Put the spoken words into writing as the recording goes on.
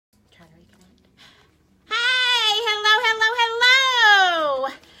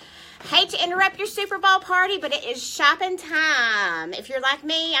interrupt your Super Bowl party, but it is shopping time. If you're like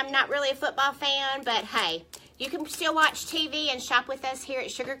me, I'm not really a football fan, but hey, you can still watch TV and shop with us here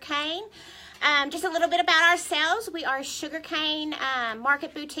at Sugar Cane. Just a little bit about ourselves. We are Sugar Cane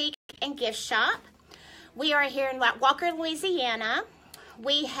Market Boutique and Gift Shop. We are here in Walker, Louisiana.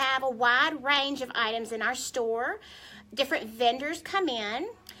 We have a wide range of items in our store. Different vendors come in.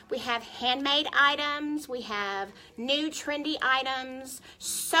 We have handmade items. We have new trendy items.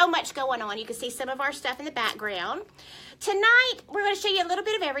 So much going on. You can see some of our stuff in the background. Tonight, we're going to show you a little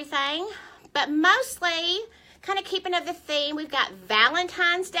bit of everything, but mostly kind of keeping of the theme. We've got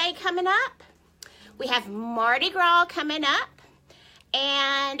Valentine's Day coming up. We have Mardi Gras coming up.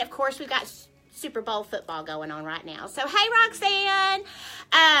 And, of course, we've got Super Bowl football going on right now. So, hey, Roxanne.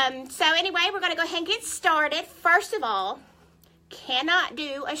 So, anyway, we're going to go ahead and get started. First of all, cannot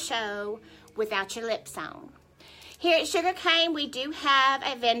do a show without your lips on. Here at Sugar Cane, we do have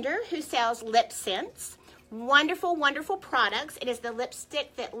a vendor who sells lip scents. Wonderful, wonderful products. It is the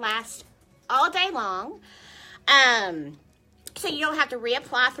lipstick that lasts all day long. So you don't have to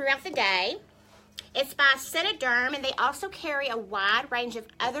reapply throughout the day. It's by Cetaderm, and they also carry a wide range of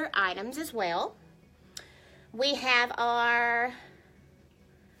other items as well. We have our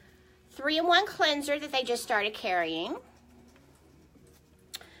 3-in-1 cleanser that they just started carrying.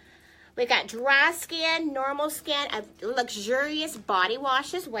 We've got dry skin, normal skin, a luxurious body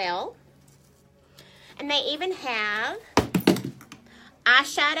wash as well. And they even have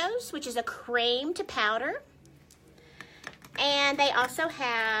eyeshadows, which is a cream to powder. And they also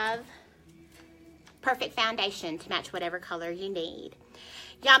have perfect foundation to match whatever color you need.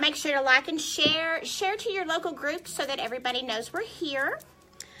 Y'all make sure to like and share. Share to your local groups so that everybody knows we're here.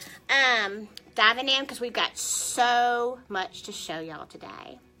 Diving in because we've got so much to show y'all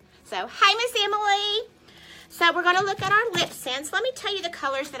today. So, hey, Miss Emily. So, we're going to look at our lip scents. Let me tell you the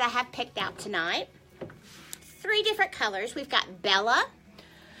colors that I have picked out tonight. 3 different colors. We've got Bella,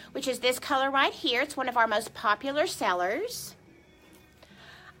 which is this color right here. It's one of our most popular sellers.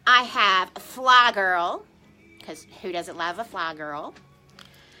 I have Fly Girl, because who doesn't love a Fly Girl?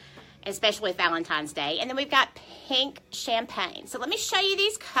 Especially with Valentine's Day. And then we've got Pink Champagne. So, let me show you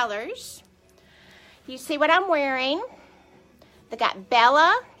these colors. You see what I'm wearing. They got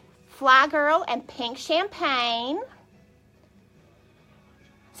Bella, Fly Girl, and Pink Champagne.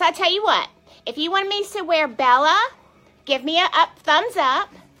 So I tell you what, if you want me to wear Bella, give me a thumbs up.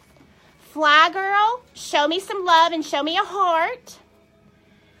 Fly Girl, show me some love and show me a heart.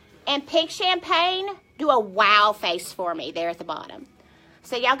 And Pink Champagne, do a wow face for me there at the bottom.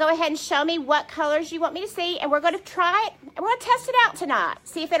 So y'all go ahead and show me what colors you want me to see, and we're going to try it, and we're going to test it out tonight.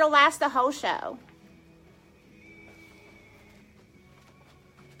 See if it'll last the whole show.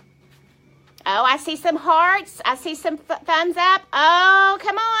 Oh, I see some hearts. I see some thumbs up. Oh,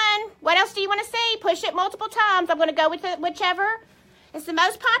 come on. What else do you want to see? Push it multiple times. I'm going to go with whichever is the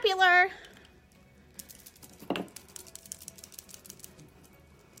most popular.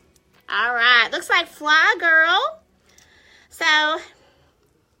 All right. Looks like Fly Girl. So,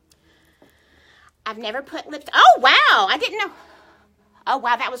 I've never put lips. Oh, wow. I didn't know. Oh,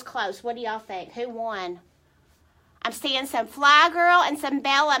 wow. That was close. What do y'all think? Who won? I'm seeing some Fly Girl and some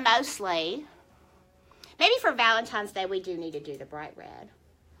Bella mostly. Maybe for Valentine's Day, we do need to do the bright red.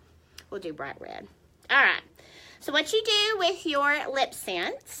 We'll do bright red. All right. So what you do with your lip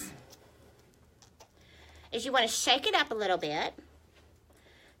scents is you want to shake it up a little bit.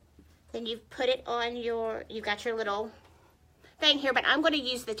 Then you put it on you've got your little thing here, but I'm going to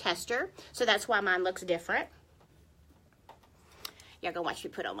use the tester, so that's why mine looks different. Y'all gonna watch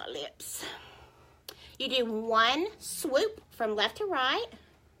me put on my lips. You do 1 swoop from left to right.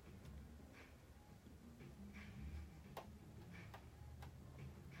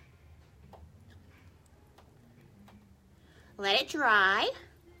 Let it dry.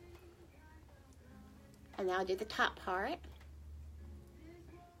 And now I'll do the top part.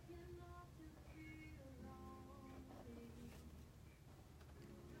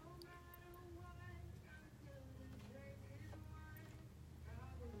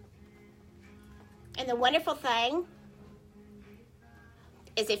 And the wonderful thing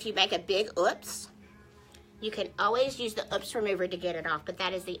is if you make a big oops, you can always use the oops remover to get it off, but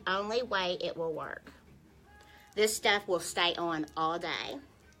that is the only way it will work. This stuff will stay on all day. I'm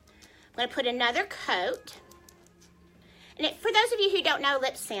going to put another coat. And for those of you who don't know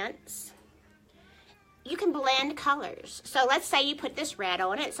lip scents, you can blend colors. So let's say you put this red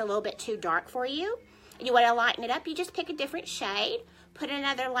on it. It's a little bit too dark for you. And you want to lighten it up. You just pick a different shade, put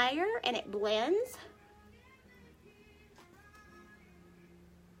another layer, and it blends.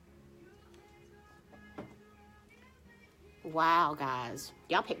 Wow, guys.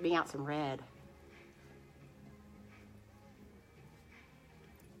 Y'all picked me out some red.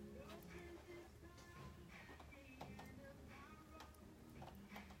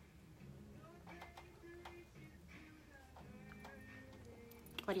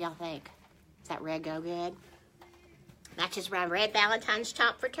 What do y'all think? Does that red go good? Matches my red Valentine's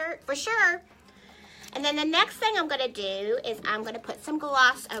top for sure. And then the next thing I'm going to do is I'm going to put some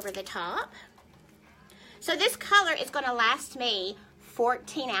gloss over the top. So this color is going to last me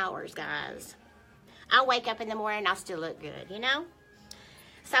 14 hours, guys. I'll wake up in the morning and I'll still look good, you know?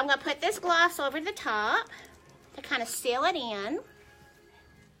 So I'm going to put this gloss over the top to kind of seal it in.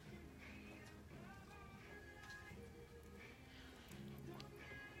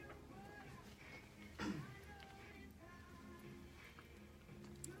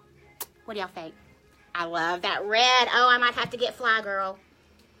 What do y'all think? I love that red. Oh, I might have to get Fly Girl.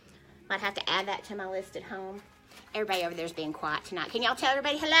 Might have to add that to my list at home. Everybody over there is being quiet tonight. Can y'all tell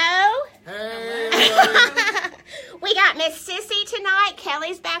everybody hello? Hey. We got Miss Sissy tonight.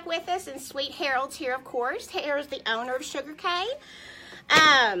 Kelly's back with us, and Sweet Harold's here, of course. Harold's the owner of Sugar Cane.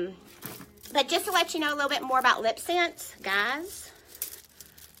 But just to let you know a little bit more about lip scents, guys,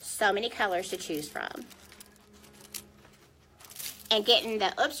 so many colors to choose from. And getting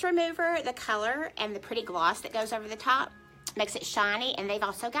the Oops Remover, the color, and the pretty gloss that goes over the top makes it shiny. And they've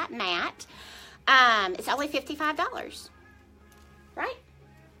also got matte. It's only $55, right?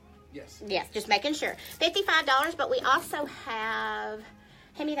 Yes. Yes, just making sure. $55, but we also have,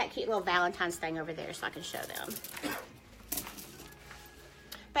 hand me that cute little Valentine's thing over there so I can show them.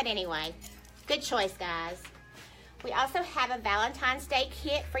 But anyway, good choice, guys. We also have a Valentine's Day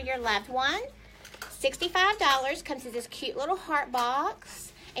kit for your loved one. $65, comes in this cute little heart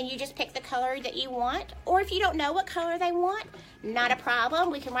box, and you just pick the color that you want. Or if you don't know what color they want, not a problem.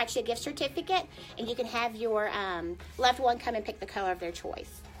 We can write you a gift certificate, and you can have your loved one come and pick the color of their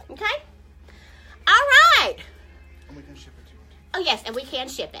choice. Okay? All right. And we can ship it to you. Oh, yes, and we can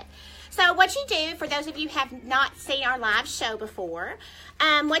ship it. So what you do, for those of you who have not seen our live show before,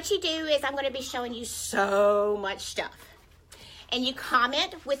 what you do is I'm going to be showing you so much stuff. And you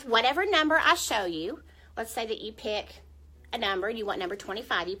comment with whatever number I show you. Let's say that you pick a number, you want number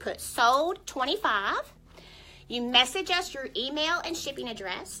 25. You put sold 25. You message us your email and shipping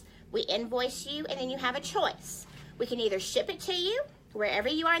address. We invoice you, and then you have a choice. We can either ship it to you wherever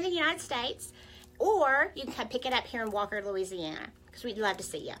you are in the United States, or you can come pick it up here in Walker, Louisiana, because we'd love to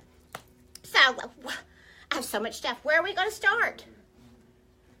see you. So, I have so much stuff. Where are we going to start?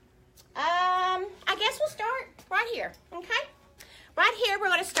 I guess we'll start right here, okay? Right here, we're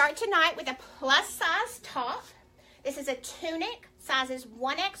going to start tonight with a plus size top. This is a tunic, sizes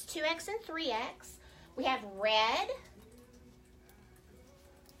 1X, 2X, and 3X. We have red,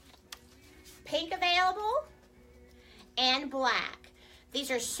 pink available, and black.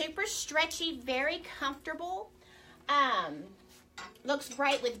 These are super stretchy, very comfortable. Looks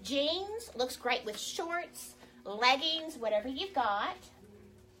great with jeans, looks great with shorts, leggings, whatever you've got.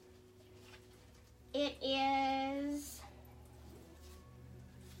 It is,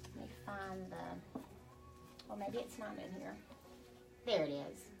 let me find the, well, maybe it's not in here. There it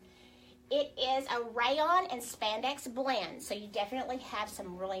is. It is a rayon and spandex blend, so you definitely have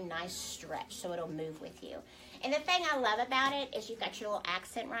some really nice stretch, so it'll move with you. And the thing I love about it is you've got your little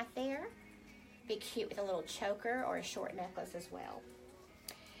accent right there. Be cute with a little choker or a short necklace as well.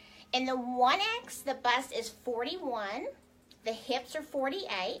 In the 1X, the bust is 41. The hips are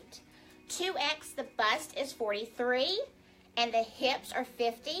 48. 2X, the bust is 43. And the hips are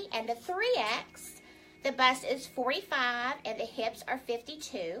 50. And the 3X, the bust is 45. And the hips are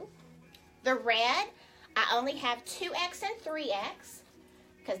 52. The red, I only have 2X and 3X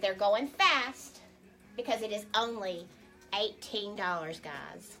because they're going fast because it is only $18,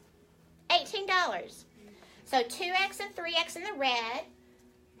 guys. $18. So 2X and 3X in the red.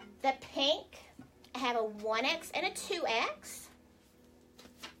 The pink, I have a 1X and a 2X.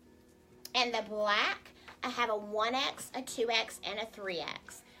 And the black, I have a 1X, a 2X, and a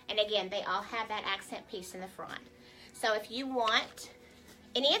 3X. And again, they all have that accent piece in the front. So if you want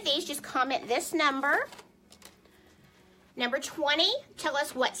any of these, just comment this number. Number 20, tell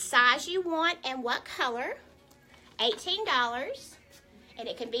us what size you want and what color. $18, and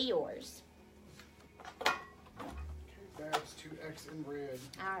it can be yours. That's 2X in red.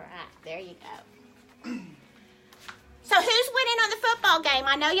 All right, there you go. So who's winning on the football game?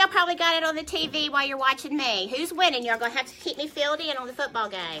 I know y'all probably got it on the TV while you're watching me. Who's winning? You're going to have to keep me filled in on the football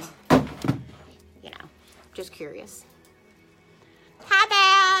game. You know, just curious.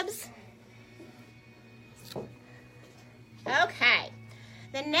 Hi, Babs. Okay.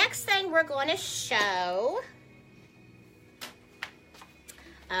 The next thing we're going to show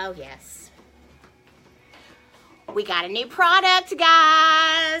Oh, yes. We got a new product,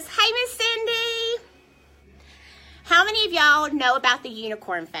 guys. Hey, Miss Cindy. How many of y'all know about the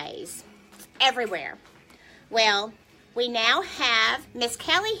unicorn phase? It's everywhere. Well, we now have Miss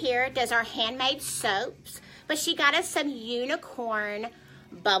Kelly here, does our handmade soaps, but she got us some unicorn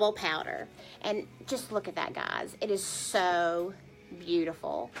bubble powder. And just look at that, guys. It is so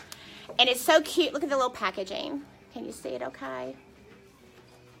beautiful. And it's so cute. Look at the little packaging. Can you see it okay?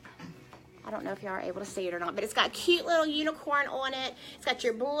 I don't know if y'all are able to see it or not, but it's got a cute little unicorn on it. It's got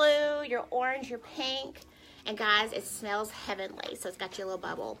your blue, your orange, your pink. And guys, it smells heavenly. So it's got your little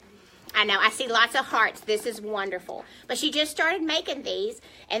bubble. I know, I see lots of hearts. This is wonderful. But she just started making these.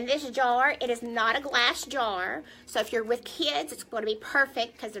 And this jar, it is not a glass jar. So if you're with kids, it's going to be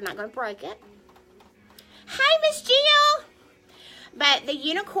perfect because they're not going to break it. Hi, Miss Jill. But the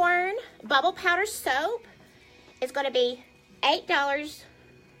unicorn bubble powder soap is going to be $8. That's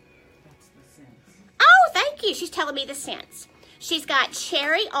the cents. Oh, thank you. She's telling me the cents. She's got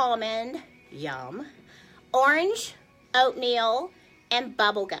cherry almond, yum, orange oatmeal, and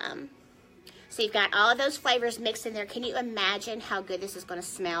bubble gum. So you've got all of those flavors mixed in there. Can you imagine how good this is going to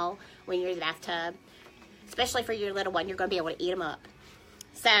smell when you're in the bathtub? Especially for your little one, you're going to be able to eat them up.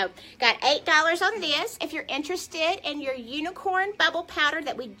 So, got $8 on this. If you're interested in your unicorn bubble powder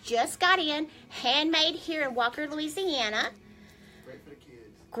that we just got in, handmade here in Walker, Louisiana. Great for the kids.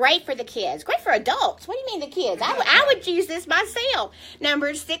 Great for the kids. Great for adults. What do you mean the kids? I would use this myself.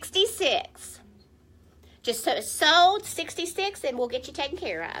 Number 66. Just so it's sold 66 and we'll get you taken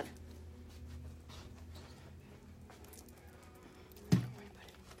care of.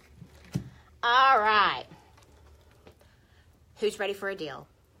 All right. Who's ready for a deal?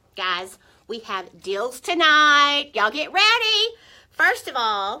 Guys, we have deals tonight. Y'all get ready. First of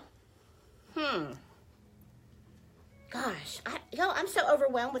all, gosh, I'm so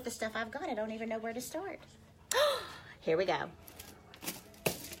overwhelmed with the stuff I've got. I don't even know where to start. Here we go.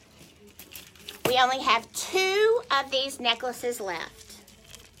 We only have 2 of these necklaces left.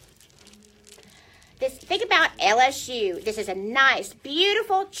 Think about LSU. This is a nice,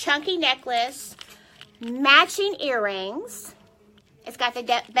 beautiful, chunky necklace. Matching earrings. It's got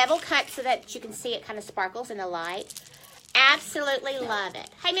the bevel cut so that you can see it kind of sparkles in the light. Absolutely love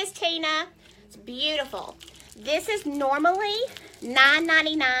it. Hey, Miss Tina. It's beautiful. This is normally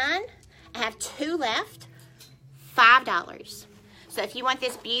 $9.99. I have 2 left. $5. So if you want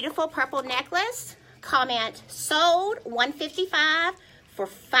this beautiful purple necklace, comment sold $155 for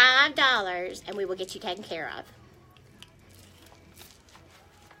 $5 and we will get you taken care of.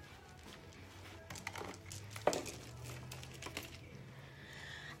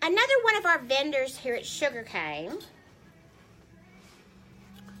 Another one of our vendors here at Sugar Cane,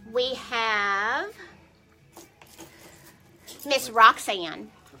 we have Miss Roxanne.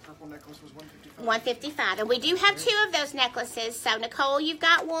 The purple necklace was $155. $155. And we do have 2 of those necklaces. So, Nicole, you've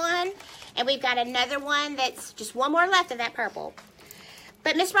got one. And we've got another one that's just one more left of that purple.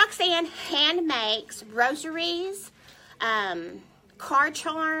 But Miss Roxanne hand makes rosaries, car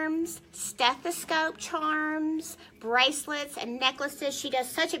charms, stethoscope charms, bracelets, and necklaces. She does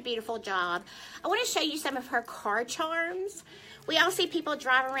such a beautiful job. I want to show you some of her car charms. We all see people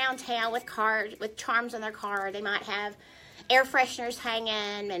drive around town with charms on their car. They might have air fresheners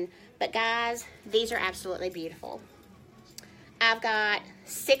hanging, but guys, these are absolutely beautiful. I've got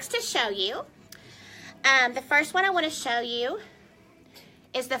 6 to show you. The first one I want to show you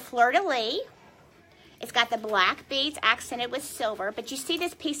is the fleur-de-lis. It's got the black beads accented with silver, but you see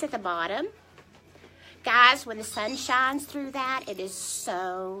this piece at the bottom? Guys, when the sun shines through that, it is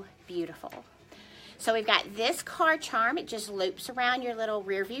so beautiful. So we've got this car charm. It just loops around your little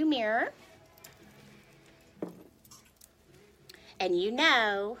rear view mirror. And you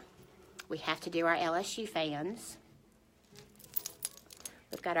know, we have to do our LSU fans.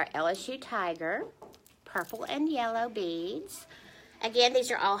 We've got our LSU Tiger, purple and yellow beads. Again,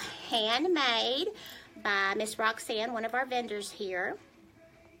 these are all handmade by Miss Roxanne, one of our vendors here.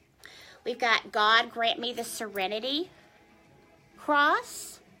 We've got God Grant Me the Serenity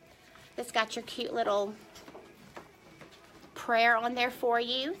cross. That's got your cute little prayer on there for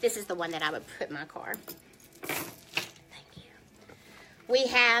you. This is the one that I would put in my car. Thank you. We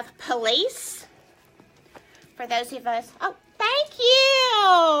have police. For those of us, oh, thank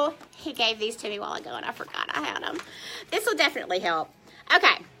you. He gave these to me a while ago and I forgot I had them. This will definitely help.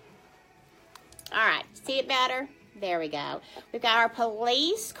 Okay. All right, see it better? There we go. We've got our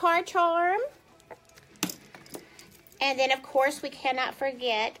police car charm. And then, of course, we cannot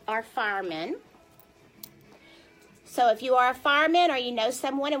forget our firemen. So if you are a fireman or you know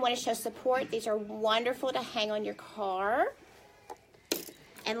someone and want to show support, these are wonderful to hang on your car.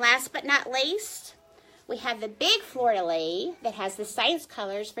 And last but not least, we have the big fleur-de-lis that has the Saints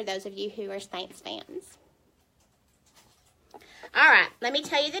colors for those of you who are Saints fans. All right, let me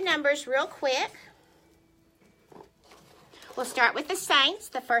tell you the numbers real quick. We'll start with the Saints,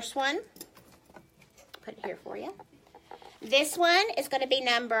 the first one. Put it here for you. This one is going to be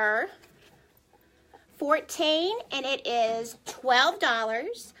number 14, and it is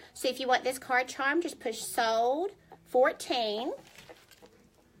 $12. So if you want this card charm, just push sold 14.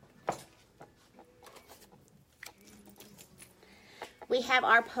 We have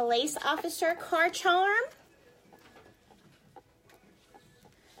our police officer card charm,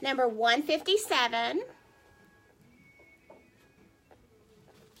 number 157.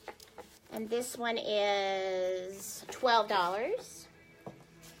 And this one is $12.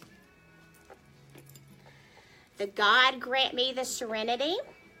 The God Grant Me the Serenity.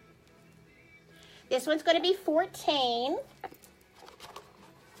 This one's going to be 14.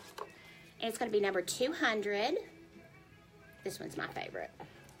 And it's going to be number 200. This one's my favorite.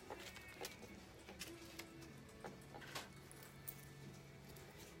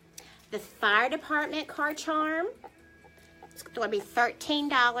 The fire department card charm. It's going to be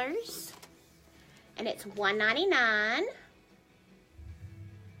 $13. And it's $1.99.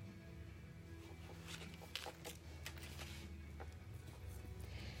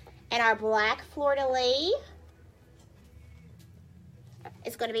 And our black fleur-de-lis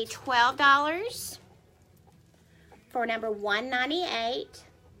is going to be $12 for number 198.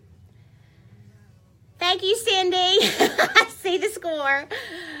 Thank you, Cindy. I see the score.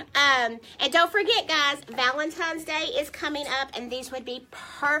 And don't forget, guys, Valentine's Day is coming up, and these would be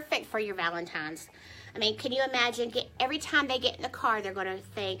perfect for your Valentine's. I mean, can you imagine, every time they get in the car, they're going to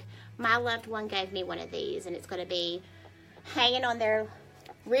think, my loved one gave me one of these, and it's going to be hanging on their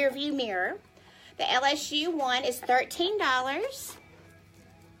rear view mirror. The LSU one is $13,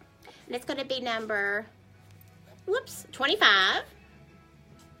 and it's going to be number 25.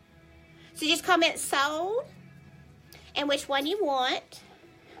 So just comment sold and which one you want.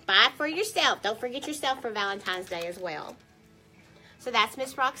 Buy it for yourself. Don't forget yourself for Valentine's Day as well. So that's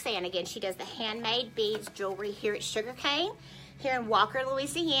Miss Roxanne. Again, she does the handmade beads jewelry here at Sugarcane, here in Walker,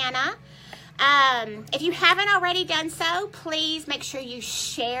 Louisiana. If you haven't already done so, please make sure you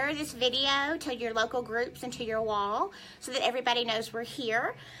share this video to your local groups and to your wall so that everybody knows we're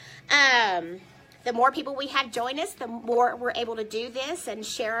here. The more people we have join us, the more we're able to do this and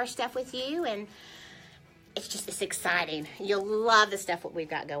share our stuff with you. And it's exciting. You'll love the stuff that we've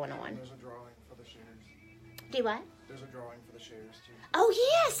got going on. There's a drawing for the shares. Do what? There's a drawing for the shares, too. Oh,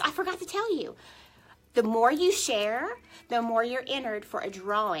 yes. I forgot to tell you. The more you share, the more you're entered for a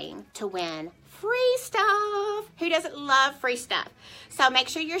drawing to win free stuff. Who doesn't love free stuff? So make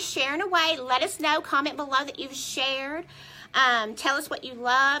sure you're sharing away. Let us know. Comment below that you've shared. Tell us what you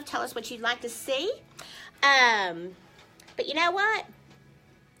love. Tell us what you'd like to see. But you know what?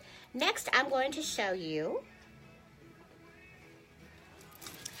 Next, I'm going to show you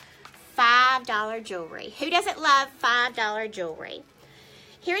 $5 jewelry. Who doesn't love $5 jewelry?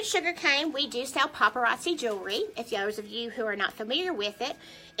 Here at Sugarcane, we do sell paparazzi jewelry. If those of you who are not familiar with it,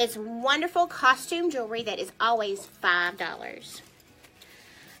 it's wonderful costume jewelry that is always $5. I'm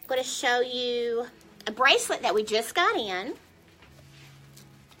going to show you a bracelet that we just got in.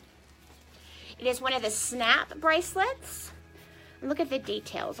 It is one of the snap bracelets. Look at the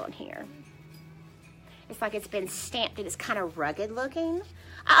details on here. It's like it's been stamped and it's kind of rugged looking.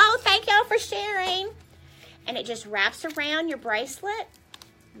 Oh, thank y'all for sharing. And it just wraps around your bracelet.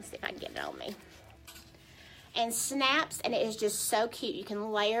 Let's see if I can get it on me. And snaps, and it is just so cute. You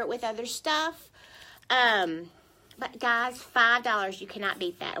can layer it with other stuff. But guys, $5, you cannot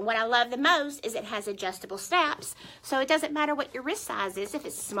beat that. And what I love the most is it has adjustable snaps. So it doesn't matter what your wrist size is. If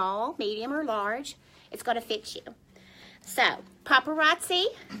it's small, medium, or large, it's going to fit you. So, paparazzi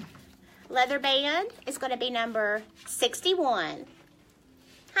leather band is going to be number 61.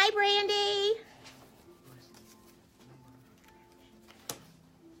 Hi, Brandy.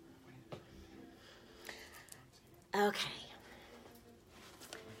 Okay.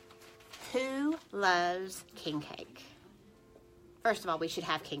 Who loves king cake? First of all, we should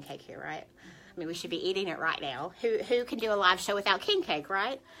have king cake here, right? I mean, we should be eating it right now. Who can do a live show without king cake,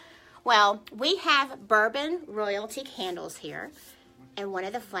 right? Well, we have bourbon royalty candles here, and one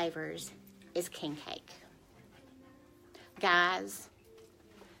of the flavors is king cake. Guys,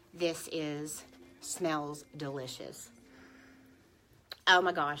 this smells delicious. Oh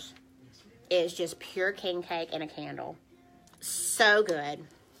my gosh. It is just pure king cake in a candle. So good.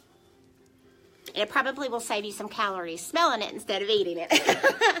 It probably will save you some calories smelling it instead of eating it.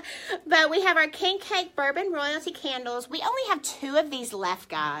 But we have our King Cake Bourbon Royalty candles. We only have 2 of these left,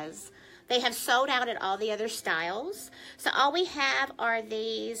 guys. They have sold out at all the other styles. So all we have are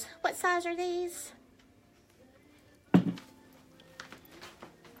these. What size are these? I'm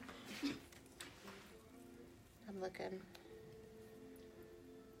looking.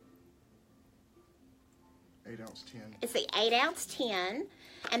 8-ounce tin. It's the 8-ounce tin,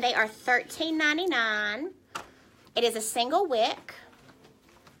 and they are $13.99. It is a single wick.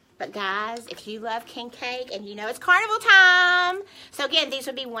 But guys, if you love king cake and you know it's carnival time, so again, these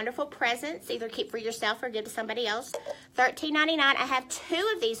would be wonderful presents, either keep for yourself or give to somebody else. $13.99. I have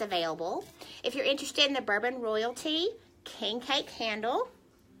 2 of these available. If you're interested in the Bourbon Royalty king cake candle,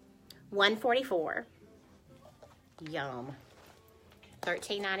 $144. Yum.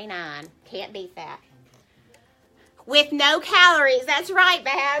 $13.99. Can't beat that. With no calories. That's right,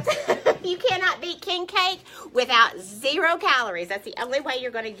 Babs. You cannot beat king cake without 0 calories. That's the only way you're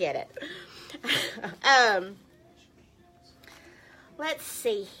going to get it. Let's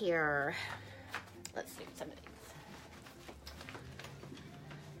see here. Let's do some of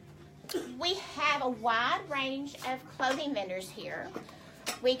these. We have a wide range of clothing vendors here.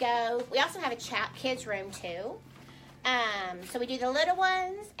 We also have a kids room too. So we do the little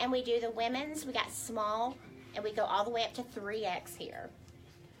ones and we do the women's. We got small. And we go all the way up to 3X here.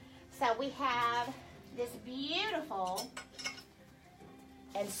 So we have this beautiful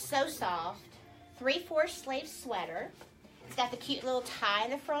and so soft 3/4 sleeve sweater. It's got the cute little tie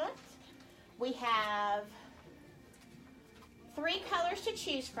in the front. We have 3 colors to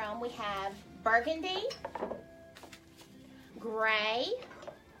choose from. We have burgundy, gray,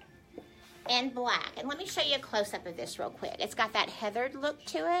 and black. And let me show you a close-up of this real quick. It's got that heathered look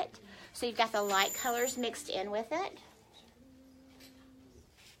to it. So you've got the light colors mixed in with it.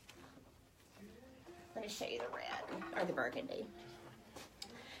 Let me show you the red, or the burgundy. I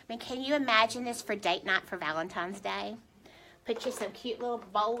mean, can you imagine this for date night for Valentine's Day? Put you some cute little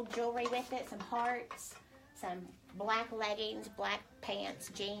bold jewelry with it, some hearts, some black leggings, black pants,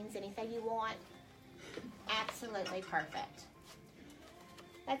 jeans, anything you want. Absolutely perfect.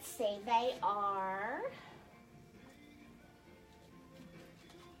 Let's see, they are...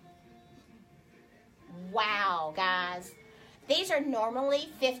 Wow, guys. These are normally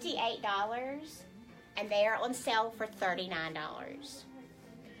 $58, and they are on sale for $39.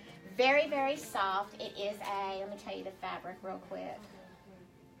 Very, very soft. It is let me tell you the fabric real quick.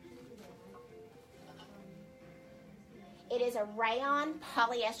 It is a rayon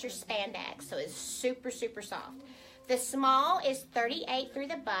polyester spandex, so it's super, super soft. The small is 38 through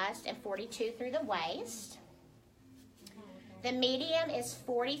the bust and 42 through the waist. The medium is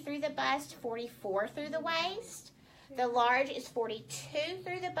 40 through the bust, 44 through the waist. The large is 42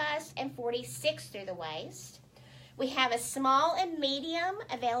 through the bust and 46 through the waist. We have a small and medium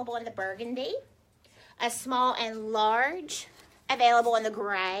available in the burgundy, a small and large available in the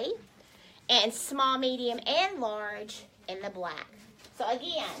gray, and small, medium, and large in the black. So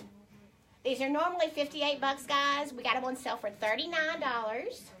again, these are normally 58 bucks, guys. We got them on sale for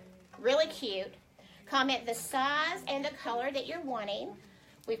 $39. Really cute. Comment the size and the color that you're wanting.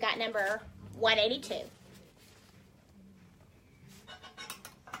 We've got number 182.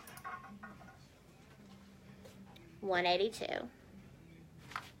 $182.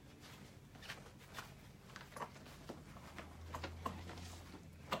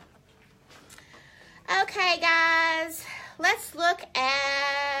 Okay, guys, let's look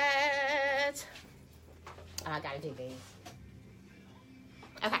at... Oh, I gotta do these.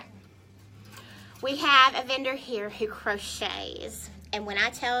 Okay. We have a vendor here who crochets, and when I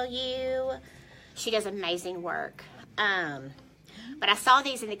tell you, she does amazing work. But I saw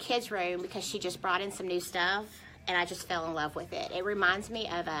these in the kids' room because she just brought in some new stuff, and I just fell in love with it. It reminds me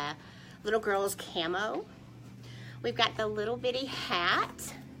of a little girl's camo. We've got the little bitty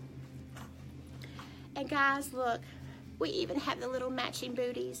hat. And guys, look, we even have the little matching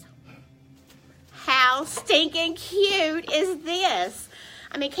booties. How stinking cute is this?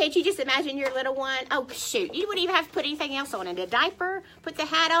 I mean, can't you just imagine your little one? Oh, shoot. You wouldn't even have to put anything else on. And a diaper, put the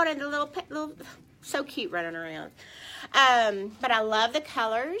hat on, and the little so cute running around. But I love the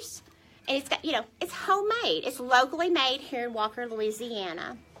colors. And it's got, you know, it's homemade. It's locally made here in Walker,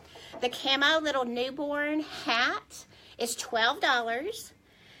 Louisiana. The camo little newborn hat is $12.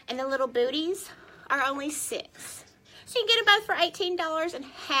 And the little booties are only $6. So you can get them both for $18. And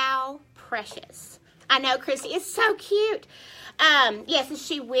how precious. I know, Christy. It's so cute. Yes, and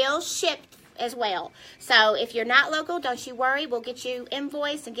she will ship as well. So if you're not local, don't you worry. We'll get you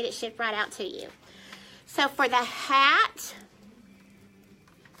invoiced and get it shipped right out to you. So for the hat,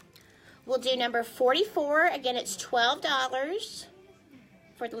 We'll do number 44. Again, it's $12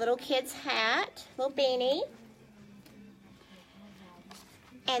 for the little kid's hat, little beanie.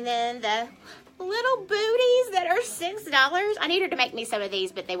 And then the little booties that are $6. I need her to make me some of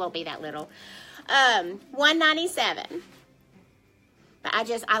these, but they won't be that little. $1.97. But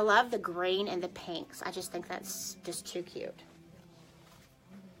I love the green and the pinks. I just think that's just too cute.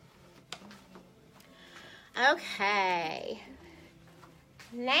 Okay.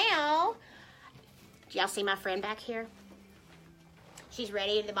 Now, do y'all see my friend back here? She's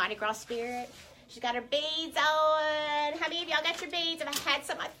ready in the Mardi Gras spirit. She's got her beads on. How many of y'all got your beads? If I had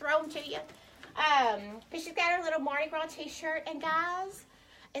some, I'd throw them to you. But she's got her little Mardi Gras t-shirt. And guys,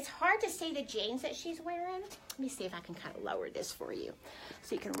 it's hard to see the jeans that she's wearing. Let me see if I can kind of lower this for you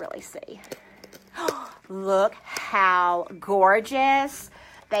so you can really see. Look how gorgeous.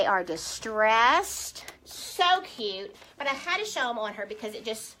 They are distressed. So cute. But I had to show them on her because it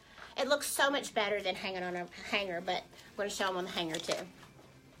looks so much better than hanging on a hanger. But I'm going to show them on the hanger too.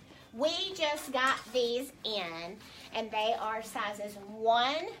 We just got these in, and they are sizes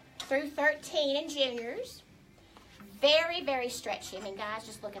 1 through 13 in juniors. Very, very stretchy. I mean, guys,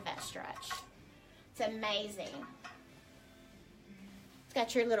 just look at that stretch. It's amazing. It's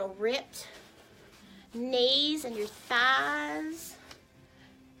got your little ripped knees and your thighs.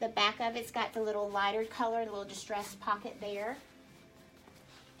 The back of it's got the little lighter color, the little distressed pocket there.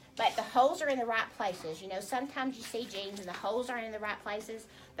 But the holes are in the right places. You know, sometimes you see jeans and the holes aren't in the right places.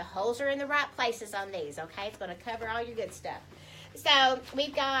 The holes are in the right places on these, okay? It's going to cover all your good stuff. So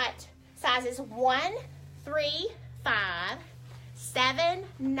we've got sizes 1, 3, 5, 7,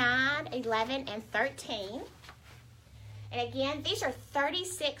 9, 11, and 13. And again, these are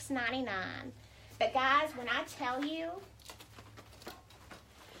 $36.99. But guys, when I tell you,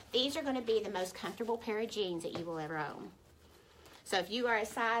 these are going to be the most comfortable pair of jeans that you will ever own. So if you are a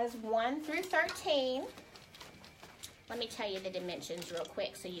size 1 through 13, let me tell you the dimensions real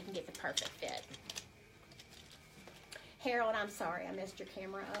quick so you can get the perfect fit. Harold, I'm sorry, I messed your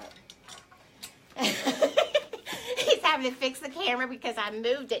camera up. He's having to fix the camera because I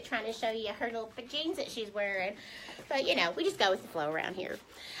moved it trying to show you her little jeans that she's wearing. But, you know, we just go with the flow around here.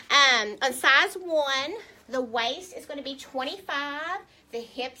 On size 1, the waist is going to be 25. The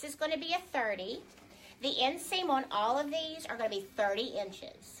hips is going to be a 30. The inseam on all of these are going to be 30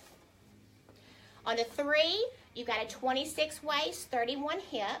 inches. On the 3, you've got a 26 waist, 31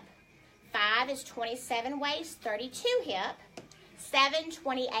 hip. 5 is 27 waist, 32 hip. 7,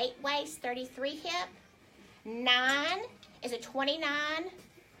 28 waist, 33 hip. 9 is a 29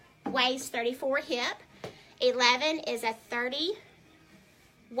 waist, 34 hip. 11 is a 30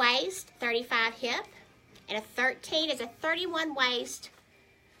 waist, 35 hip. And a 13 is a 31 waist,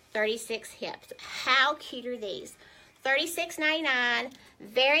 36 hips. How cute are these? $36.99.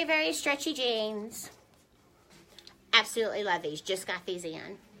 Very, very stretchy jeans. Absolutely love these. Just got these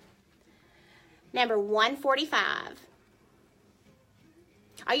in. Number 145.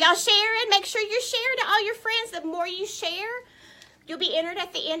 Are y'all sharing? Make sure you're sharing to all your friends. The more you share, you'll be entered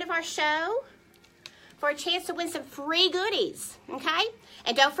at the end of our show for a chance to win some free goodies. Okay?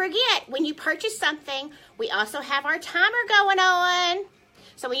 And don't forget, when you purchase something, we also have our timer going on.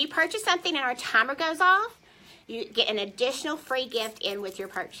 So when you purchase something and our timer goes off, you get an additional free gift in with your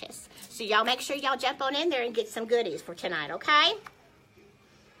purchase. So y'all make sure y'all jump on in there and get some goodies for tonight, okay?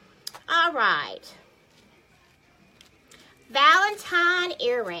 All right. Valentine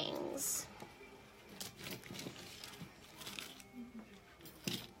earrings.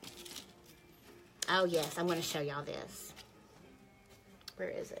 Oh, yes, I'm going to show y'all this. Where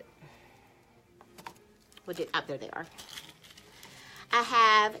is it? Up there they are. I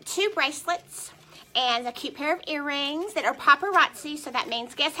have 2 bracelets and a cute pair of earrings that are paparazzi, so that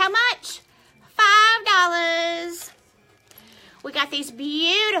means guess how much? $5. We got these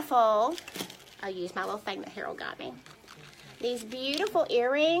beautiful, I'll use my little thing that Harold got me. These beautiful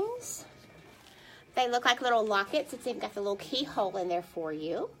earrings. They look like little lockets. It's even got the little keyhole in there for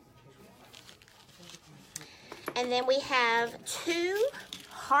you. And then we have 2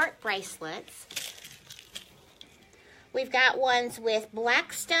 heart bracelets. We've got ones with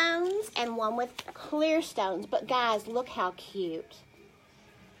black stones and one with clear stones. But guys, look how cute.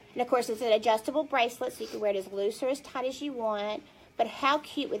 And of course, it's an adjustable bracelet, so you can wear it as loose or as tight as you want. But how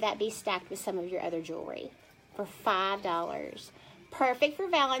cute would that be stacked with some of your other jewelry for $5? Perfect for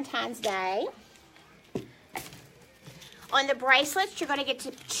Valentine's Day. On the bracelets, you're going to get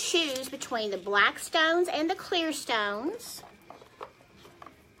to choose between the black stones and the clear stones.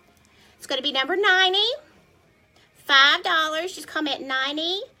 It's going to be number 90. $5, just comment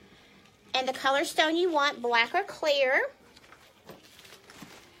 90, and the color stone you want, black or clear.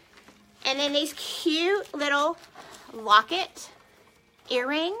 And then these cute little locket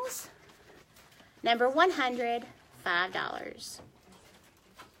earrings, number 100, $5.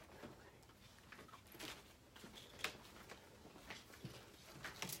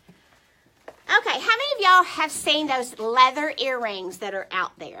 Okay, how many of y'all have seen those leather earrings that are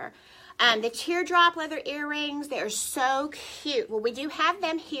out there? The teardrop leather earrings, they're so cute. Well, we do have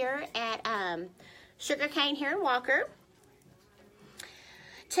them here at Sugar Cane here in Walker.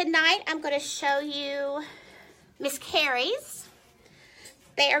 Tonight, I'm going to show you Miss Carrie's.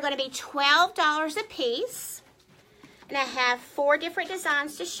 They are going to be $12 a piece. And I have 4 different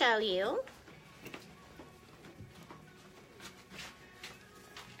designs to show you.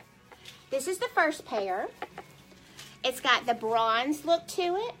 This is the first pair. It's got the bronze look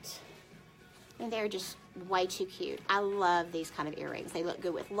to it. And they're just way too cute. I love these kind of earrings. They look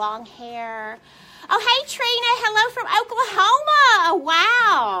good with long hair. Oh, hey, Trina. Hello from Oklahoma.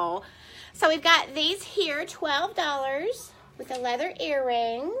 Wow. So we've got these here, $12 with the leather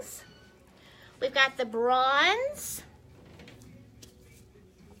earrings. We've got the bronze.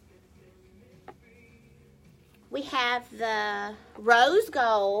 We have the rose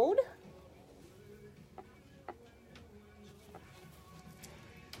gold.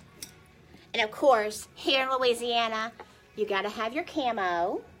 And of course, here in Louisiana, you gotta have your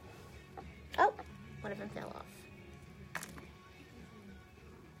camo. Oh, one of them fell off.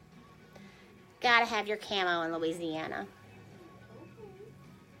 Gotta have your camo in Louisiana.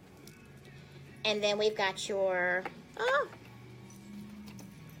 And then we've got your, oh,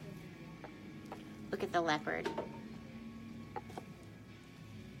 look at the leopard.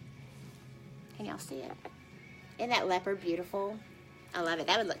 Can y'all see it? Isn't that leopard beautiful? I love it.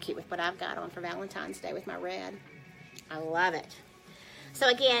 That would look cute with what I've got on for Valentine's Day with my red. I love it. So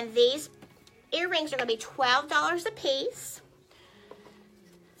again, these earrings are going to be $12 a piece.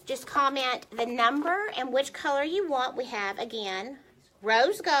 Just comment the number and which color you want. We have, again,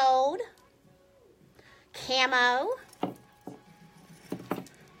 rose gold, camo,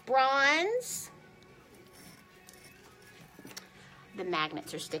 bronze. The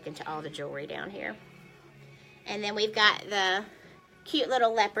magnets are sticking to all the jewelry down here. And then we've got the cute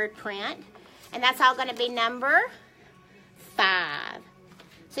little leopard print. And that's all going to be number 5.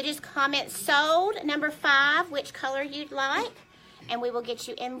 So just comment sold, number 5, which color you'd like. And we will get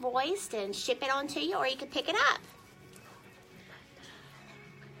you invoiced and ship it on to you, or you can pick it up.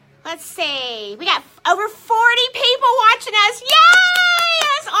 Let's see. We got over 40 people watching us. Yay!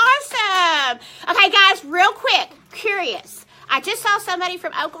 That's awesome. Okay, guys, real quick, curious. I just saw somebody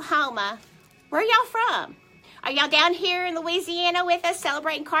from Oklahoma. Where are y'all from? Are y'all down here in Louisiana with us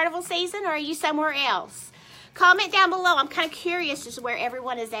celebrating carnival season, or are you somewhere else? Comment down below. I'm kind of curious as to where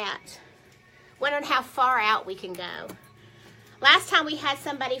everyone is at. Wondering how far out we can go. Last time we had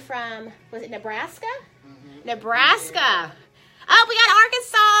somebody from, was it Nebraska? Mm-hmm. Nebraska. Oh, we got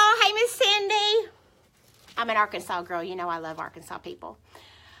Arkansas. Hey, Miss Cindy. I'm an Arkansas girl. You know I love Arkansas people.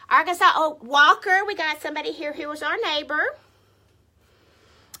 Arkansas. Oh, Walker. We got somebody here who was our neighbor.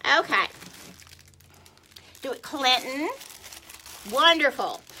 Okay. Do it, Clinton.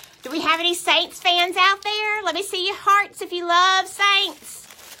 Wonderful. Do we have any Saints fans out there? Let me see your hearts if you love Saints.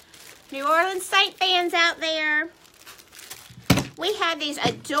 New Orleans Saint fans out there. We have these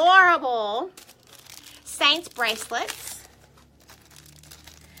adorable Saints bracelets.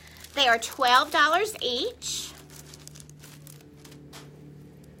 They are $12 each.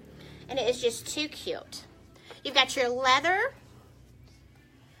 And it is just too cute. You've got your leather.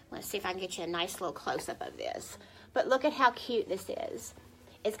 Let's see if I can get you a nice little close-up of this. But look at how cute this is.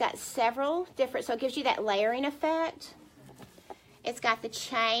 It's got several different, so it gives you that layering effect. It's got the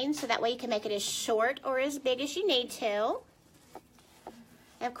chain, so that way you can make it as short or as big as you need to.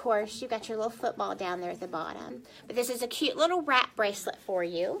 And of course, you've got your little football down there at the bottom. But this is a cute little wrap bracelet for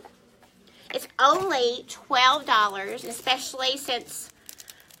you. It's only $12, especially since,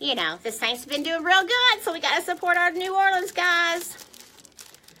 you know, the Saints have been doing real good, so we got to support our New Orleans guys.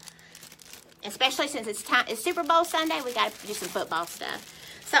 Especially since it's Super Bowl Sunday, we got to do some football stuff.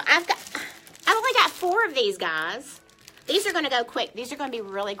 So I've only got 4 of these guys. These are going to go quick. These are going to be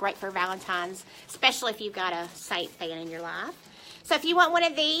really great for Valentine's, especially if you've got a Saint fan in your life. So if you want one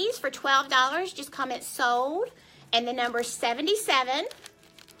of these for $12, just comment sold and the number 77,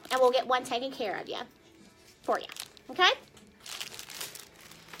 and we'll get one taken care of for you. Okay?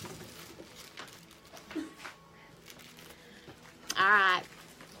 All right.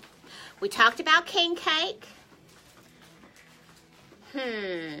 We talked about king cake.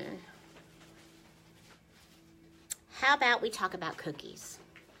 How about we talk about cookies?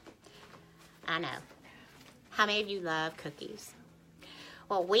 I know. How many of you love cookies?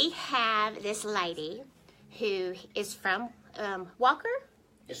 Well, we have this lady who is from Walker.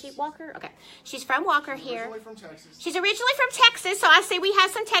 Is she Walker? Okay. She's from Walker here. Originally from Texas. She's originally from Texas, so I see we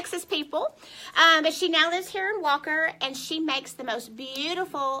have some Texas people. But she now lives here in Walker, and she makes the most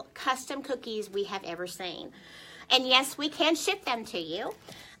beautiful custom cookies we have ever seen. And yes, we can ship them to you.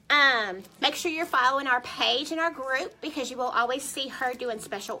 Make sure you're following our page and our group, because you will always see her doing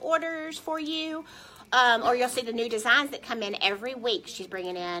special orders for you. Or you'll see the new designs that come in every week. She's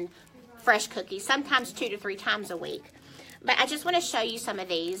bringing in fresh cookies, sometimes 2 to 3 times a week. But I just want to show you some of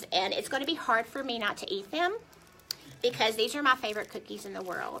these, and it's going to be hard for me not to eat them because these are my favorite cookies in the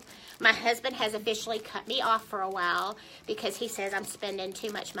world. My husband has officially cut me off for a while because he says I'm spending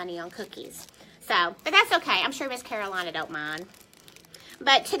too much money on cookies. So, but that's okay. I'm sure Miss Carolina don't mind.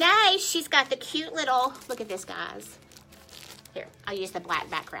 But today, she's got the cute little, look at this, guys. Here, I'll use the black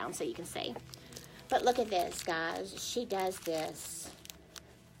background so you can see. But look at this, guys. She does this.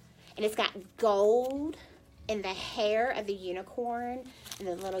 And it's got gold in the hair of the unicorn and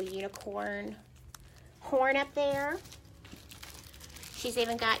the little unicorn horn up there. She's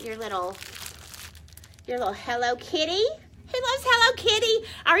even got your little Hello Kitty. Who loves Hello Kitty?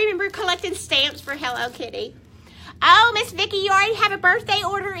 I remember collecting stamps for Hello Kitty. Oh, Miss Vicki, you already have a birthday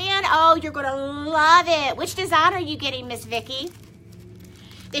order in? Oh, you're going to love it. Which design are you getting, Miss Vicki?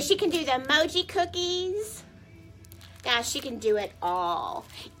 Then she can do the emoji cookies. Guys, she can do it all.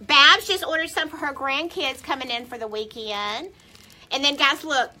 Babs just ordered some for her grandkids coming in for the weekend. And then, guys,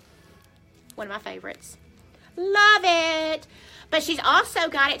 look. One of my favorites. Love it. But she's also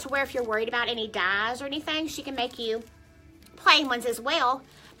got it to where if you're worried about any dyes or anything, she can make you plain ones as well.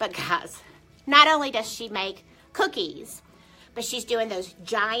 But, guys, not only does she make cookies, but she's doing those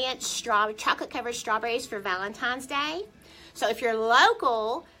giant chocolate-covered strawberries for Valentine's Day. So if you're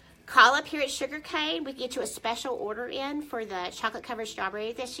local, call up here at Sugar Cane. We can get you a special order in for the chocolate-covered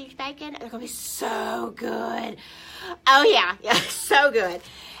strawberries that she's baking. They're going to be so good. Oh, yeah, so good.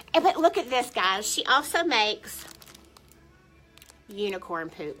 But look at this, guys. She also makes unicorn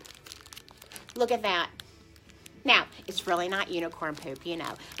poop. Look at that. Now, it's really not unicorn poop, you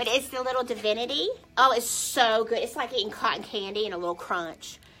know. But it's the little divinity. Oh, it's so good. It's like eating cotton candy and a little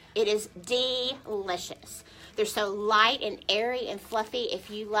crunch. It is delicious. They're so light and airy and fluffy. If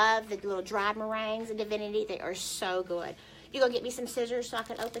you love the little dried meringues and divinity, they are so good. You gonna get me some scissors so I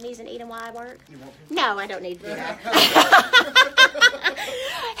can open these and eat them while I work? You want me? No, I don't need to do that.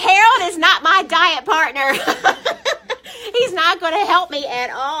 Harold is not my diet partner. He's not going to help me at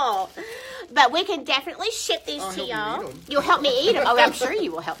all. But we can definitely ship these to y'all. You'll help me eat them. Oh, I'm sure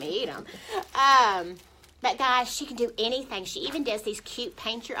you will help me eat them. But guys, she can do anything. She even does these cute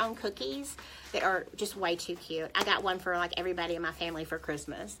paint your own cookies that are just way too cute. I got one for like everybody in my family for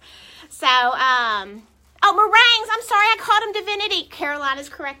Christmas. So, oh, meringues. I'm sorry, I called them divinity. Carolina's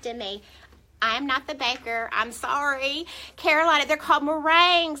correcting me. I am not the baker. I'm sorry. Carolina, they're called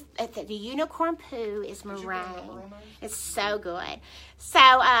meringues. The unicorn poo is meringue. It's so good. So,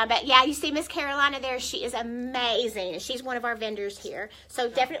 but yeah, you see Miss Carolina there. She is amazing. She's one of our vendors here. So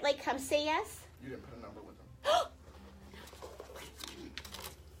definitely come see us. You didn't put a number with them.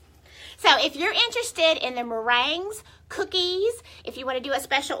 So if you're interested in the meringues, cookies, if you want to do a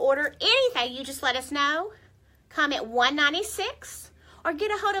special order, anything, you just let us know. Comment 196 or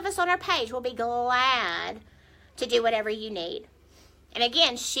get a hold of us on our page. We'll be glad to do whatever you need. And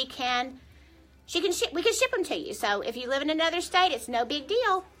again, we can ship them to you. So if you live in another state, it's no big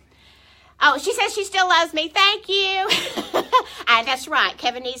deal. Oh, she says she still loves me. Thank you. And that's right.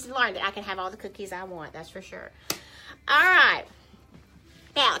 Kevin needs to learn that I can have all the cookies I want. That's for sure. All right.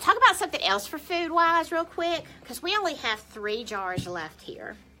 Now, talk about something else for food-wise real quick, because we only have 3 jars left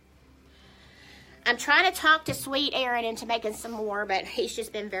here. I'm trying to talk to Sweet Aaron into making some more, but he's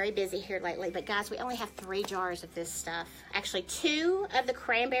just been very busy here lately. But, guys, we only have 3 jars of this stuff. Actually, 2 of the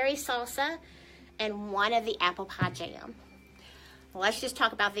cranberry salsa and 1 of the apple pie jam. Well, let's just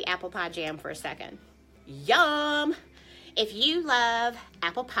talk about the apple pie jam for a second. Yum! If you love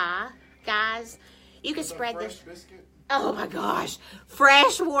apple pie, guys, you can spread this. Biscuit? Oh my gosh,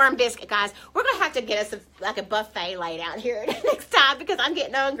 fresh warm biscuit, guys. We're gonna have to get us a buffet laid out here next time because I'm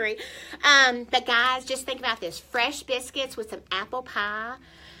getting hungry. But guys, just think about this: fresh biscuits with some apple pie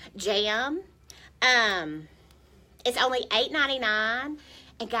jam. It's only $8.99.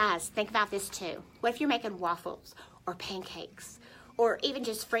 And guys, think about this too. What if you're making waffles or pancakes or even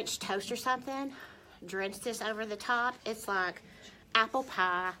just French toast or something? Drench this over the top. It's like apple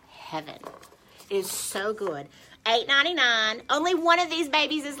pie heaven. It is so good. $8.99. Only 1 of these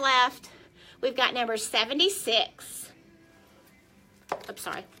babies is left. We've got number 76. Oops,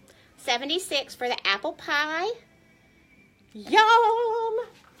 sorry. 76 for the apple pie Yum!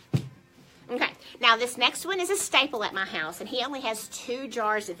 Okay, now this next one is a staple at my house, and he only has 2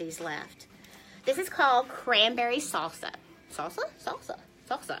 jars of these left. This is called cranberry salsa.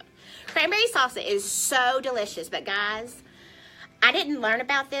 Salsa. Cranberry salsa is so delicious, but guys, I didn't learn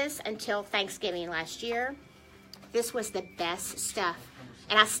about this until Thanksgiving last year. This was the best stuff,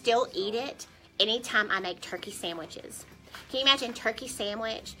 and I still eat it anytime I make turkey sandwiches. Can you imagine turkey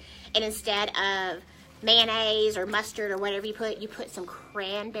sandwich, and instead of mayonnaise or mustard or whatever you put some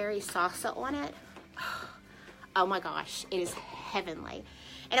cranberry salsa on it? Oh my gosh, it is heavenly.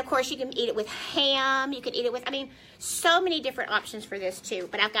 And of course, you can eat it with ham. You can eat it with, I mean, so many different options for this too.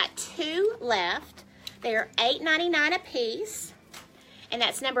 But I've got 2 left. They are $8.99 a piece. And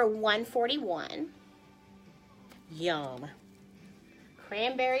that's number 141. Yum.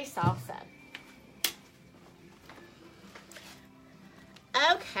 Cranberry salsa.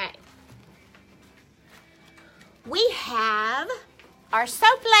 Okay. We have our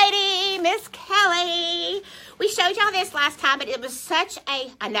soap lady, Miss Kelly. We showed y'all this last time, but it was such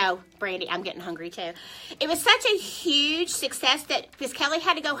a, I know, Brandy, I'm getting hungry too. It was such a huge success that Miss Kelly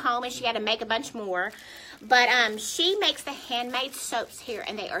had to go home and she had to make a bunch more. But she makes the handmade soaps here,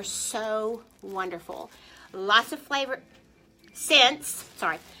 and they are so wonderful. Lots of flavor, scents.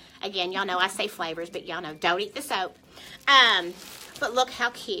 Sorry. Again, y'all know I say flavors, but y'all know, don't eat the soap. But look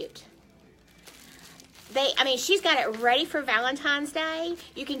how cute. I mean, she's got it ready for Valentine's Day.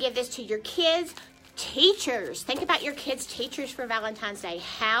 You can give this to your kids, teachers. Think about your kids' teachers for Valentine's Day.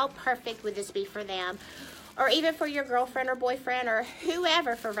 How perfect would this be for them? Or even for your girlfriend or boyfriend or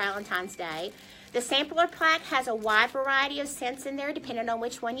whoever for Valentine's Day. The sampler pack has a wide variety of scents in there, depending on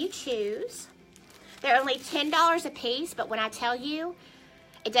which one you choose. They're only $10 a piece, but when I tell you,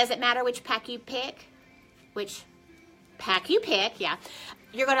 it doesn't matter which pack you pick, yeah,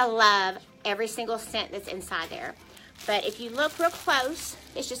 you're going to love every single scent that's inside there. But if you look real close,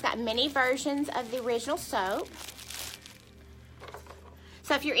 it's just got many versions of the original soap.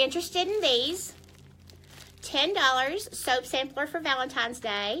 So if you're interested in these, $10 soap sampler for Valentine's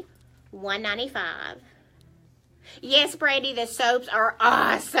Day, $1.95. Yes, Brandy, the soaps are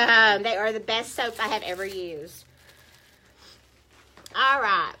awesome. They are the best soaps I have ever used. All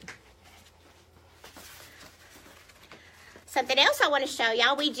right. Something else I want to show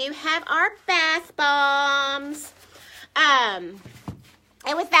y'all, we do have our bath bombs. And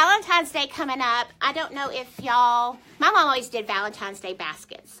with Valentine's Day coming up, I don't know if y'all, my mom always did Valentine's Day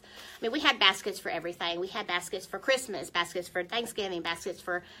baskets. I mean, we had baskets for everything. We had baskets for Christmas, baskets for Thanksgiving, baskets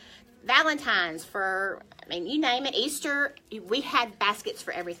for Valentine's, for, I mean, you name it, Easter. We had baskets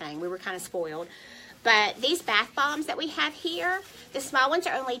for everything. We were kind of spoiled. But these bath bombs that we have here, the small ones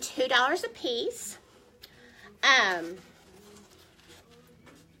are only $2 a piece.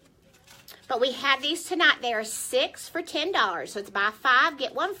 But we have these tonight. They are 6 for $10. So it's buy 5,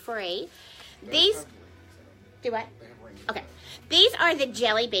 get 1 free. These, do what? Okay. These are the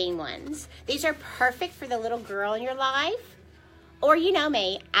jelly bean ones. These are perfect for the little girl in your life. Or you know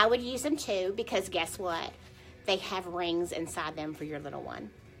me, I would use them too, because guess what? They have rings inside them for your little one.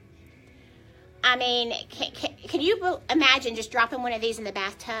 I mean, can you imagine just dropping one of these in the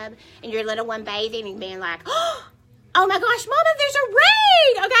bathtub and your little one bathing and being like, oh my gosh, Mama, there's a ring!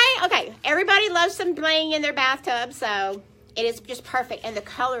 Okay. Everybody loves some bling in their bathtub, so it is just perfect. And the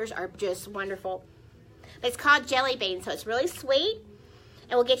colors are just wonderful. It's called Jelly Bean, so it's really sweet.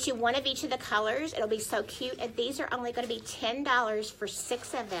 And we'll get you one of each of the colors. It'll be so cute. And these are only going to be $10 for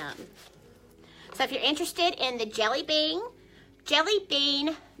 6 of them. So if you're interested in the Jelly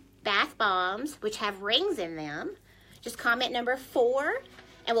Bean bath bombs, which have rings in them, just comment number 4,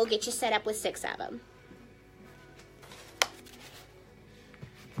 and we'll get you set up with 6 of them.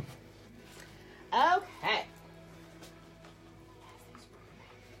 Okay.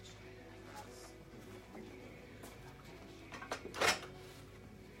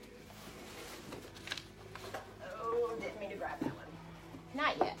 Oh, didn't mean to grab that one.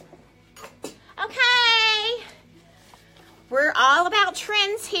 Not yet. Okay. We're all about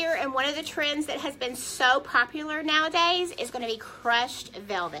trends here, and one of the trends that has been so popular nowadays is going to be crushed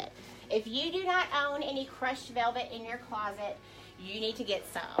velvet. If you do not own any crushed velvet in your closet, you need to get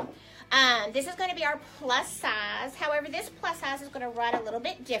some. This is going to be our plus size. However, this plus size is going to run a little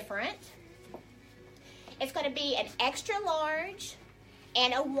bit different. It's going to be an extra large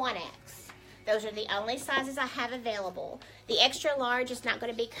and a 1X. Those are the only sizes I have available. The extra large is not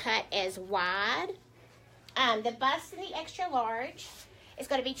going to be cut as wide. The bust in the extra large is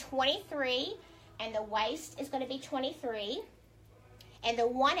going to be 23, and the waist is going to be 23. And the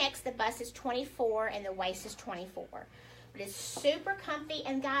 1X, the bust is 24, and the waist is 24. It is super comfy,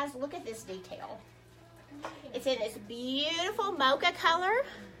 and guys, look at this detail. It's in this beautiful mocha color.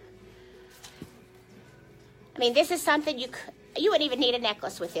 I mean, this is something you wouldn't even need a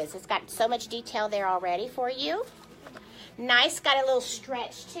necklace with this. It's got so much detail there already for you. Nice, got a little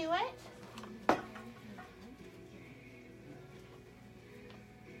stretch to it.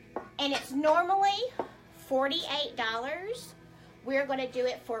 And it's normally $48. We're going to do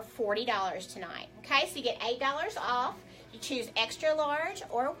it for $40 tonight. Okay, so you get $8 off. You choose extra large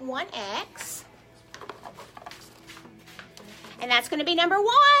or 1X. And that's going to be number 1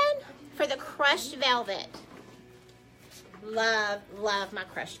 for the crushed velvet. Love, love my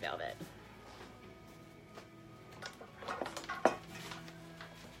crushed velvet.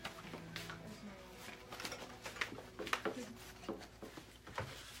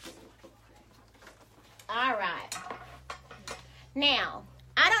 All right. Now,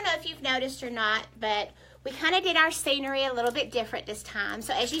 I don't know if you've noticed or not, but we kind of did our scenery a little bit different this time.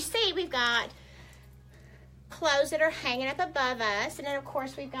 So as you see, we've got clothes that are hanging up above us. And then, of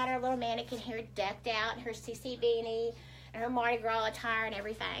course, we've got our little mannequin here decked out, her CC beanie, and her Mardi Gras attire and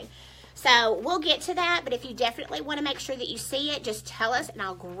everything. So we'll get to that, but if you definitely want to make sure that you see it, just tell us, and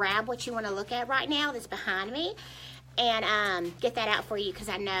I'll grab what you want to look at right now that's behind me and get that out for you, because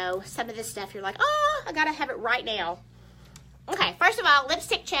I know some of this stuff you're like, oh, I got to have it right now. Okay, first of all,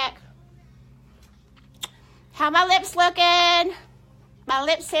 lipstick check. How my lips looking? My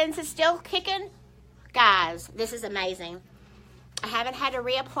lip sense is still kicking? Guys, this is amazing. I haven't had to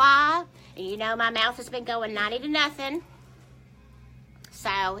reapply, and you know my mouth has been going 90 to nothing.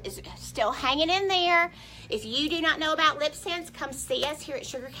 So it's still hanging in there. If you do not know about Lip Sense, come see us here at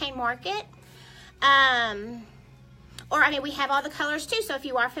Sugarcane Market. Or, I mean, we have all the colors too. So if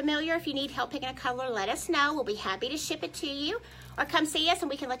you are familiar, if you need help picking a color, let us know. We'll be happy to ship it to you. Or come see us and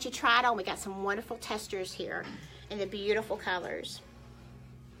we can let you try it on. We got some wonderful testers here in the beautiful colors.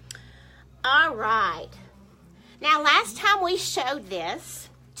 All right. Now, last time we showed this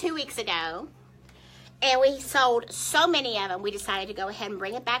 2 weeks ago, and we sold so many of them, we decided to go ahead and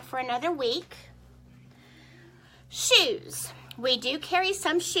bring it back for another week. Shoes. We do carry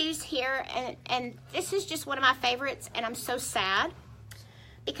some shoes here, and this is just one of my favorites, and I'm so sad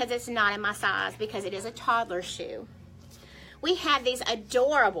because it's not in my size, because it is a toddler shoe. We have these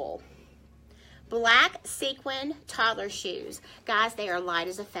adorable black sequin toddler shoes. Guys, they are light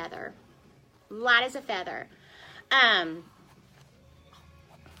as a feather. Light as a feather.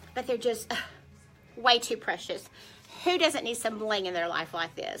 But they're just way too precious. Who doesn't need some bling in their life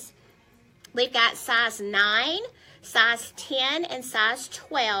like this? We've got size 9, size 10, and size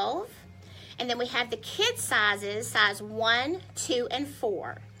 12. And then we have the kids sizes, size 1, 2, and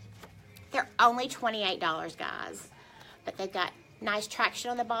 4. They're only $28, guys. But they've got nice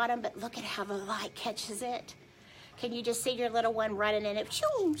traction on the bottom, but look at how the light catches it. Can you just see your little one running in it?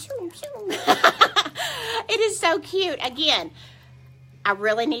 Choom, choom, choom. It is so cute. Again, I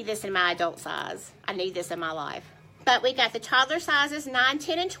really need this in my adult size. I need this in my life. But we got the toddler sizes, 9,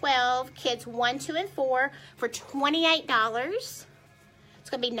 10, and 12. Kids 1, 2, and 4 for $28. It's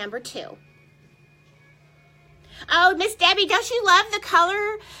going to be number 2. Oh, Miss Debbie, don't you love the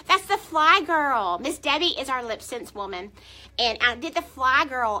color? That's the Fly Girl. Miss Debbie is our Lip Sense woman. And I did the Fly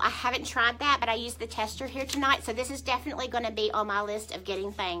Girl. I haven't tried that, but I used the tester here tonight. So this is definitely going to be on my list of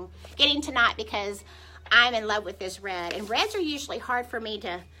getting tonight, because I'm in love with this red. And reds are usually hard for me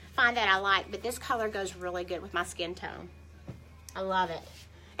to find that I like, but this color goes really good with my skin tone. I love it.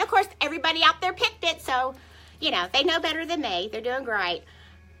 And of course, everybody out there picked it, so, you know, they know better than me. They're doing great.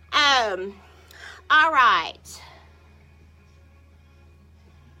 All right.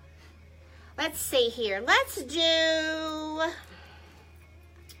 Let's see here. Let's do...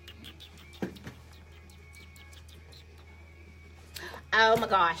 Oh my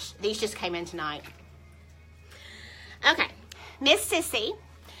gosh, these just came in tonight. Okay, Miss Sissy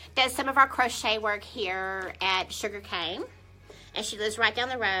does some of our crochet work here at Sugarcane, and she lives right down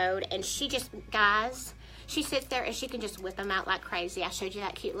the road, and she just, guys, she sits there and she can just whip them out like crazy. I showed you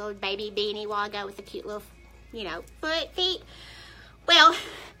that cute little baby beanie while ago with the cute little, you know, feet. Well,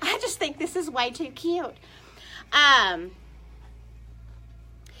 I just think this is way too cute.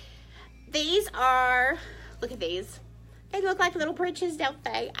 These are, look at these. They look like little breeches, don't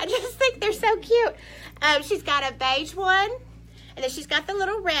they? I just think they're so cute. She's got a beige one, and then she's got the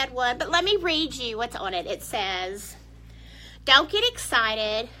little red one. But let me read you what's on it. It says, don't get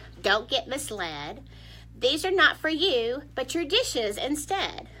excited. Don't get misled. These are not for you, but your dishes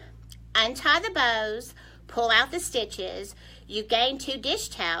instead. Untie the bows. Pull out the stitches. You gained 2 dish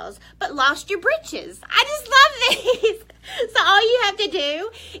towels, but lost your britches. I just love these. So all you have to do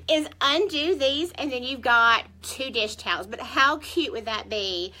is undo these, and then you've got 2 dish towels. But how cute would that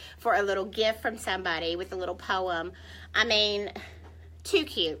be for a little gift from somebody with a little poem? I mean, too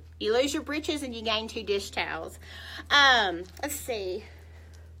cute. You lose your britches and you gain 2 dish towels. Let's see.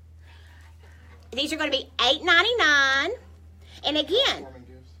 These are going to be $8.99. And again,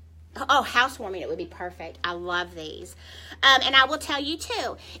 oh, housewarming, it would be perfect. I love these. And I will tell you,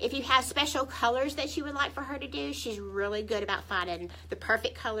 too, if you have special colors that you would like for her to do, she's really good about finding the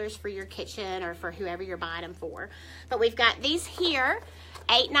perfect colors for your kitchen or for whoever you're buying them for. But we've got these here,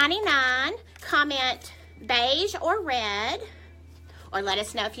 $8.99. Comment beige or red, or let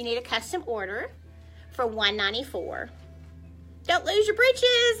us know if you need a custom order for $1.94. Don't lose your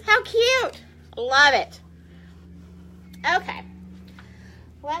britches. How cute. Love it. Okay.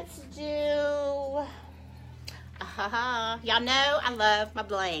 Let's do, y'all know I love my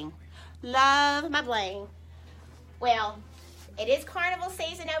bling. Love my bling. Well, it is carnival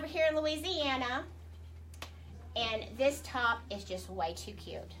season over here in Louisiana, and this top is just way too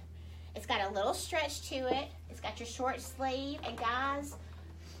cute. It's got a little stretch to it. It's got your short sleeve, and guys,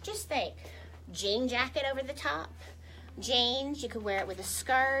 just think, jean jacket over the top, jeans, you could wear it with a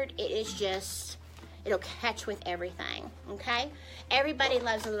skirt. It is just, it'll catch with everything, okay? Everybody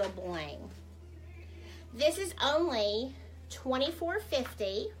loves a little bling. This is only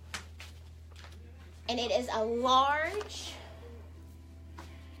 $24.50, and it is a large,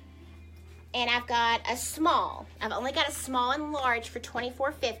 and I've got a small. I've only got a small and large for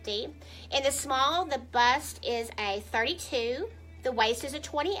 $24.50. In the small, the bust is a 32, the waist is a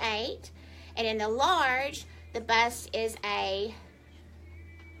 28, and in the large, the bust is a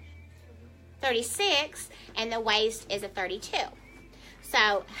 36, and the waist is a 32.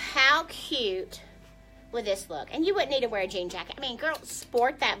 So how cute would this look? And you wouldn't need to wear a jean jacket. I mean, girl,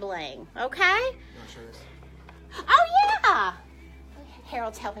 sport that bling, okay? Oh, yeah.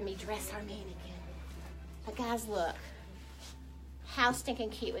 Harold's helping me dress our mannequin. But guys, look. How stinking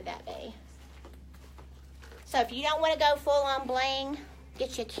cute would that be? So if you don't want to go full on bling,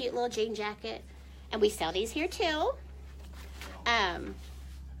 get you a cute little jean jacket. And we sell these here too.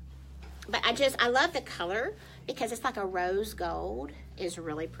 But I love the color because it's like a rose gold. Is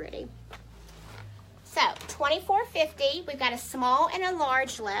really pretty. So $24.50. We've got a small and a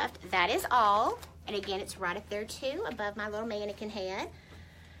large left. That is all. And again, it's right up there too, above my little mannequin head.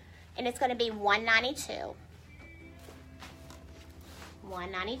 And it's going to be $1.92.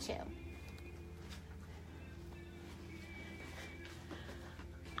 $1.92.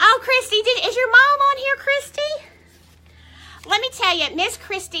 Oh, Christy, is your mom on here, Christy? Let me tell you, Miss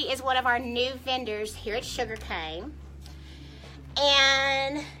Christy is one of our new vendors here at Sugar Cane.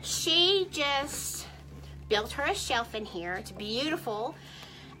 And she just built her a shelf in here. It's beautiful.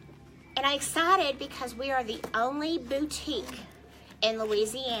 And I'm excited because we are the only boutique in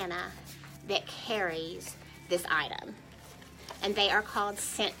Louisiana that carries this item. And they are called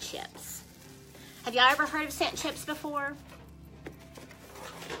scent chips. Have y'all ever heard of scent chips before?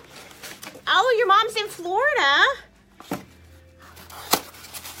 Oh, your mom's in Florida.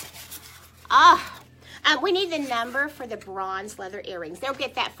 We need the number for the bronze leather earrings. They'll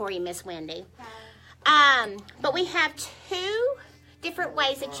get that for you, Miss Wendy. But we have 2 different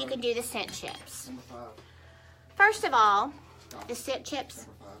ways that you can do the scent chips. First of all, the scent chips.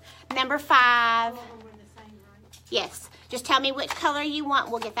 Number 5. Yes. Just tell me which color you want.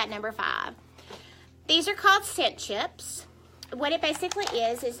 We'll get that number 5. These are called scent chips. What it basically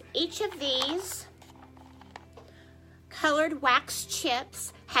is each of these colored wax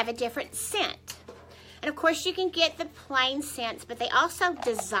chips have a different scent. And of course you can get the plain scents, but they also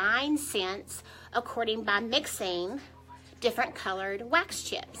design scents according by mixing different colored wax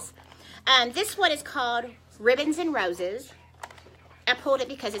chips. This one is called Ribbons and Roses. I pulled it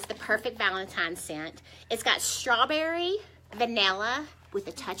because it's the perfect Valentine's scent. It's got strawberry, vanilla with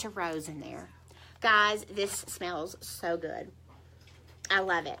a touch of rose in there. Guys, this smells so good. I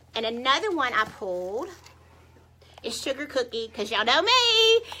love it. And another one I pulled is Sugar Cookie, because y'all know me.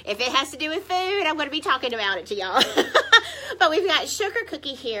 If it has to do with food, I'm going to be talking about it to y'all. But we've got Sugar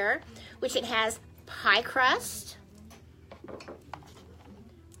Cookie here, which it has pie crust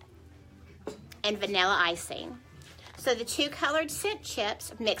and vanilla icing. So the 2 colored scent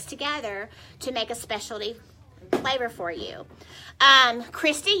chips mixed together to make a specialty flavor for you.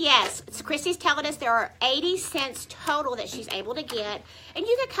 Christy, yes. So Christy's telling us there are 80 scents total that she's able to get. And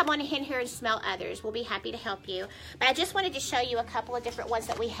you can come on in here and smell others. We'll be happy to help you. But I just wanted to show you a couple of different ones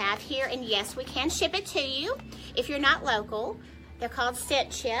that we have here. And yes, we can ship it to you if you're not local. They're called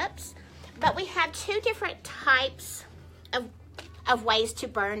scent chips. But we have 2 different types of of ways to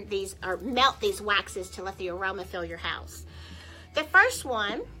burn these or melt these waxes to let the aroma fill your house. The first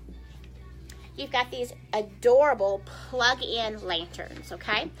one, you've got these adorable plug-in lanterns,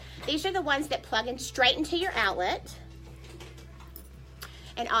 okay? These are the ones that plug in straight into your outlet.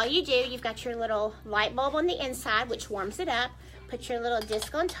 And all you do, you've got your little light bulb on the inside, which warms it up. Put your little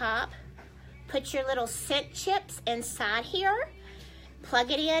disc on top. Put your little scent chips inside here.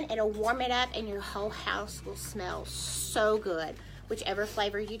 Plug it in, it'll warm it up, and your whole house will smell so good, whichever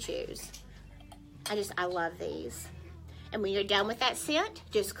flavor you choose. I love these. And when you're done with that scent,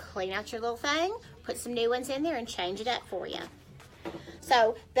 just clean out your little thing, put some new ones in there, and change it up for you.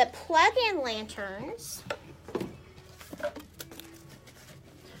 So the plug-in lanterns,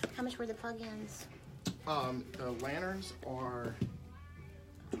 how much were the plug-ins? The lanterns are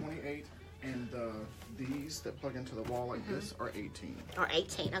 28, and these that plug into the wall like this are 18. Or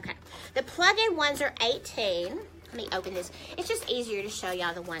 18, okay. The plug-in ones are 18. Let me open this. It's just easier to show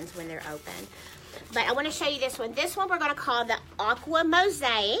y'all the ones when they're open. But I want to show you this one. This one we're going to call the Aqua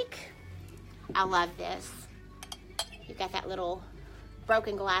Mosaic. I love this. You've got that little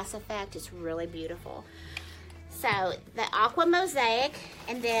broken glass effect. It's really beautiful. So the Aqua Mosaic,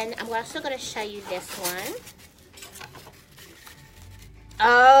 and then I'm also going to show you this one.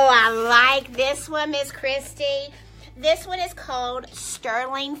 Oh, I like this one, Miss Christy. This one is called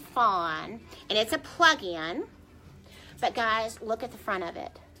Sterling Fawn, and it's a plug-in. But guys, look at the front of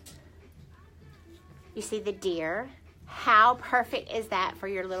it. You see the deer? How perfect is that for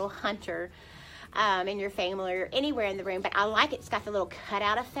your little hunter in your family or anywhere in the room? But I like it. It's got the little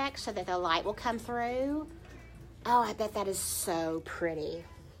cutout effect so that the light will come through. Oh, I bet that is so pretty.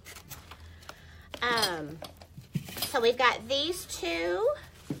 So we've got these two.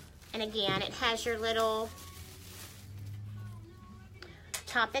 And again, it has your little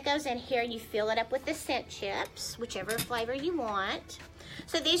top that goes in here. You fill it up with the scent chips, whichever flavor you want.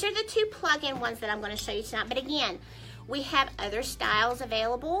 So these are the two plug-in ones that I'm going to show you tonight. But again, we have other styles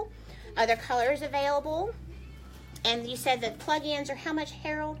available, other colors available. And you said the plug-ins are how much,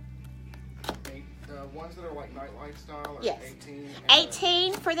 Harold? The ones that are like nightlight style are yes. 18.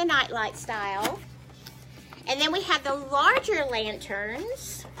 18 for the nightlight style. And then we have the larger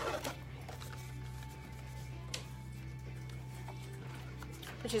lanterns,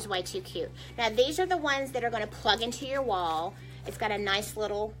 which is way too cute. Now these are the ones that are going to plug into your wall. It's got a nice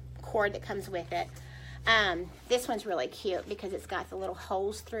little cord that comes with it. This one's really cute because it's got the little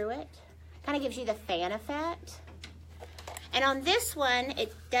holes through it. Kind of gives you the fan effect. And on this one,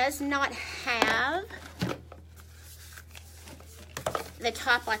 it does not have the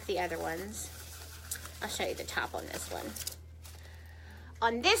top like the other ones. I'll show you the top on this one.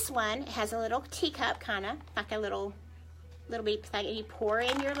 On this one, it has a little teacup, kind of like a little bitty thing, and you pour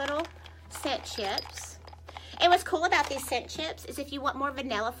in your little scent chips. And what's cool about these scent chips is if you want more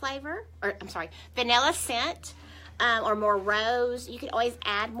vanilla flavor, or I'm sorry, vanilla scent, or more rose, you can always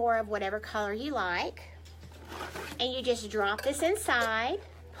add more of whatever color you like. And you just drop this inside,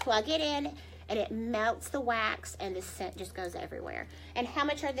 plug it in, and it melts the wax, and the scent just goes everywhere. And how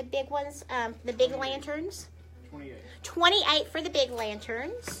much are the big ones, the big lanterns? 28. 28 for the big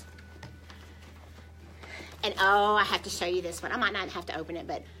lanterns. And oh, I have to show you this one. I might not have to open it,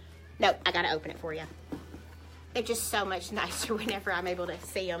 but no, I got to open it for you. They're just so much nicer whenever I'm able to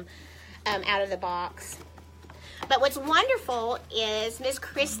see them out of the box. But what's wonderful is Miss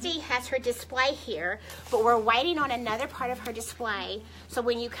Christy has her display here, but we're waiting on another part of her display. So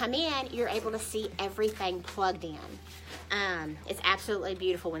when you come in, you're able to see everything plugged in. It's absolutely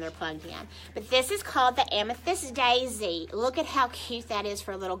beautiful when they're plugged in. But this is called the Amethyst Daisy. Look at how cute that is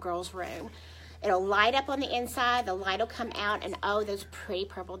for a little girl's room. It'll light up on the inside, the light will come out, and oh, those pretty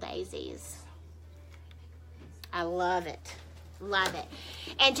purple daisies. I love it. Love it.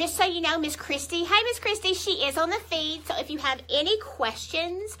 And just so you know, Miss Christy, hi Miss Christy, she is on the feed. So if you have any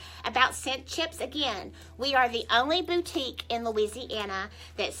questions about scent chips, again, we are the only boutique in Louisiana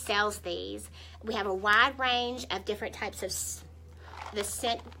that sells these. We have a wide range of different types of the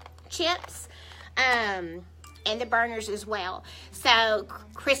scent chips and the burners as well. So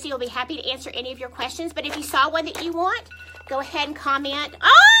Christy will be happy to answer any of your questions. But if you saw one that you want, go ahead and comment.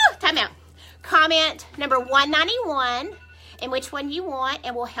 Oh, time out. Comment number 191. And which one you want,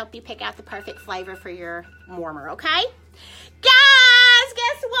 and we'll help you pick out the perfect flavor for your warmer, okay? Guys,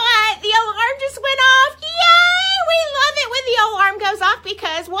 guess what? The alarm just went off. Yay! We love it when the alarm goes off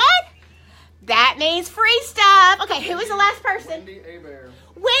because what? That means free stuff. Okay, who was the last person? Wendy Abear.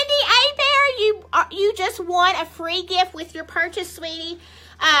 Wendy Abear, you just won a free gift with your purchase, sweetie.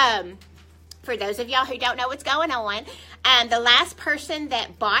 For those of y'all who don't know what's going on, the last person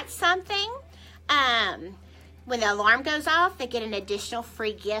that bought something, when the alarm goes off, they get an additional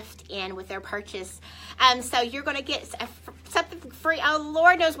free gift in with their purchase. So you're going to get something free. Oh,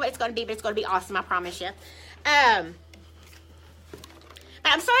 Lord knows what it's going to be, but it's going to be awesome, I promise you. But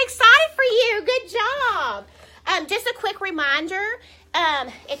I'm so excited for you. Good job. Just a quick reminder,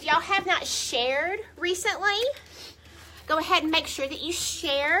 if y'all have not shared recently, go ahead and make sure that you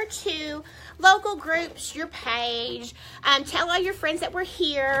share to local groups, your page. Tell all your friends that we're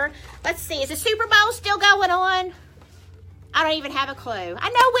here. Let's see, is the Super Bowl still going on? I don't even have a clue. I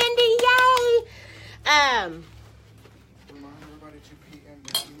know, Wendy, yay! Remind everybody to PM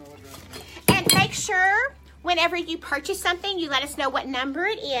their email address. And make sure whenever you purchase something, you let us know what number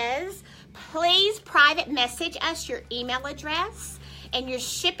it is. Please private message us your email address and your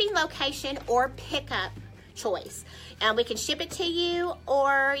shipping location or pickup choice. We can ship it to you,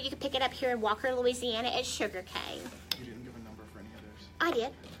 or you can pick it up here in Walker, Louisiana at Sugar Cane. You didn't give a number for any others. I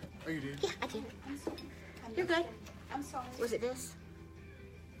did. Oh, you did? Yeah, I did. You're good. I'm sorry. Was it this?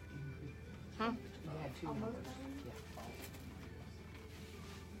 Huh? You had 2 numbers.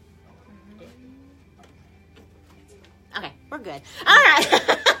 Okay, we're good. All right.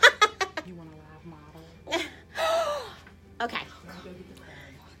 You want a live model? Okay.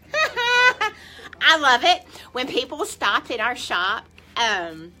 I love it when people stop in our shop,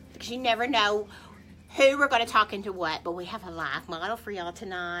 because you never know who we're going to talk into what, but we have a live model for y'all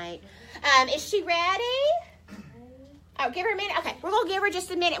tonight. Is she ready? Oh, give her a minute. Okay, we're going to give her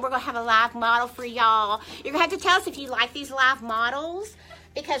just a minute. We're going to have a live model for y'all. You're going to have to tell us if you like these live models,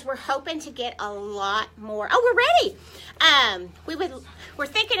 because we're hoping to get a lot more. Oh, we're ready. We're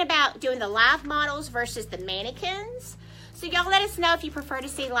thinking about doing the live models versus the mannequins. So y'all let us know if you prefer to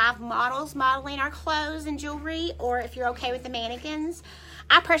see live models modeling our clothes and jewelry, or if you're okay with the mannequins.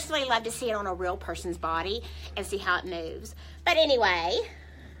 I personally love to see it on a real person's body and see how it moves. But anyway,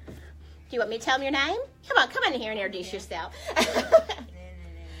 do you want me to tell them your name? Come on in here and introduce yourself. She's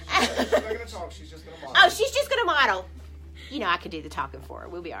not going to talk. She's just going to model. Oh, she's just going to model. You know I could do the talking for her.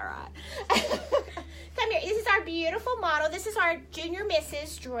 We'll be all right. Come here. This is our beautiful model. This is our Junior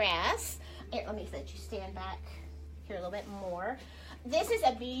Mrs. dress. Here, let me let you stand back here a little bit more. This is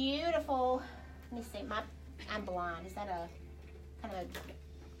a beautiful, let me see, I'm blind. Is that a kind of a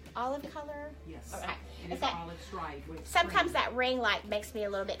olive color? Yes. Okay. It is olive stripe. With Sometimes that ring light makes me a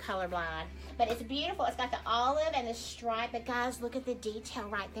little bit colorblind, but it's beautiful. It's got the olive and the stripe, but guys, look at the detail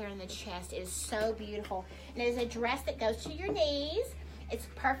right there in the chest. It is so beautiful. And it is a dress that goes to your knees. It's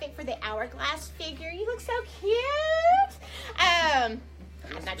perfect for the hourglass figure. You look so cute.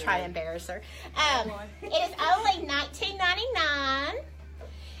 I'm not trying to embarrass her. It is only $19.99.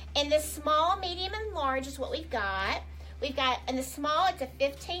 In the small, medium, and large is what we've got. We've got, in the small, it's a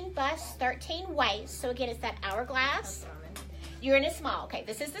 15 bust, 13 waist. So again, it's that hourglass. You're in a small. Okay,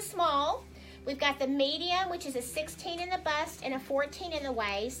 this is the small. We've got the medium, which is a 16 in the bust and a 14 in the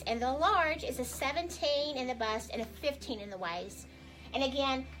waist. And the large is a 17 in the bust and a 15 in the waist. And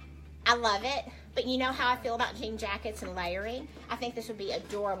again, I love it. But you know how I feel about jean jackets and layering? I think this would be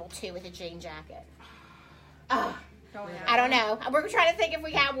adorable, too, with a jean jacket. Oh, I don't know. We're trying to think if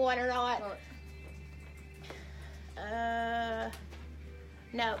we have one or not.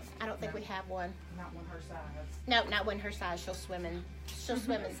 No, I don't think we have one. Not one her size. No, not one her size. She'll swim in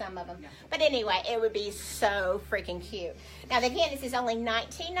some of them. Yeah. But anyway, it would be so freaking cute. Now, again, this is only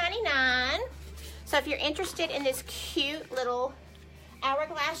 $19.99. So if you're interested in this cute little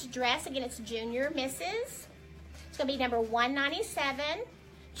hourglass dress, again, it's Junior Mrs. It's going to be number 197.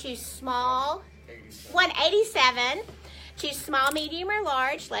 Choose small. 187. Choose small, medium, or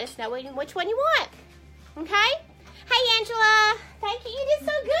large. Let us know which one you want. Okay? Hey, Angela. Thank you. You did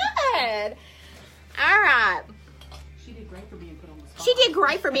so good. All right. She did great for being put on the spot. She did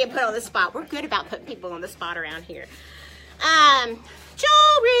great for being put on the spot. We're good about putting people on the spot around here. Jewelry.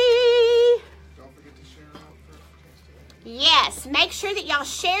 Don't forget to share out for today. Yes. Make sure that y'all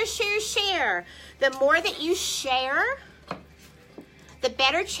share. The more that you share, the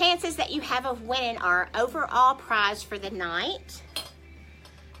better chances that you have of winning our overall prize for the night.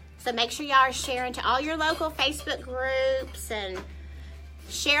 So make sure y'all are sharing to all your local Facebook groups and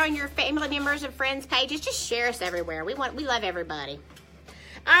share on your family members and friends pages. Just share us everywhere. We love everybody.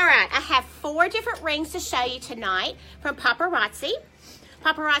 All right, I have 4 different rings to show you tonight from Paparazzi.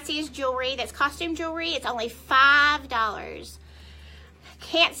 Paparazzi is jewelry. That's costume jewelry. It's only $5.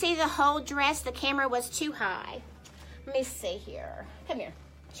 Can't see the whole dress. The camera was too high. Let me see here. Come here.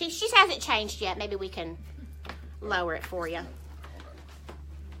 She hasn't changed yet. Maybe we can lower it for you.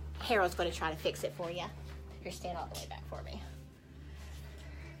 Harold's going to try to fix it for you. Here, stand all the way back for me.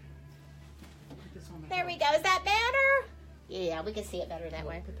 There we go. Is that better? Yeah, we can see it better that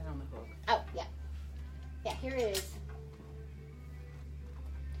way. Put that on the hook. Oh, yeah. Yeah, Here's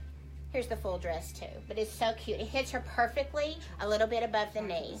the full dress too, but it's so cute. It hits her perfectly, a little bit above the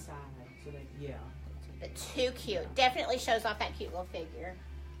knee. So that, yeah. But too cute. Definitely shows off that cute little figure.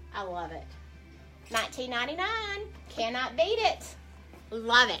 I love it. $19.99. Cannot beat it.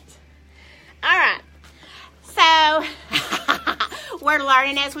 Love it. All right. So we're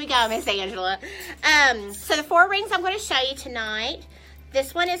learning as we go, Miss Angela. So the 4 rings I'm going to show you tonight.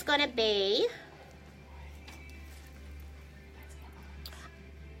 This one is going to be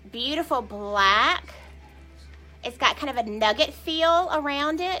beautiful black. It's got kind of a nugget feel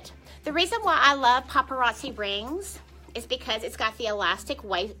around it. The reason why I love paparazzi rings is because it's got the elastic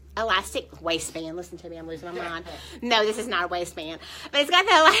waistband. Listen to me, I'm losing my mind. No, this is not a waistband. But it's got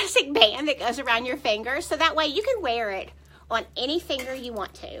the elastic band that goes around your finger, so that way you can wear it on any finger you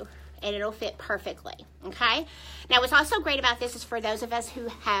want to, and it'll fit perfectly, okay? Now, what's also great about this is for those of us who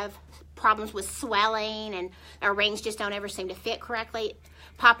have problems with swelling and our rings just don't ever seem to fit correctly,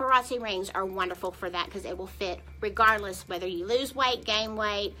 paparazzi rings are wonderful for that because it will fit regardless whether you lose weight, gain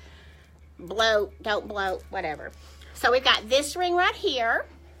weight, bloat, don't bloat, whatever. So we've got this ring right here.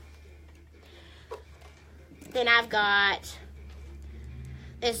 Then I've got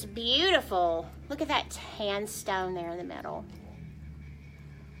this beautiful, look at that tan stone there in the middle.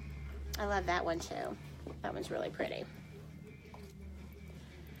 I love that one too. That one's really pretty.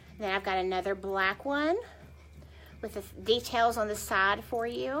 Then I've got another black one with the details on the side for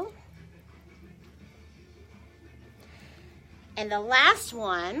you. And the last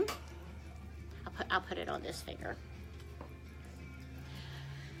one, I'll put it on this finger.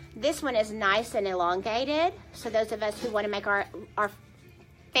 This one is nice and elongated, so those of us who want to make our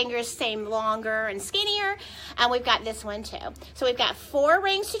fingers seem longer and skinnier, and we've got this one too. So we've got 4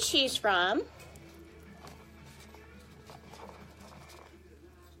 rings to choose from.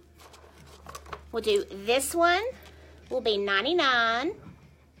 We'll do this one, will be $99.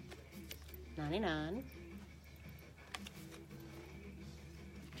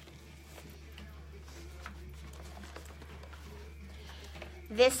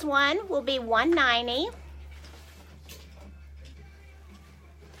 This one will be $190.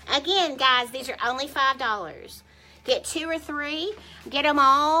 Again, guys, these are only $5. Get 2 or 3, get them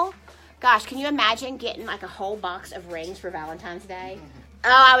all. Gosh, can you imagine getting like a whole box of rings for Valentine's Day? Oh,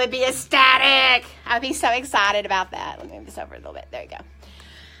 I would be ecstatic. I would be so excited about that. Let me move this over a little bit. There you go.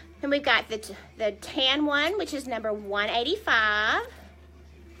 Then we've got the tan one, which is number 185.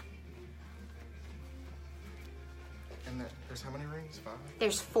 And there's how many rings? 5?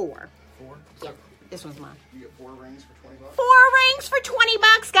 There's 4. 4? Yep. This one's mine. You get 4 rings for $20? 4 rings for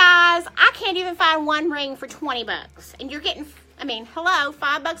 $20, guys. I can't even find 1 ring for $20. And you're getting, I mean, hello,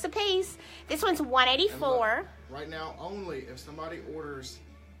 $5 a piece. This one's $184. Look, right now, only if somebody orders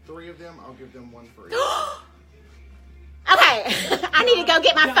 3 of them, I'll give them 1 free. Okay, I need to go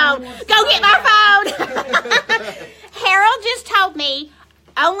get my phone. Go get my phone. Harold just told me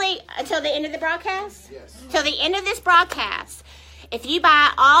only until the end of the broadcast? Yes. Till the end of this broadcast. If you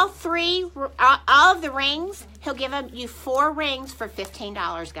buy all of the rings, he'll give you 4 rings for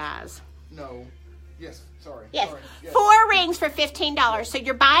 $15, guys. No. Yes, sorry. Yes, Sorry. Yes. 4 rings for $15. So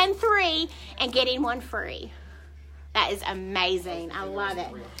you're buying 3 and getting 1 free. That is amazing. I love it.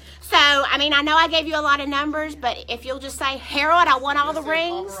 So, I mean, I know I gave you a lot of numbers, but if you'll just say, Harold, I want all the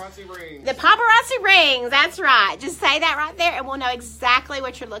rings. Paparazzi rings. The paparazzi rings, that's right. Just say that right there, and we'll know exactly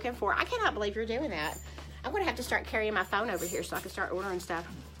what you're looking for. I cannot believe you're doing that. I'm going to have to start carrying my phone over here so I can start ordering stuff.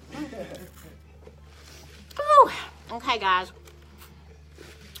 Whew. Okay, guys.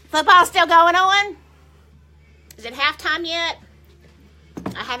 Football's still going on? Is it halftime yet?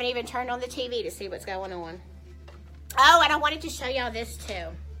 I haven't even turned on the TV to see what's going on. Oh, and I wanted to show y'all this too.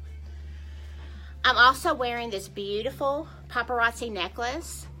 I'm also wearing this beautiful paparazzi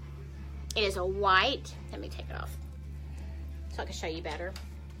necklace. It is a white. Let me take it off so I can show you better.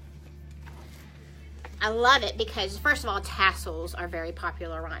 I love it because, first of all, tassels are very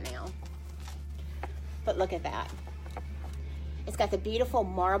popular right now. But look at that. It's got the beautiful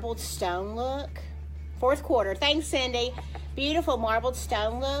marbled stone look. 4th quarter. Thanks, Cindy. Beautiful marbled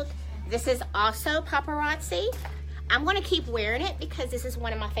stone look. This is also paparazzi. I'm going to keep wearing it because this is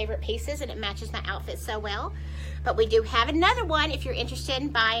one of my favorite pieces and it matches my outfit so well. But we do have another one if you're interested in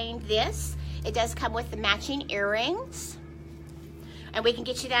buying this. It does come with the matching earrings. And we can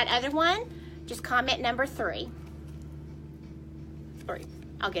get you that other one. Just comment number 3. Or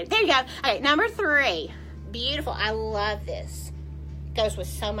I'll get it. There you go. Okay, number 3. Beautiful. I love this. Goes with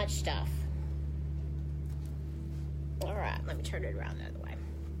so much stuff. All right, let me turn it around the other way.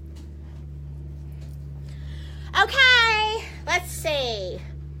 Okay, let's see.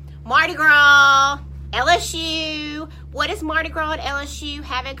 Mardi Gras. LSU. What does Mardi Gras and LSU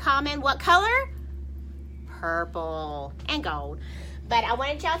have in common? What color? Purple and gold. But I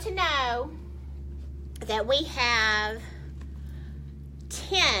wanted y'all to know that we have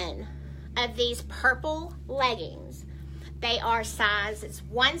 10 of these purple leggings. They are it's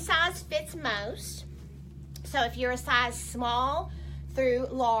one size fits most. So if you're a size small through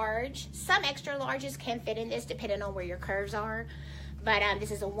large, some extra larges can fit in this depending on where your curves are. But this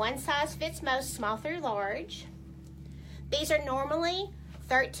is a one size fits most, small through large. These are normally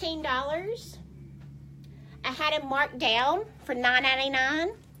 $13. I had them marked down for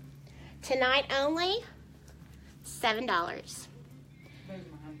 $9.99. Tonight only, $7. There's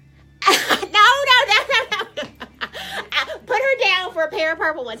mine. No. Put her down for a pair of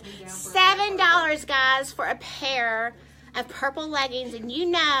purple ones. $7, guys, for a pair of purple leggings. And you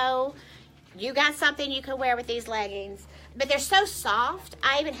know you got something you can wear with these leggings. But they're so soft.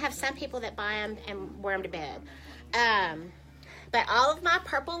 I even have some people that buy them and wear them to bed. But all of my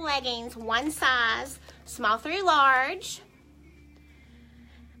purple leggings, one size, small through large,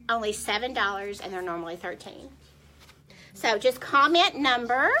 only $7, and they're normally $13. So just comment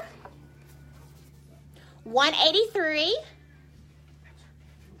number 183,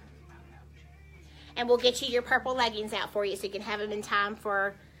 and we'll get you your purple leggings out for you so you can have them in time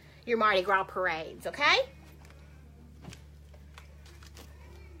for your Mardi Gras parades, okay?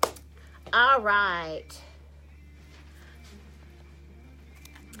 All right.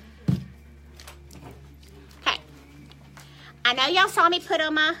 Okay. I know y'all saw me put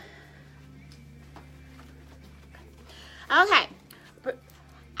on my... Okay.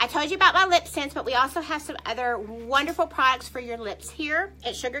 I told you about my lip scents, but we also have some other wonderful products for your lips here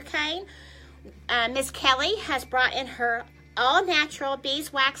at Sugar Cane. Miss Kelly has brought in her all-natural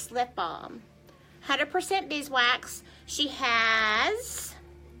beeswax lip balm. 100% beeswax. She has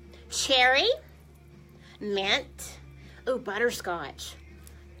cherry, mint, ooh, butterscotch.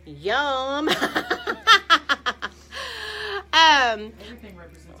 Yum. Everything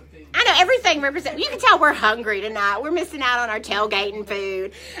represents a food. I know everything represents. You can tell we're hungry tonight. We're missing out on our tailgating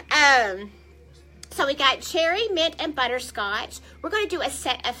food. So we got cherry, mint, and butterscotch. We're going to do a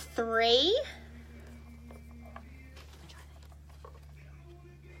set of 3.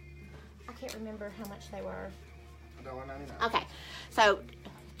 I can't remember how much they were. $1.99. Okay, so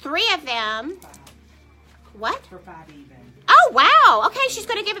 3 of them. What? For $5 even. Oh wow! Okay, she's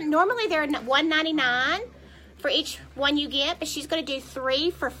going to give them. Normally they're $1.99 for each one you get, but she's going to do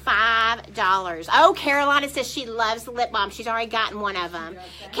 3 for $5. Oh, Carolina says she loves the lip balm. She's already gotten one of them.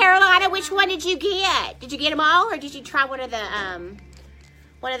 Carolina, which one did you get? Did you get them all, or did you try one of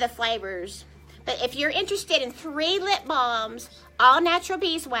the flavors? But if you're interested in 3 lip balms, all natural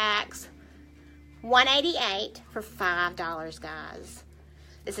beeswax, $188 for $5, guys.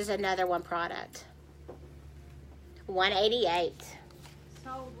 This is another one product. $188.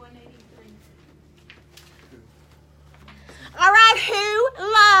 Sold $183. All right, who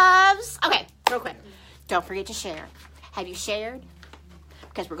loves... Okay, real quick. Don't forget to share. Have you shared?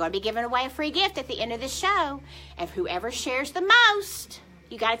 Because we're going to be giving away a free gift at the end of the show. And whoever shares the most,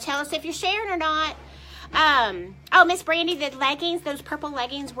 you got to tell us if you're sharing or not. Oh, Miss Brandy, the leggings, those purple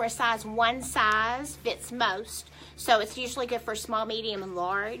leggings were a size 1 size, fits most. So it's usually good for small, medium, and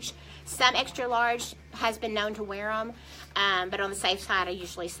large. Some extra large has been known to wear them. But on the safe side, I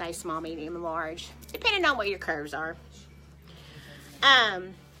usually say small, medium, and large, depending on what your curves are.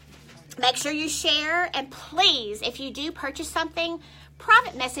 Make sure you share, and please, if you do purchase something,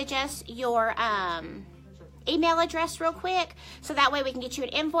 private message us your email address real quick, so that way we can get you an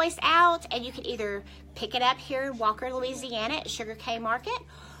invoice out, and you can either pick it up here in Walker, Louisiana at Sugar Cane Market,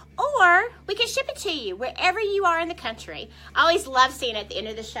 or we can ship it to you wherever you are in the country. I always love seeing at the end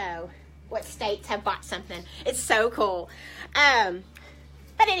of the show what states have bought something. It's so cool.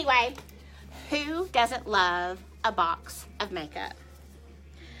 But anyway, who doesn't love a box of makeup?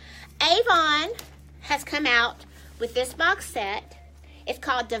 Avon has come out with this box set. It's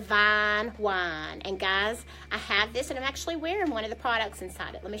called Divine Wine. And guys, I have this, and I'm actually wearing one of the products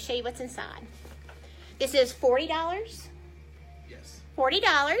inside it. Let me show you what's inside. This is $40. Yes.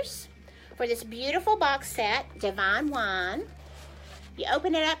 $40 for this beautiful box set, Divine Wine. You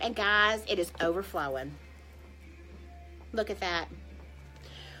open it up, and guys, it is overflowing. Look at that.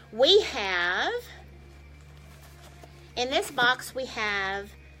 We have, in this box, we have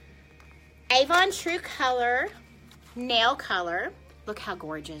Avon True Color Nail Color. Look how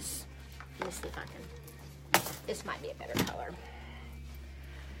gorgeous. Let me see if I can. This might be a better color.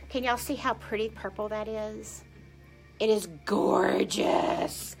 Can y'all see how pretty purple that is? It is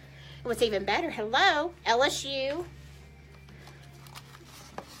gorgeous. What's even better, hello, LSU.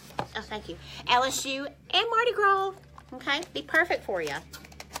 Oh, thank you. LSU and Mardi Gras. Okay, be perfect for you.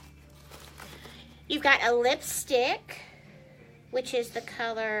 You've got a lipstick, which is the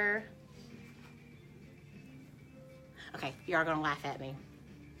color. Okay, you are gonna laugh at me.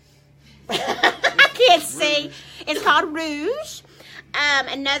 I can't see. Rouge. It's called Rouge.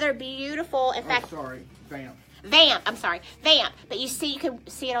 Another beautiful, in fact. Oh, sorry, Vamp. Vamp, I'm sorry, Vamp. But you can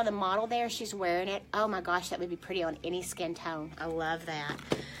see it on the model there. She's wearing it. Oh my gosh, that would be pretty on any skin tone. I love that.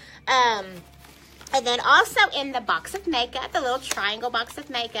 And then also in the box of makeup, the little triangle box of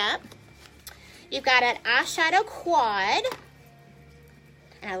makeup, you've got an eyeshadow quad.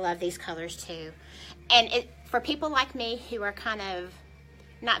 And I love these colors too. And for people like me who are kind of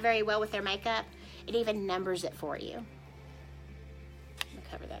not very well with their makeup, it even numbers it for you. Let me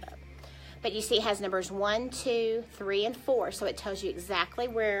cover that up. But you see it has numbers 1, 2, 3, and 4. So it tells you exactly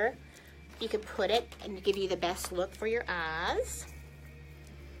where you could put it and give you the best look for your eyes.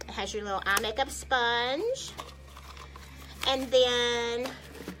 It has your little eye makeup sponge. And then,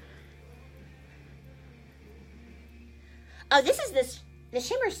 oh, this is the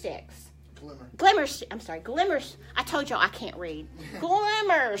shimmer sticks. Glimmer, I'm sorry, glimmers. I told y'all I can't read.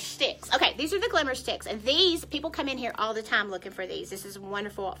 Glimmer sticks. Okay, these are the glimmer sticks. And these, people come in here all the time looking for these. This is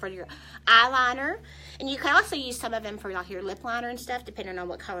wonderful for your eyeliner. And you can also use some of them for like your lip liner and stuff, depending on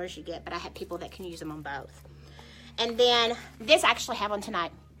what colors you get. But I have people that can use them on both. And then this I actually have on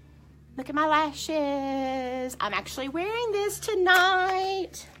tonight. Look at my lashes. I'm actually wearing this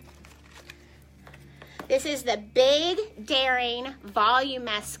tonight. This is the Big Daring Volume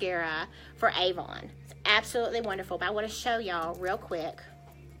Mascara for Avon. It's absolutely wonderful, but I want to show y'all real quick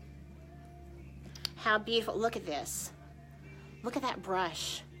how beautiful. Look at this. Look at that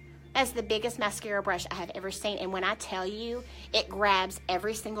brush. That's the biggest mascara brush I have ever seen, and when I tell you, it grabs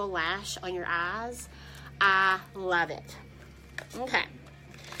every single lash on your eyes. I love it. Okay.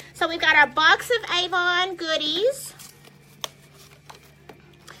 So we've got our box of Avon goodies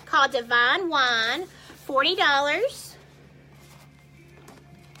called Divine Wine. $40.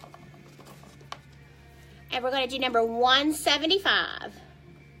 And we're going to do number 175.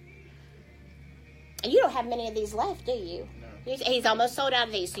 And you don't have many of these left, do you? No. He's almost sold out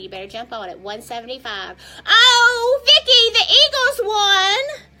of these, so you better jump on it. 175. Oh, Vicky, the Eagles won.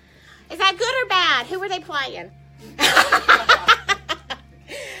 Is that good or bad? Who were they playing?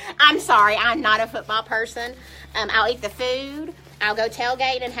 I'm sorry, I'm not a football person. I'll eat the food. I'll go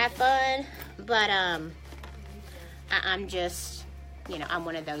tailgate and have fun. But I'm just, you know, I'm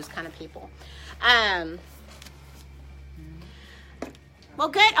one of those kind of people. Well,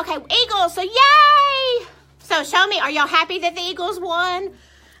 good. Okay, Eagles. So, yay! So, show me. Are y'all happy that the Eagles won?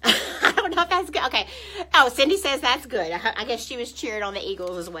 I don't know if that's good. Okay. Oh, Cindy says that's good. I guess she was cheering on the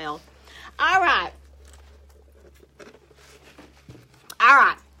Eagles as well. All right. All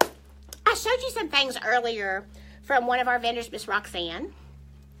right. I showed you some things earlier from one of our vendors, Miss Roxanne.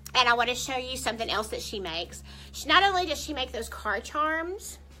 And I want to show you something else that she makes. Not only does she make those card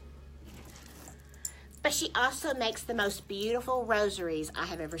charms, but she also makes the most beautiful rosaries I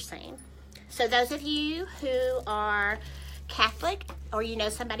have ever seen. So those of you who are Catholic or you know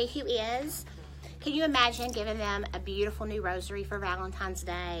somebody who is, can you imagine giving them a beautiful new rosary for Valentine's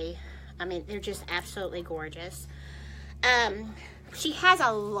Day? I mean, they're just absolutely gorgeous. She has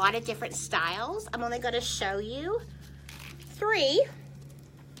a lot of different styles. I'm only going to show you 3.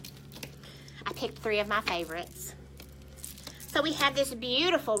 I picked 3 of my favorites. So we have this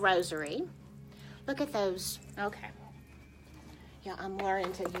beautiful rosary. Look at those. Okay. Yeah, I'm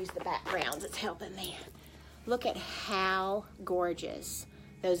learning to use the backgrounds. It's helping me. Look at how gorgeous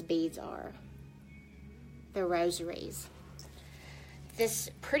those beads are. The rosaries.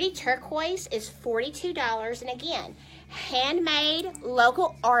 This pretty turquoise is $42. And again, handmade,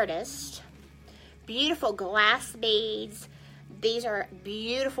 local artist. Beautiful glass beads. These are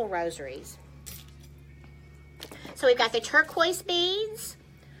beautiful rosaries. So we've got the turquoise beads.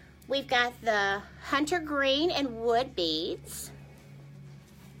 We've got the hunter green and wood beads.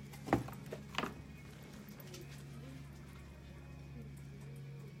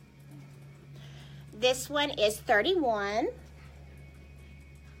 This one is $31.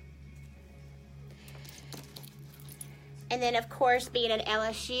 And then, of course, being an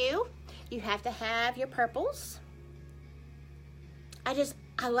LSU, you have to have your purples.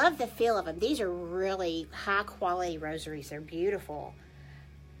 I love the feel of them. These are really high quality rosaries. They're beautiful.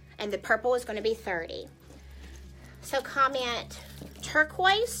 And the purple is going to be $30. So comment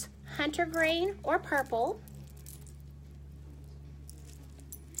turquoise, hunter green, or purple.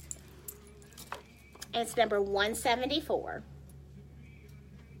 And it's number 174.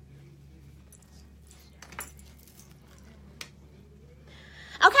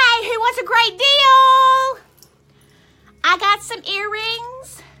 Okay, wants a great deal? I got some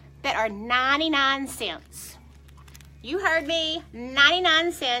earrings that are 99 cents. You heard me,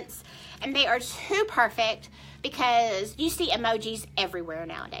 99 cents. And they are too perfect because you see emojis everywhere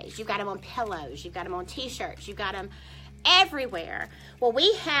nowadays. You've got them on pillows. You've got them on t-shirts. You've got them everywhere. Well,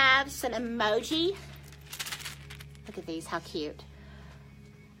 we have some emoji. Look at these, how cute.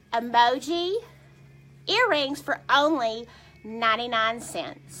 Emoji earrings for only 99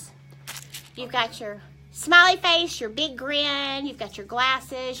 cents. You've got your smiley face, your big grin, you've got your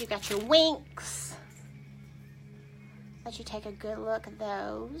glasses, you've got your winks. Let you take a good look at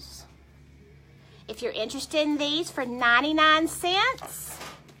those. If you're interested in these for 99 cents,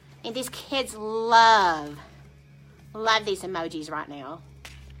 and these kids love these emojis right now.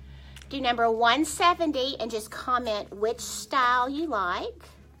 Do number 170 and just comment which style you like.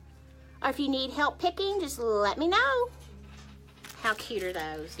 Or if you need help picking, just let me know. How cute are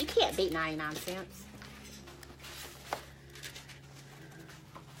those? You can't beat 99 cents.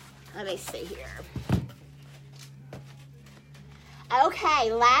 Let me see here.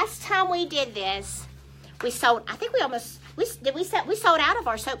 Okay, last time we did this, we sold, I think we sold out of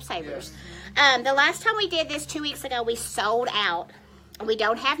our soap savers. Yes. The last time we did this 2 weeks ago, we sold out. We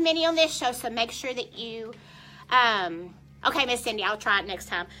don't have many on this show, so make sure that you, okay, Miss Cindy, I'll try it next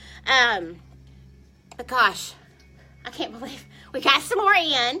time. But gosh, I can't believe we got some more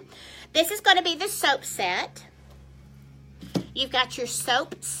in. This is going to be the soap set. You've got your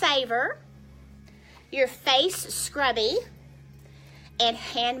soap saver, your face scrubby, and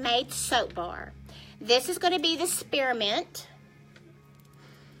handmade soap bar. This is going to be the spearmint.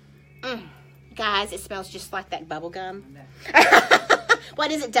 Guys, it smells just like that bubble gum.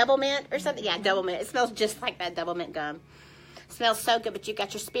 What is it, double mint or something? Yeah, double mint. It smells just like that double mint gum. It smells so good, but you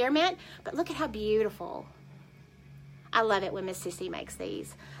got your spearmint. But look at how beautiful. I love it when Miss Sissy makes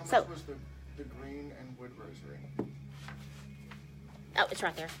these. How much was the green and wood rosary? Oh, it's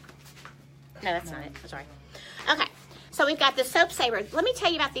right there. No, that's not it. I'm sorry. Okay, so we've got the soap saver. Let me tell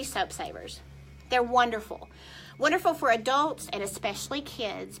you about these soap savers. They're wonderful. Wonderful for adults and especially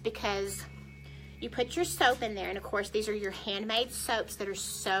kids because you put your soap in there, and of course these are your handmade soaps that are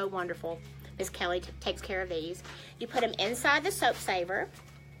so wonderful. Miss Kelly takes care of these. You put them inside the soap saver.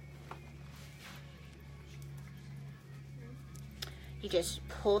 You just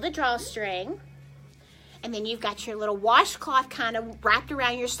pull the drawstring, and then you've got your little washcloth kind of wrapped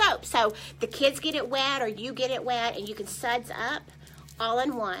around your soap. So the kids get it wet or you get it wet, and you can suds up all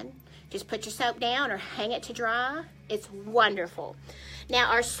in one. Just put your soap down or hang it to dry. It's wonderful.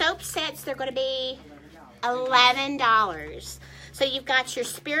 Now our soap sets, they're going to be $11. So you've got your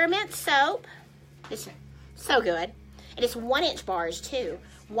spearmint soap. It's so good. And it's 1-inch bars too.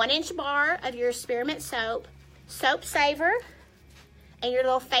 1-inch bar of your spearmint soap, soap saver, and your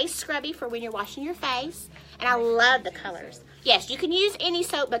little face scrubby for when you're washing your face. And I love the colors. Yes, you can use any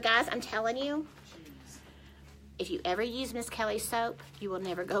soap, but guys, I'm telling you, if you ever use Miss Kelly's soap, you will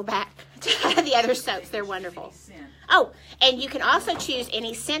never go back to the other soaps. They're wonderful. Oh, and you can also choose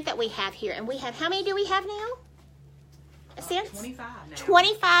any scent that we have here. And we have, how many do we have now? Scents? 25 now.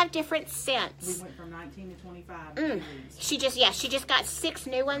 25 different scents. We went from 19 to 25. She just got 6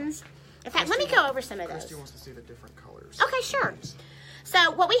 new ones. In fact, let me go over some of those. Christy wants to see the different colors. Okay, sure.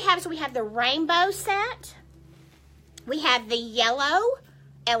 So what we have is we have the rainbow set. We have the yellow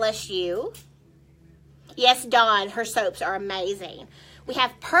LSU. Yes, Dawn, her soaps are amazing. We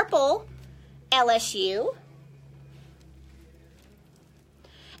have purple LSU.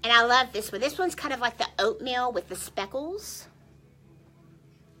 And I love this one. This one's kind of like the oatmeal with the speckles.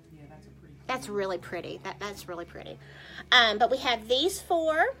 Yeah, that's a pretty. That's really pretty. That's really pretty. But we have these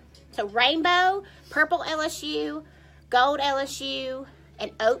 4. So rainbow, purple LSU, gold LSU,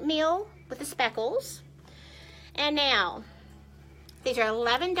 and oatmeal with the speckles. And now, these are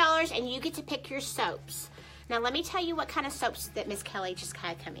 $11, and you get to pick your soaps. Now, let me tell you what kind of soaps that Miss Kelly just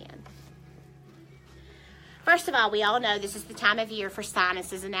had come in. First of all, we all know this is the time of year for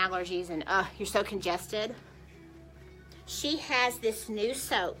sinuses and allergies, and you're so congested. She has this new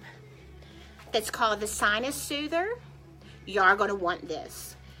soap that's called the Sinus Soother. You are going to want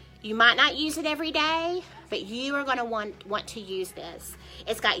this. You might not use it every day, but you are going to want to use this.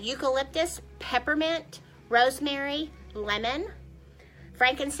 It's got eucalyptus, peppermint, rosemary, lemon,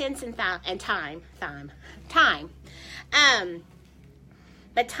 frankincense, and thyme.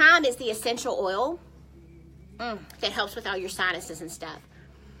 But thyme is the essential oil that helps with all your sinuses and stuff.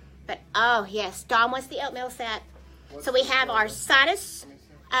 But, oh, yes, Dawn wants the oatmeal set. So we have our sinus.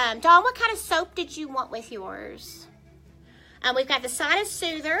 Dawn, what kind of soap did you want with yours? We've got the Sinus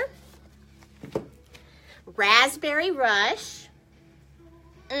Soother, Raspberry Rush,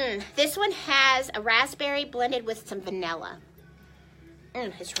 This one has a raspberry blended with some vanilla.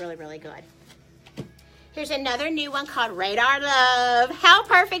 It's really, really good. Here's another new one called Radar Love. How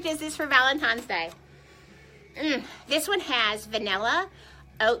perfect is this for Valentine's Day? This one has vanilla,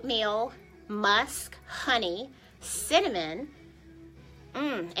 oatmeal, musk, honey, cinnamon,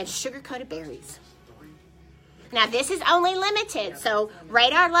 and sugar-coated berries. Now, this is only limited, so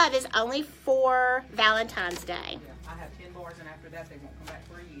Radar Love is only for Valentine's Day. Yeah, I have 10 bars, and after that, they won't come back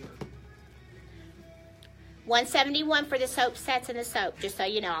for a year. $171 for the soap sets and the soap, just so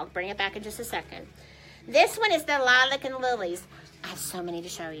you know. I'll bring it back in just a second. This one is the Lilac and Lilies. I have so many to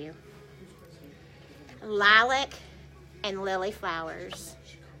show you. Lilac and lily flowers.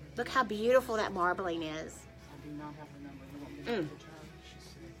 Look how beautiful that marbling is. I do not have the number. You want me to get the child?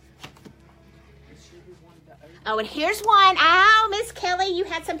 She wanted the oat. Oh, and here's one. Oh, Miss Kelly, you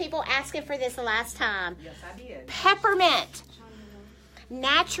had some people asking for this the last time. Yes, I did. Peppermint.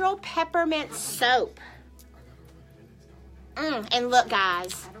 Natural peppermint soap. And look,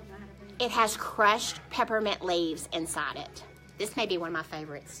 guys, it has crushed peppermint leaves inside it. This may be one of my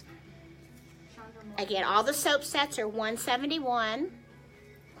favorites. Again, all the soap sets are $171. No, like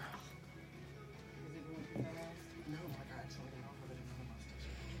I accidentally offered it in another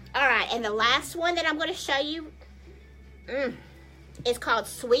station. All right, and the last one that I'm going to show you is called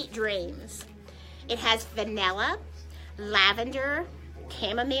Sweet Dreams. It has vanilla, lavender,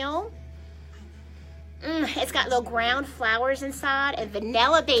 chamomile. It's got little ground flowers inside and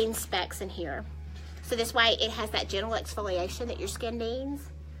vanilla bean specks in here. So this way it has that gentle exfoliation that your skin needs.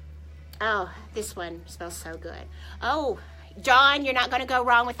 Oh, this one smells so good. Oh, John, you're not going to go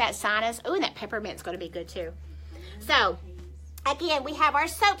wrong with that sinus. Oh, and that peppermint's going to be good too. So, again, we have our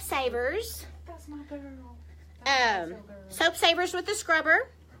soap savers. That's my girl. Soap savers with the scrubber.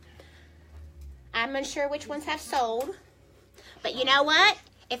 I'm unsure which ones have sold. But you know what?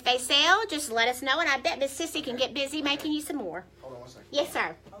 If they sell, just let us know, and I bet Miss Sissy can get busy making you some more. Hold on one second. Yes,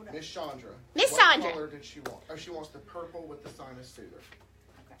 sir. Miss Chandra. Miss What Chandra. color did she want? Oh, she wants the purple with the sinus soother.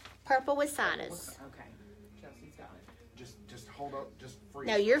 Purple with sinus. Okay. Chelsea's got it. Just hold up. Just freeze.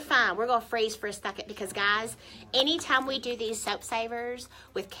 No, you're fine. We're going to freeze for a second because, guys, anytime we do these soap savers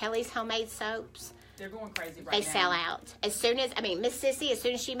with Kelly's homemade soaps, They're going crazy right they now. sell out. As soon as, Miss Sissy, as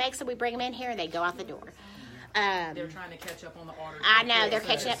soon as she makes them, we bring them in here and they go out the door. They're trying to catch up on the orders. I know, they're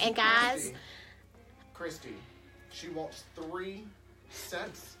catching up. And, guys, Christy, she wants 3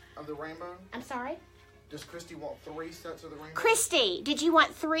 sets of the rainbow. I'm sorry? Does Christy want 3 sets of the rainbow? Christy, did you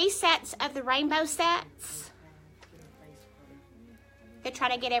want 3 sets of the rainbow sets? They're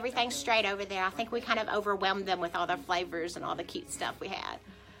trying to get everything straight over there. I think we kind of overwhelmed them with all the flavors and all the cute stuff we had.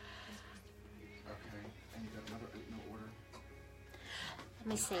 Okay, and you got another oatmeal order. Let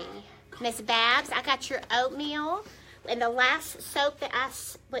me see. Miss Babs, I got your oatmeal. And the last soap that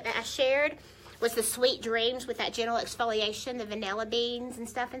I shared was the Sweet Dreams with that gentle exfoliation, the vanilla beans and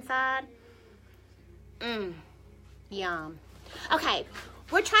stuff inside. Yum. Okay,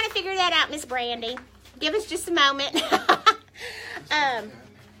 we're trying to figure that out, Miss Brandy. Give us just a moment. And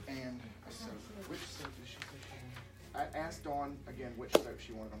a soap. Which soap did she say she wanted? I asked Dawn again which soap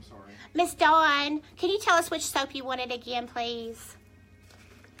she wanted. I'm sorry. Miss Dawn, can you tell us which soap you wanted again, please?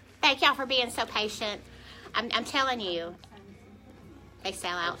 Thank y'all for being so patient. I'm telling you, they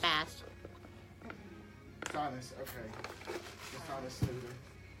sell out fast. Sinus, okay. The sinus soother.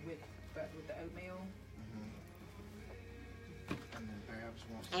 With the oatmeal. And then Babs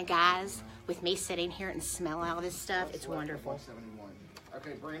wants. And guys, with me sitting here and smelling all this stuff, it's wonderful. 171.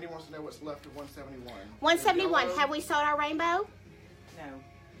 Okay, Brandy wants to know what's left of 171. 171. Yellow. Have we sold our rainbow? No.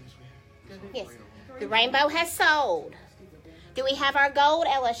 Yes, we have. Yes. The rainbow has sold. Do we have our gold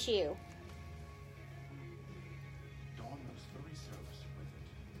LSU? Dawn wants 3 soaps with it.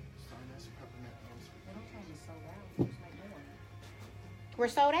 Sinus, peppermint, and sweet. They don't tell me sold out. Just make more. We're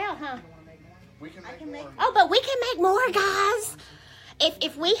sold out, huh? You want to make more? We can make more. Oh, but we can make more, guys.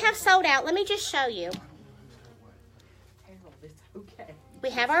 If we have sold out, let me just show you. Harold, it's okay. We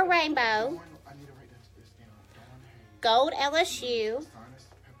have our rainbow, I need to write this down. Dawn has gold LSU. sinus,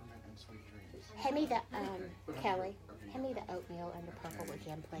 peppermint, and sweet dreams. Hand me the, Kelly, hand me the oatmeal and the purple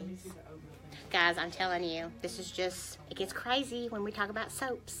again, please. Guys, I'm telling you, this is just, it gets crazy when we talk about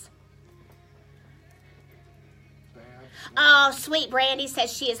soaps. Babs. Oh, sweet Brandy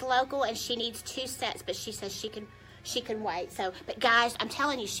says she is local and she needs 2 sets, but she says she can wait. So, but guys, I'm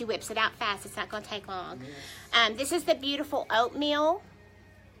telling you, she whips it out fast. It's not going to take long. This is the beautiful oatmeal.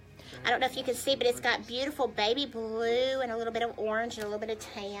 I don't know if you can see, but it's got beautiful baby blue and a little bit of orange and a little bit of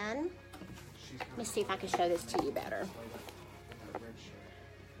tan. Let me see if I can show this to you better.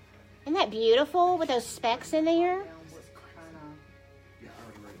 Isn't that beautiful with those specks in there? Was kind of Yeah, I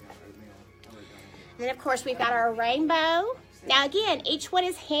already Then, of course, we've got our rainbow. Now, again, each one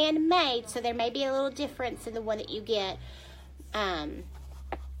is handmade, so there may be a little difference in the one that you get,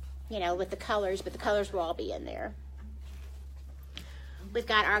 you know, with the colors, but the colors will all be in there. We've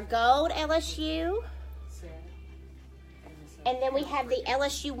got our gold LSU. And then we have the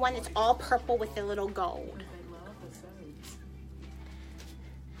LSU one that's all purple with the little gold.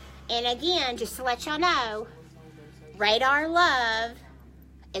 And again, just to let y'all know, Radar Love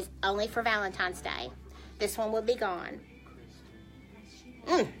is only for Valentine's Day. This one will be gone.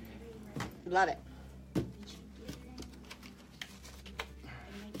 Love it.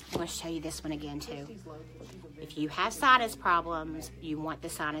 I want to show you this one again too. If you have sinus problems, you want the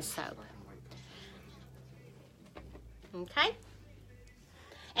sinus soap. Okay?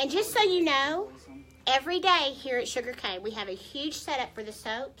 And just so you know, every day here at Sugar Cane, we have a huge setup for the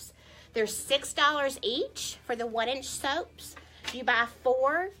soaps. They're $6 each for the 1-inch soaps. You buy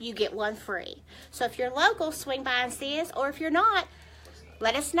 4, you get 1 free. So if you're local, swing by and see us. Or if you're not,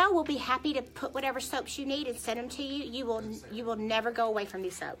 let us know. We'll be happy to put whatever soaps you need and send them to you. You will never go away from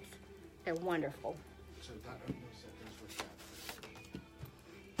these soaps. They're wonderful.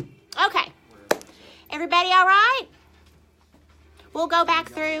 Okay. Everybody all right? We'll go back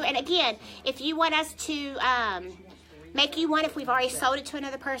through. And again, if you want us to make you one if we've already sold it to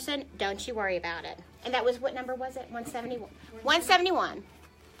another person, don't you worry about it. And that was, what number was it? 171. 171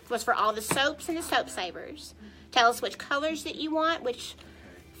 was for all the soaps and the soap savers. Tell us which colors that you want, which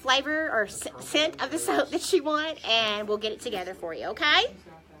flavor or scent of the soap that you want, and we'll get it together for you, okay?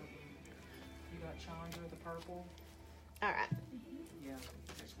 You got Chandra, the purple. All right. Yeah.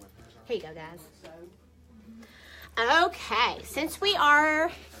 Here you go, guys. Okay, since we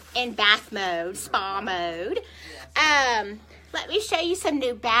are in bath mode, spa mode, let me show you some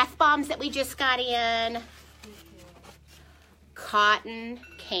new bath bombs that we just got in. Cotton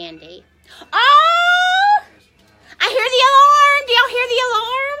candy. Oh! I hear the alarm. Do y'all hear the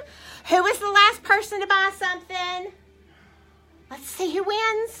alarm? Who was the last person to buy something? Let's see who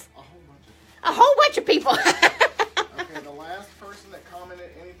wins. A whole bunch of people. Okay, the last person that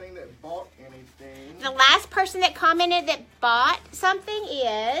commented anything that bought anything. The last person that commented that bought something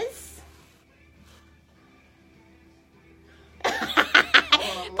is...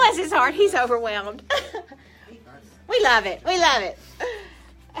 Bless his heart, he's overwhelmed. We love it. We love it.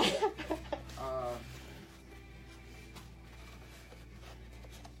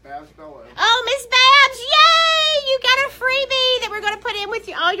 Babs Bello. Oh, Miss Babs, yay! You got a freebie that we're going to put in with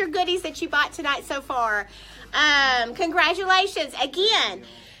you, all your goodies that you bought tonight so far. Congratulations. Again,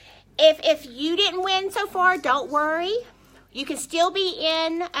 if you didn't win so far, don't worry. You can still be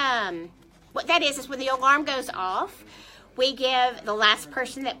in, what that is when the alarm goes off, we give the last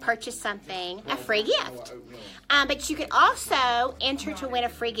person that purchased something a free gift. But you can also enter to win a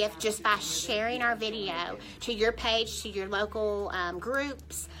free gift just by sharing our video to your page, to your local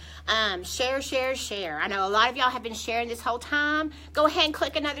groups. Share. I know a lot of y'all have been sharing this whole time. Go ahead and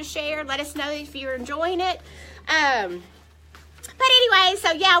click another share. Let us know if you're enjoying it. But anyway,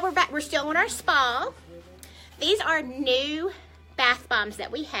 so yeah, we're back. We're still on our spa. These are new bath bombs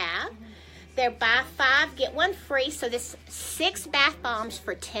that we have. They're buy 5, get 1 free. So this 6 bath bombs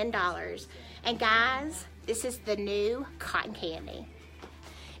for $10. And guys, this is the new cotton candy.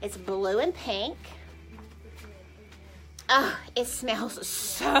 It's blue and pink. Oh, it smells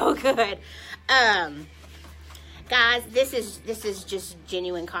so good. Guys, this is just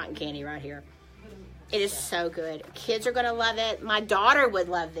genuine cotton candy right here. It is so good. Kids are gonna love it. My daughter would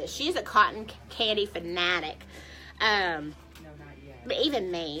love this. She's a cotton candy fanatic. But even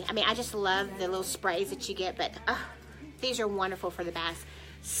me, I mean, I just love the little sprays that you get, but these are wonderful for the baths.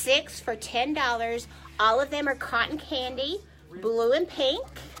 6 for $10. All of them are cotton candy, blue and pink.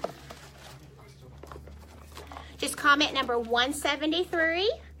 Just comment number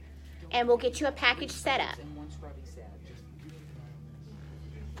 173, and we'll get you a package set up.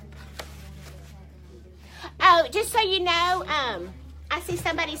 Oh, just so you know, I see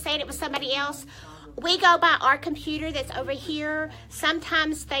somebody saying it was somebody else. We go by our computer that's over here.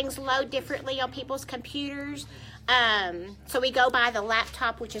 Sometimes things load differently on people's computers. So we go by the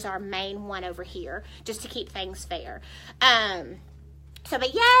laptop, which is our main one over here, just to keep things fair.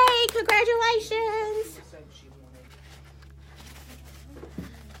 But yay, congratulations.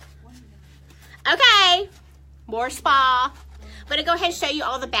 Okay, more spa. I'm going to go ahead and show you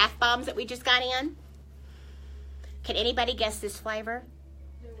all the bath bombs that we just got in. Can anybody guess this flavor?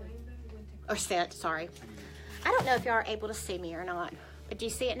 Or scent, sorry. I don't know if y'all are able to see me or not, but do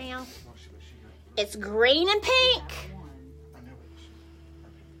you see it now? It's green and pink.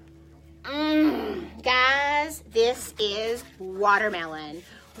 Guys, this is watermelon.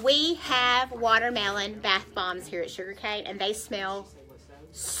 We have watermelon bath bombs here at Sugar Cane, and they smell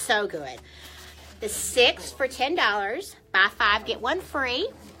so good. The 6 for $10. Buy 5, get 1 free.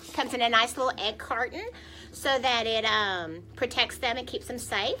 Comes in a nice little egg carton so that it protects them and keeps them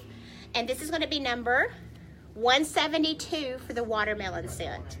safe. And this is going to be number 172 for the watermelon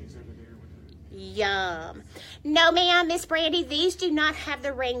scent. Yum. No, ma'am, Miss Brandy, these do not have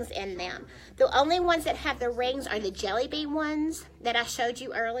the rings in them. The only ones that have the rings are the jelly bean ones that I showed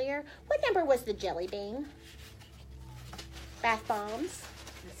you earlier. What number was the jelly bean? Bath bombs?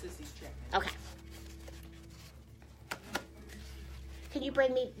 Okay. Can you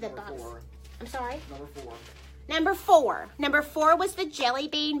bring me the box? 4. I'm sorry? Number 4. Number 4. Number 4 was the jelly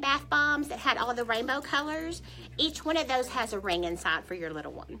bean bath bombs that had all the rainbow colors. Each one of those has a ring inside for your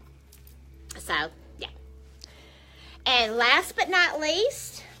little one. So, yeah. And last but not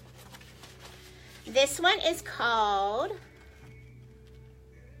least, this one is called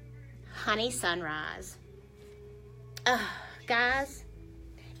Honey Sunrise. Guys,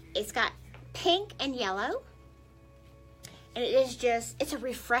 it's got pink and yellow. And it is just, it's a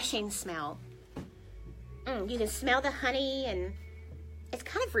refreshing smell. You can smell the honey, and it's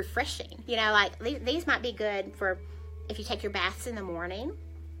kind of refreshing. You know, like these might be good for if you take your baths in the morning,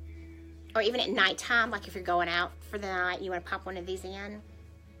 or even at nighttime, like if you're going out for the night, you want to pop one of these in.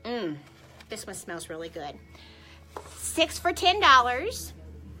 This one smells really good. 6 for $10.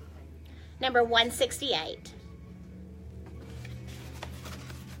 Number 168.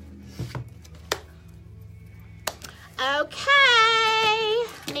 Okay,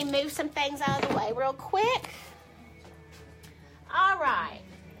 let me move some things out of the way real quick. All right.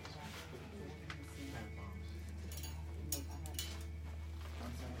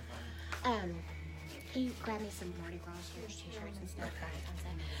 Can you grab me some Mardi Gras t-shirts and stuff?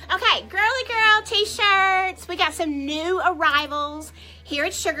 Okay, girly girl t-shirts. We got some new arrivals here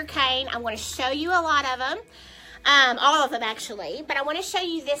at Sugar Cane. I want to show you a lot of them. All of them actually, but I want to show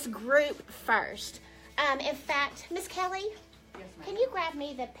you this group first. In fact, Miss Kelly, can you grab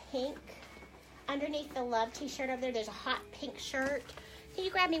me the pink underneath the Love t-shirt over there? There's a hot pink shirt. Can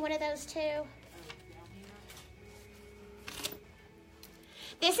you grab me one of those too?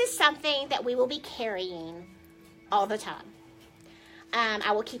 This is something that we will be carrying all the time.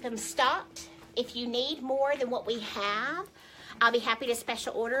 I will keep them stocked. If you need more than what we have, I'll be happy to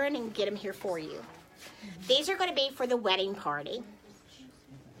special order them and get them here for you. These are going to be for the wedding party.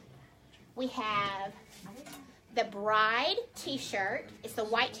 We have the bride t-shirt. It's the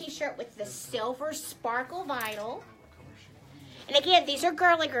white t-shirt with the silver sparkle vinyl. And again, these are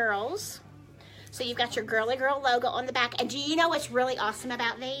girly girls. So you've got your girly girl logo on the back. And do you know what's really awesome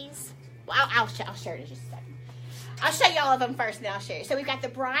about these? Well, I'll share it in just a second. I'll show you all of them first, and then I'll show you. So we've got the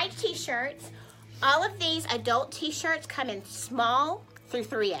bride t-shirts. All of these adult t-shirts come in small through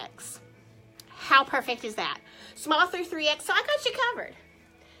 3X. How perfect is that? Small through 3X, so I got you covered.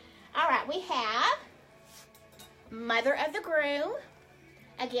 All right, we have Mother of the Groom,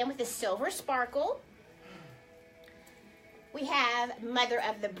 again with the silver sparkle. We have Mother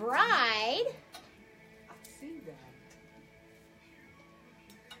of the Bride. I see that.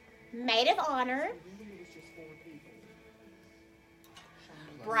 Maid of Honor.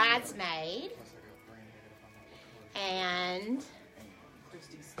 Bridesmaid. And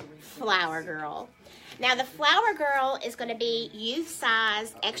Flower Girl. Now the Flower Girl is going to be youth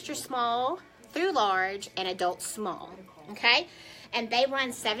size, extra small through large, and adult small. Okay? And they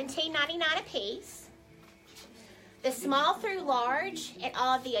run $17.99 a piece. The small through large and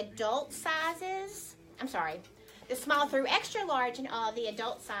all the adult sizes, the small through extra large and all the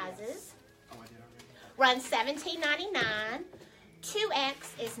adult sizes run $17.99.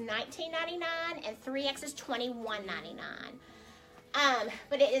 2X is $19.99 and 3X is $21.99.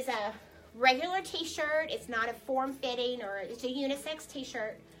 But it is a regular t-shirt. It's not a form-fitting, or it's a unisex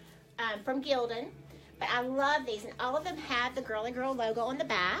t-shirt from Gildan. But I love these, and all of them have the Girly Girl logo on the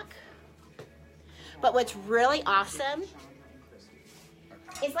back. But what's really awesome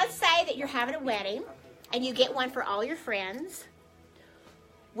is, let's say that you're having a wedding and you get one for all your friends.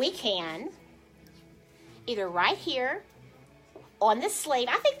 We can either right here on the sleeve,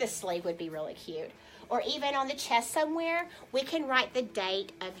 I think the sleeve would be really cute, or even on the chest somewhere, we can write the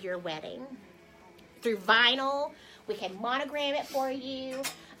date of your wedding. Through vinyl, we can monogram it for you.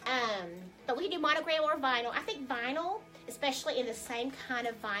 But we can do monogram or vinyl. I think vinyl, especially in the same kind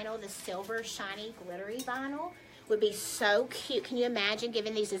of vinyl, the silver, shiny, glittery vinyl, would be so cute. Can you imagine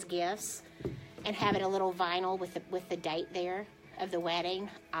giving these as gifts and having a little vinyl with the date there of the wedding?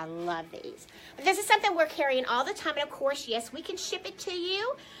 I love these. But this is something we're carrying all the time. And of course, yes, we can ship it to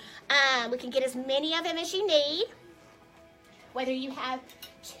you. We can get as many of them as you need. Whether you have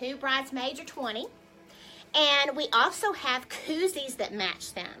 2 bridesmaids are 20. And we also have koozies that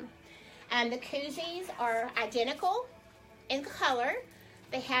match them. The koozies are identical in color.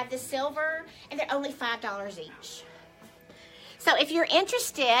 They have the silver, and they're only $5 each. So if you're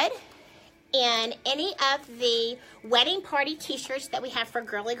interested in any of the wedding party t-shirts that we have for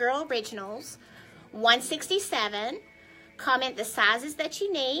Girly Girl Originals, 167, comment the sizes that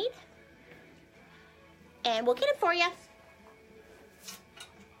you need, and we'll get them for you.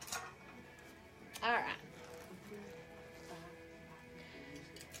 All right.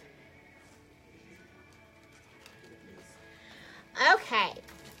 Okay,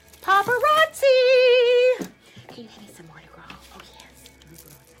 paparazzi. Can you hand me some Mardi Gras? Oh, yes.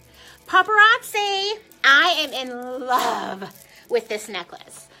 Paparazzi. I am in love with this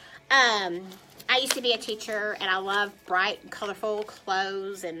necklace. I used to be a teacher, and I love bright, colorful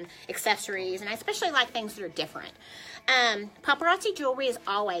clothes and accessories, and I especially like things that are different. Paparazzi jewelry is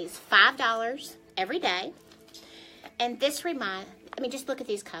always $5 every day. And this just look at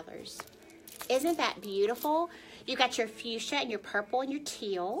these colors. Isn't that beautiful? You've got your fuchsia and your purple and your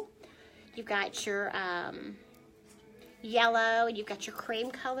teal. You've got your yellow, and you've got your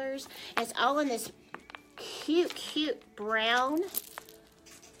cream colors. And it's all in this cute, cute brown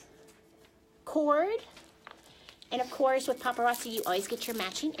cord. And of course, with paparazzi, you always get your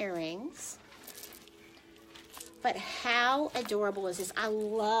matching earrings. But how adorable is this? I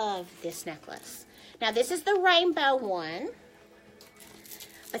love this necklace. Now, this is the rainbow one.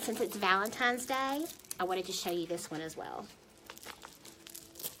 But since it's Valentine's Day, I wanted to show you this one as well.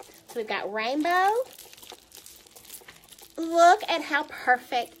 So we've got rainbow. Look at how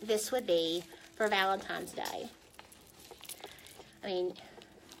perfect this would be for Valentine's Day. I mean,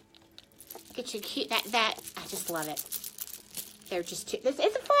 get you cute. I just love it. They're just too. It's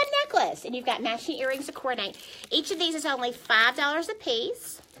a fun necklace, and you've got matching earrings to coordinate. Each of these is only $5 a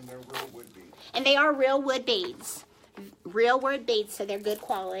piece. And they're real wood beads. And they are real wood beads. Real wood beads, so they're good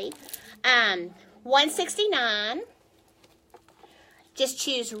quality. $169. Just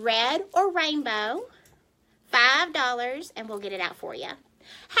choose red or rainbow. $5, and we'll get it out for you.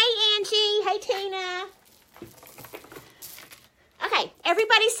 Hey, Angie. Hey, Tina. Okay,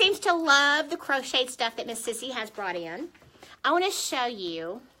 everybody seems to love the crocheted stuff that Miss Sissy has brought in. I want to show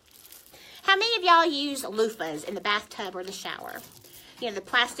you. How many of y'all use loofahs in the bathtub or the shower? You know, the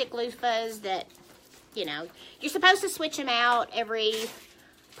plastic loofahs that, you know, you're supposed to switch them out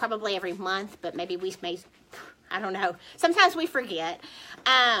probably every month, but maybe I don't know. Sometimes we forget.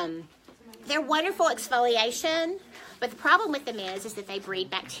 They're wonderful exfoliation, but the problem with them is that they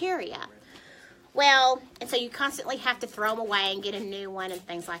breed bacteria. Well, and so you constantly have to throw them away and get a new one and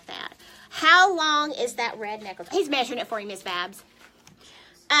things like that. How long is that red necklace? He's measuring it for you, Miss Babs.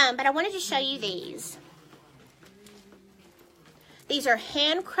 But I wanted to show you these. These are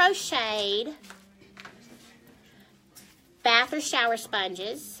hand crocheted bath or shower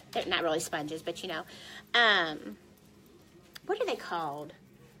sponges. They're not really sponges, but you know. What are they called?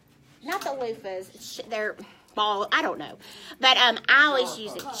 Not the loofahs. They're ball. I don't know. But I always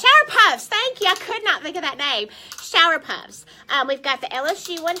use it. Shower puffs. Thank you. I could not think of that name. Shower puffs. We've got the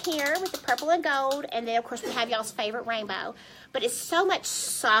LSU one here with the purple and gold. And then, of course, we have y'all's favorite rainbow. But it's so much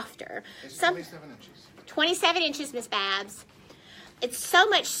softer. It's 27 inches. 27 inches, Miss Babs. It's so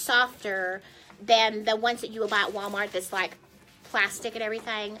much softer than the ones that you will buy at Walmart that's like plastic and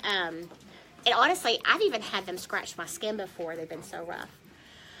everything. And honestly, I've even had them scratch my skin before. They've been so rough.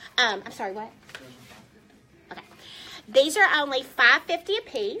 I'm sorry, what? Okay. These are only $5.50 a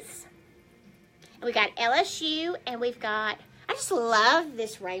piece. And we got LSU, and we've got, I just love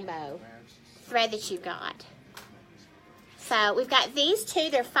this rainbow thread that you've got. So we've got these two.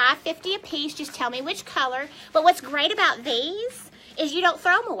 They're $5.50 a piece. Just tell me which color. But what's great about these is you don't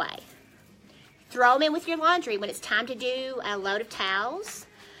throw them away. Throw them in with your laundry when it's time to do a load of towels.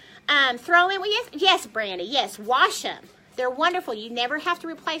 Throw them in with, yes, Brandy, yes, wash them. They're wonderful. You never have to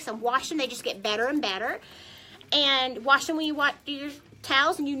replace them. Wash them. They just get better and better. And wash them when you do your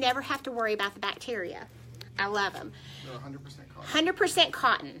towels, and you never have to worry about the bacteria. I love them. They're 100% cotton. 100%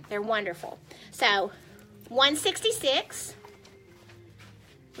 cotton. They're wonderful. So, $166.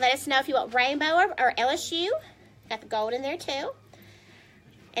 Let us know if you want rainbow or LSU. Got the gold in there too.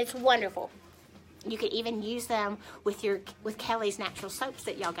 And it's wonderful. You could even use them with Kelly's natural soaps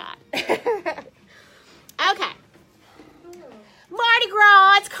that y'all got. Okay. Mardi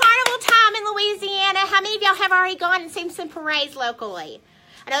Gras. It's carnival time in Louisiana. How many of y'all have already gone and seen some parades locally?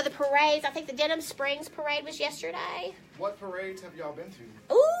 I know the parades. I think the Denham Springs parade was yesterday. What parades have y'all been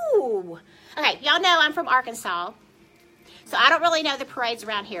to? Ooh. Okay, y'all know I'm from Arkansas. So I don't really know the parades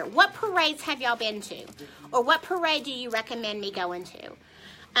around here. What parades have y'all been to? Or what parade do you recommend me going to?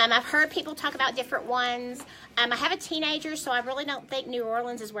 I've heard people talk about different ones. I have a teenager, so I really don't think New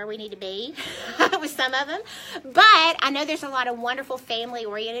Orleans is where we need to be with some of them. But I know there's a lot of wonderful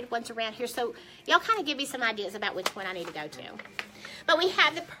family-oriented ones around here, so y'all kind of give me some ideas about which one I need to go to. But we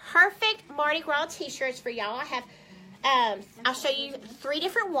have the perfect Mardi Gras t-shirts for y'all. I have, I'll show you 3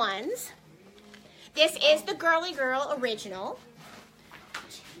 different ones. This is the Girly Girl original.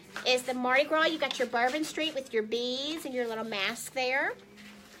 It's the Mardi Gras. You got your Bourbon Street with your beads and your little mask there.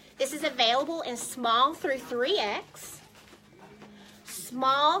 This is available in small through 3X.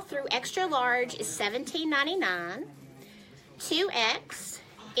 Small through extra large is $17.99. 2X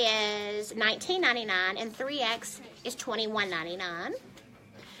is $19.99 and 3X is $21.99.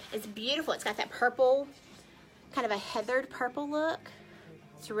 It's beautiful. It's got that purple, kind of a heathered purple look.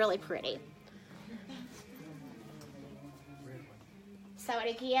 It's really pretty. So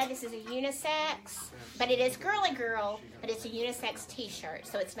again, this is a unisex, but it is Girly Girl, but it's a unisex t-shirt,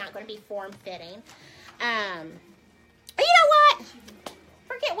 so it's not going to be form-fitting. You know what?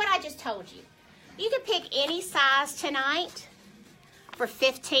 Forget what I just told you. You can pick any size tonight for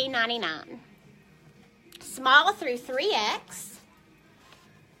 $15.99. Small through 3X.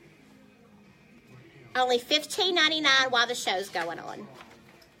 Only $15.99 while the show's going on.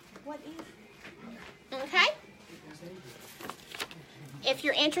 Okay? If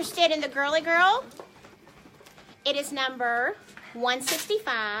you're interested in the Girly Girl, it is number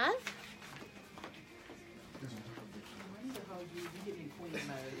 165.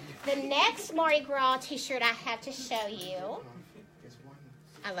 The next Mardi Gras t-shirt I have to show you.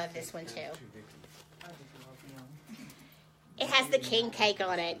 I love this one too. It has the king cake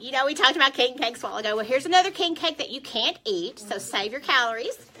on it. You know, we talked about king cakes a while ago. Well, here's another king cake that you can't eat, so save your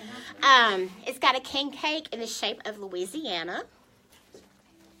calories. It's got a king cake in the shape of Louisiana.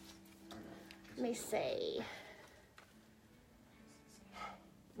 Let me see.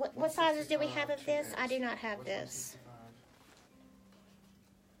 What sizes do we have of this? I do not have this.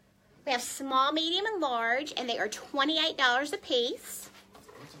 We have small, medium, and large, and they are $28 a piece.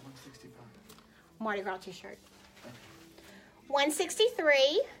 Mardi Gras t-shirt.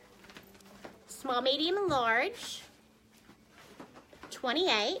 $163. Small, medium, and large.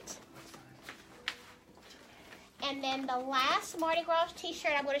 $28. And then the last Mardi Gras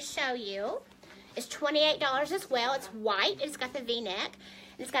t-shirt I'm going to show you is $28 as well. It's white. It's got the V-neck.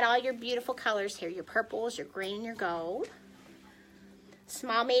 It's got all your beautiful colors here. Your purples, your green, and your gold.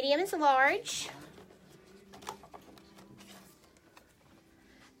 Small, medium, and large.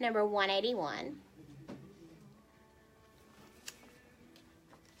 Number 181.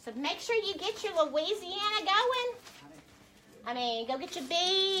 So make sure you get your Louisiana going. I mean, go get your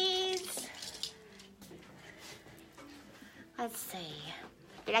beads. Let's see.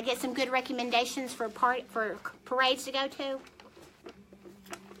 Did I get some good recommendations for parades to go to?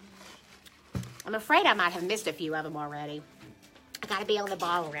 I'm afraid I might have missed a few of them already. I gotta be on the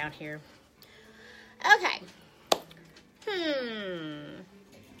ball around here. Okay.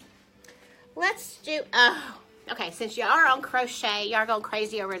 Let's do, okay, since y'all are on crochet, y'all are going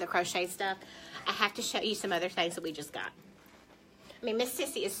crazy over the crochet stuff, I have to show you some other things that we just got. I mean, Miss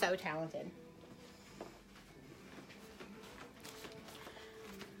Sissy is so talented.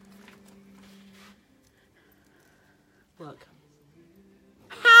 Look.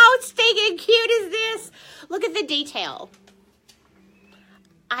 How stinking cute is this? Look at the detail.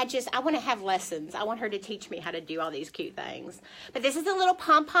 I want to have lessons. I want her to teach me how to do all these cute things. But this is a little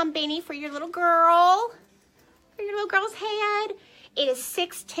pom-pom beanie for your little girl. For your little girl's head. It is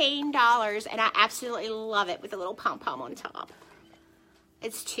 $16, and I absolutely love it with a little pom-pom on top.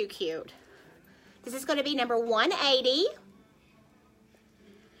 It's too cute. This is going to be number 180.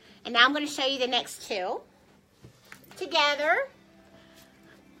 And now I'm going to show you the next two. Together.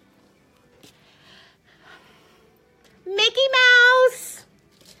 Mickey Mouse.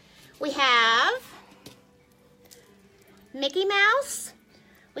 We have Mickey Mouse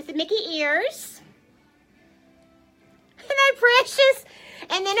with the Mickey ears. Isn't that precious?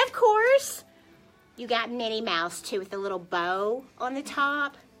 And then, of course, you got Minnie Mouse, too, with the little bow on the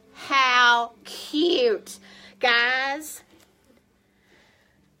top. How cute. Guys,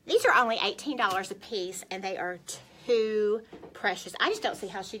 these are only $18 a piece, and they are too precious. I just don't see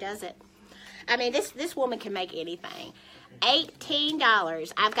how she does it. I mean, this woman can make anything.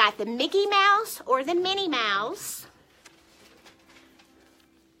 $18. I've got the Mickey Mouse or the Minnie Mouse.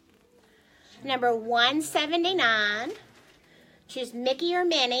 Number 179. Choose Mickey or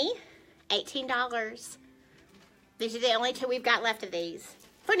Minnie. $18. These are the only two we've got left of these.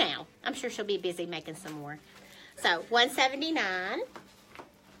 For now. I'm sure she'll be busy making some more. So, $179.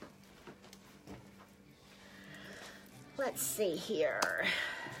 Let's see here.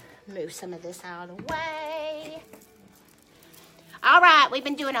 move some of this out of the way. All right, we've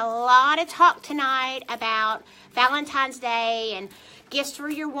been doing a lot of talk tonight about Valentine's Day and gifts for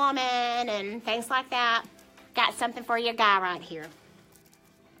your woman and things like that. Got something for your guy right here.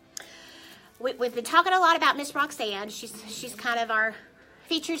 We've been talking a lot about Miss Roxanne. She's kind of our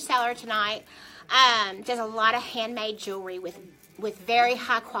featured seller tonight. Does a lot of handmade jewelry with very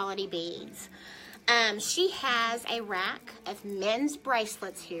high quality beads. She has a rack of men's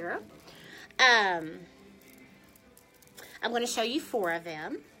bracelets here. I'm going to show you 4 of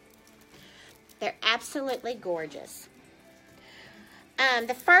them. They're absolutely gorgeous.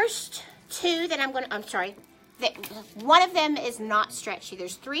 The first 2 that I'm sorry, one of them is not stretchy.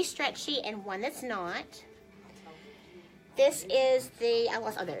 There's 3 stretchy and 1 that's not. This is the,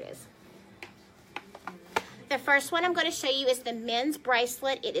 oh, there it is. The first one I'm going to show you is the men's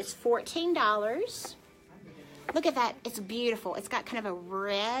bracelet. It is $14. Look at that. It's beautiful. It's got kind of a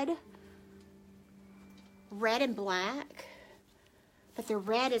red and black. But the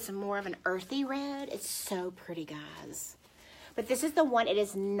red is more of an earthy red. It's so pretty, guys. But this is the one. It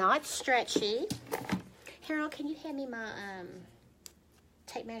is not stretchy. Harold, can you hand me my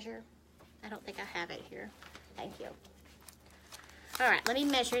tape measure? I don't think I have it here. Thank you. All right, let me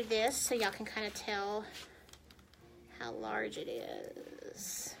measure this so y'all can kind of tell how large it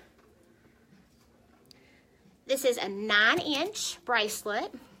is. This is a 9-inch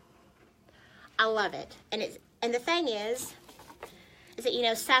bracelet. I love it. And the thing is that, you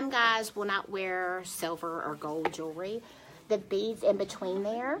know, some guys will not wear silver or gold jewelry. The beads in between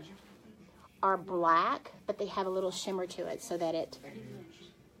there are black, but they have a little shimmer to it so that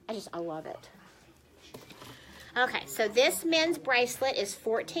I love it. Okay, so this men's bracelet is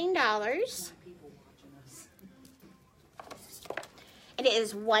 $14. And it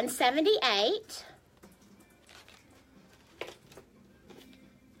is $178.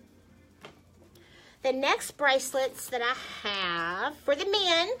 The next bracelets that I have for the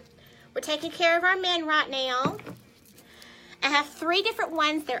men, we're taking care of our men right now. I have 3 different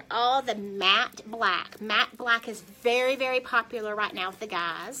ones. They're all the matte black. Matte black is very, very popular right now with the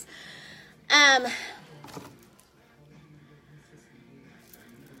guys.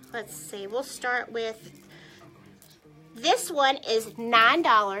 Let's see. We'll start with, this one is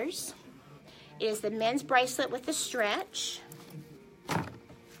 $9. It is the men's bracelet with the stretch. Let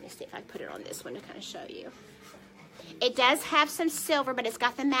me see if I can put it on this one to kind of show you. It does have some silver, but it's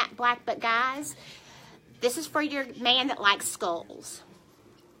got the matte black. But guys, this is for your man that likes skulls.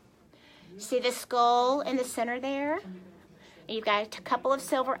 See the skull in the center there? And you've got a couple of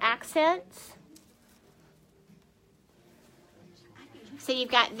silver accents. So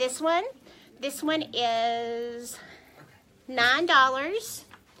you've got this one. This one is $9.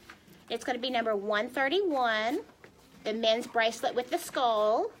 It's going to be number 131. The men's bracelet with the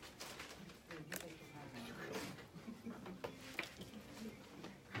skull.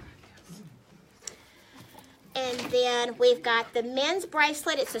 And then we've got the men's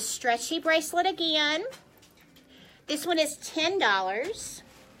bracelet. It's a stretchy bracelet again. This one is $10.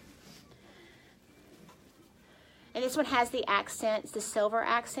 And this one has the accents, the silver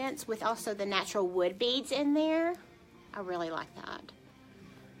accents, with also the natural wood beads in there. I really like that.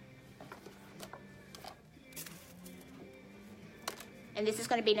 And this is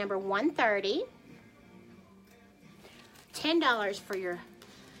going to be number 130. $10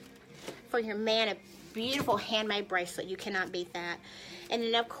 for your man, a beautiful handmade bracelet. You cannot beat that. And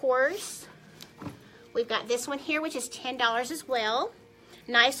then of course, we've got this one here, which is $10 as well.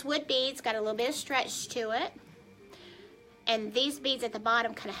 Nice wood beads, got a little bit of stretch to it. And these beads at the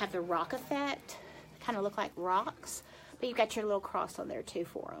bottom kind of have the rock effect. They kind of look like rocks. But you've got your little cross on there too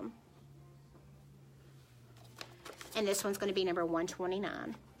for them. And this one's going to be number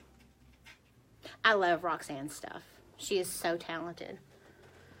 129. I love Roxanne's stuff. She is so talented.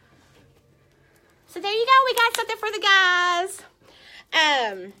 So there you go. We got something for the guys.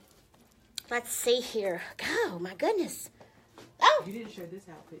 Let's see here. Oh, my goodness. Oh! You didn't show this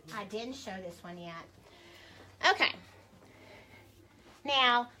outfit. I didn't show this one yet. Okay.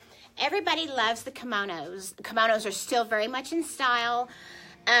 Now, everybody loves the kimonos. The kimonos are still very much in style.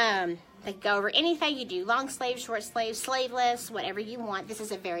 They go over anything you do. Long sleeve, short sleeve, sleeveless, whatever you want. This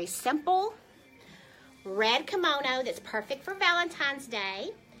is a very simple red kimono that's perfect for Valentine's Day.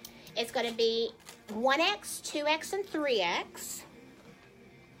 It's going to be 1X, 2X, and 3X.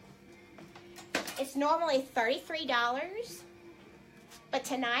 It's normally $33, but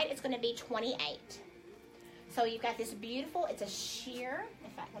tonight it's going to be $28. So you've got this beautiful, it's a sheer.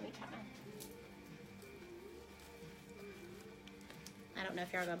 In fact, let me try. I don't know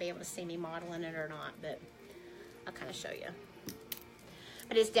if you're going to be able to see me modeling it or not, but I'll kind of show you.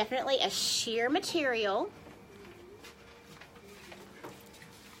 but it's definitely a sheer material.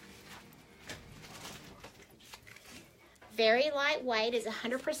 Very lightweight, is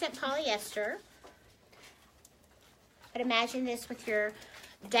 100% polyester. But imagine this with your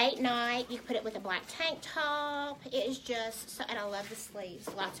date night. You can put it with a black tank top. It is just so, and I love the sleeves.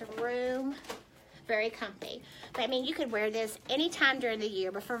 Lots of room. Very comfy. But I mean, you could wear this anytime during the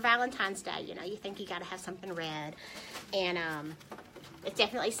year, but for Valentine's Day, you know, you think you got to have something red. And it's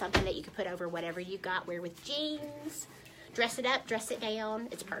definitely something that you could put over whatever you got. Wear with jeans. Dress it up, dress it down.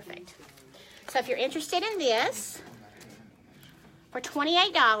 It's perfect. So if you're interested in this, for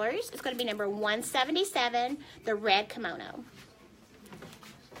 $28, it's going to be number 177, the red kimono.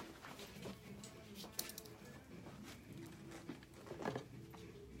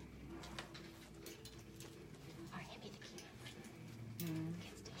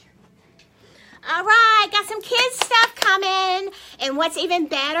 All right, got some kids stuff coming. And what's even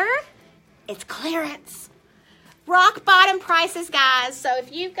better, it's clearance. Rock bottom prices, guys. So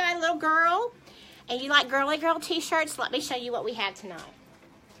if you've got a little girl and you like girly girl t-shirts, let me show you what we have tonight.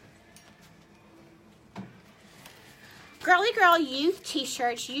 Girly girl youth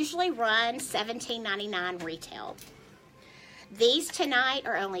t-shirts usually run $17.99 retail. These tonight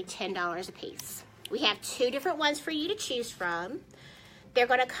are only $10 a piece. We have two different ones for you to choose from. They're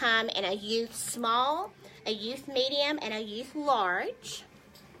going to come in a youth small, a youth medium, and a youth large.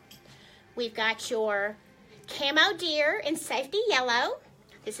 We've got your camo deer in safety yellow.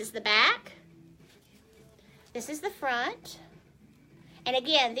 This is the back. This is the front. And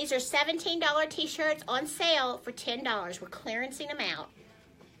again, these are $17 t-shirts on sale for $10. We're clearancing them out.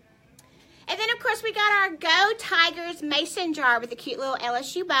 And then, of course, we got our Go Tigers mason jar with the cute little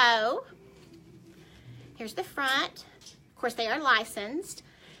LSU bow. Here's the front. Of course, they are licensed.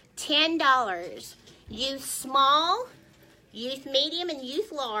 $10. Youth small, youth medium, and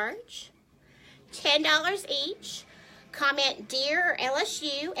youth large. $10 each. Comment deer or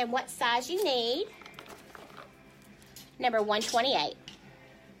LSU and what size you need. Number 128.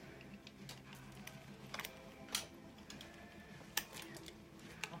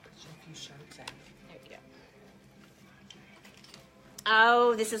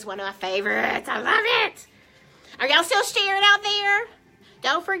 Oh, this is one of my favorites. I love it. Are y'all still sharing out there?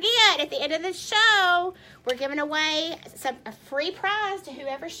 Don't forget, at the end of the show, we're giving away a free prize to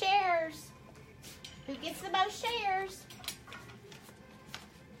whoever shares. Who gets the most shares?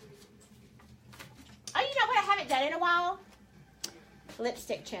 Oh, you know what I haven't done in a while?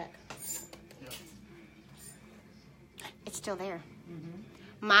 Lipstick check. Yep. It's still there.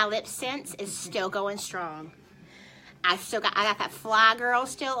 My lip sense is still going strong. I got that Fly Girl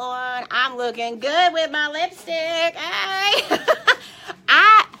still on. I'm looking good with my lipstick. Hey.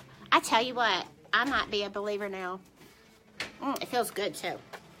 I tell you what, I might be a believer now. It feels good too.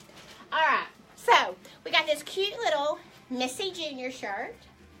 All right, so we got this cute little Missy Junior shirt.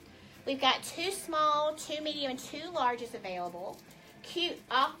 We've got two small, two medium, and two larges available. Cute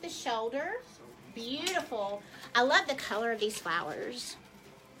off the shoulder. Beautiful. I love the color of these flowers.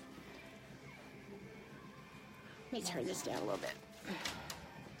 Let me turn this down a little bit.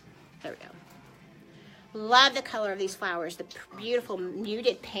 There we go. Love the color of these flowers. The beautiful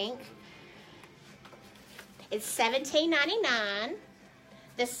muted pink. It's $17.99.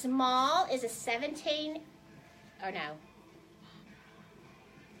 The small is a 17. Oh no.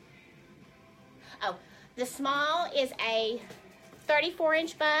 Oh, the small is a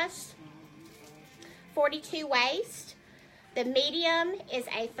 34-inch bust, 42 waist. The medium is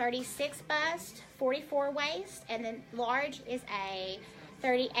a 36 bust, 44 waist, and the large is a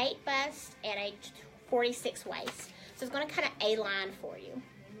 38 bust and a 46 waist. So it's going to kind of A-line for you.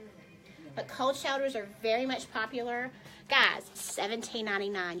 But cold shoulders are very much popular. Guys,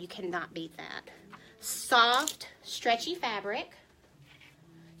 $17.99. You cannot beat that. Soft, stretchy fabric.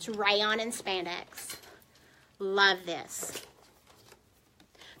 It's rayon and spandex. Love this.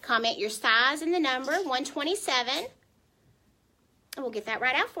 Comment your size and the number, 127. And we'll get that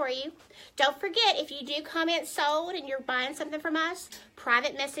right out for you. Don't forget, if you do comment sold and you're buying something from us,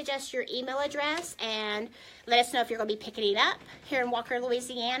 private message us your email address and let us know if you're going to be picking it up here in Walker,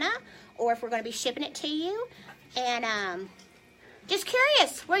 Louisiana, or if we're going to be shipping it to you. And just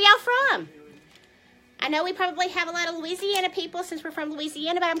curious, where y'all from? I know we probably have a lot of Louisiana people since we're from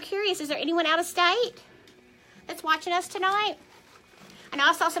Louisiana, but I'm curious, is there anyone out of state that's watching us tonight? I know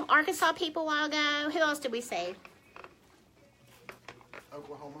I saw some Arkansas people a while ago. Who else did we see?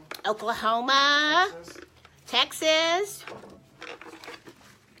 Oklahoma. Texas.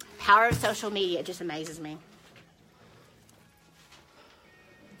 Power of social media just amazes me.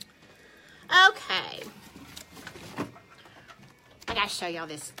 Okay. I gotta show y'all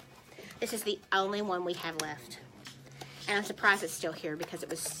this. This is the only one we have left. And I'm surprised it's still here because it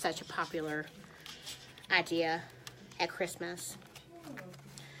was such a popular idea at Christmas.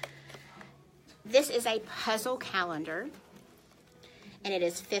 This is a puzzle calendar, and it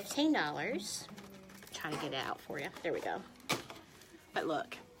is $15. Trying to get it out for you. There we go. But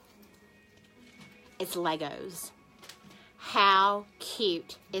look, it's Legos. How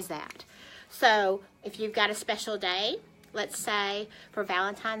cute is that? So if you've got a special day, let's say for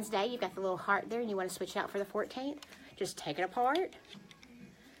Valentine's Day, you've got the little heart there and you want to switch it out for the 14th, just take it apart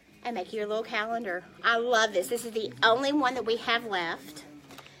and make your little calendar. I love this. This is the only one that we have left.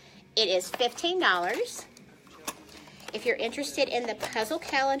 It is $15. If you're interested in the puzzle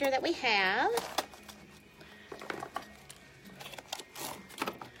calendar that we have,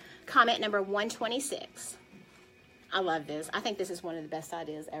 comment number 126. I love this. I think this is one of the best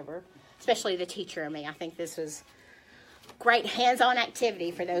ideas ever, especially the teacher and me. I think this was great hands-on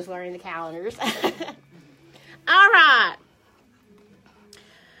activity for those learning the calendars. All right.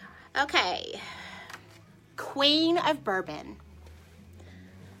 Okay. Queen of Bourbon.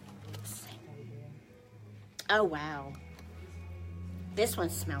 Oh, wow. This one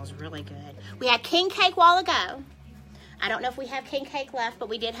smells really good. We had King Cake a while ago. I don't know if we have King Cake left, but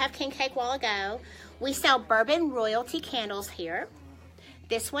we did have King Cake a while ago. We sell Bourbon Royalty candles here.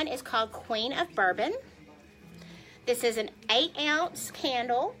 This one is called Queen of Bourbon. This is an 8-ounce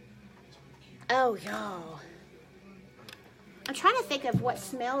candle. Oh, y'all. I'm trying to think of what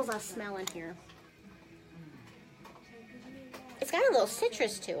smells I smell in here. It's got a little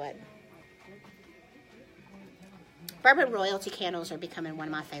citrus to it. Bourbon Royalty candles are becoming one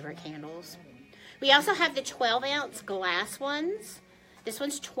of my favorite candles. We also have the 12-ounce glass ones. This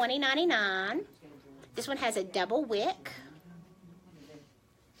one's $20.99. This one has a double wick.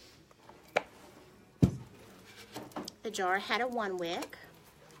 The jar had a 1 wick.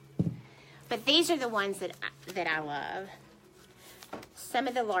 But these are the ones that I love. Some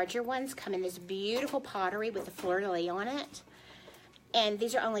of the larger ones come in this beautiful pottery with the fleur-de-lis on it. And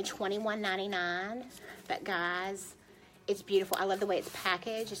these are only $21.99. But guys, it's beautiful. I love the way it's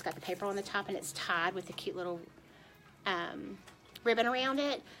packaged. It's got the paper on the top and it's tied with a cute little ribbon around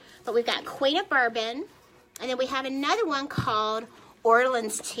it. But we've got Queen of Bourbon. And then we have another one called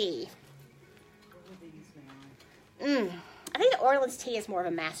Orleans Tea. I think the Orleans Tea is more of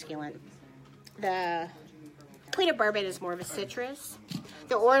a masculine. The Queen of Bourbon is more of a citrus.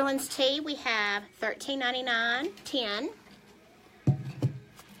 The Orleans Tea, we have $13.99, 10.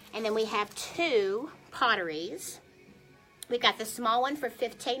 And then we have 2 potteries. We got the small one for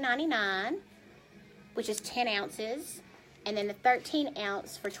 $15.99, which is 10 ounces. And then the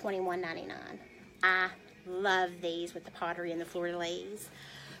 13-ounce for $21.99. I love these with the pottery and the fleur-de-lis.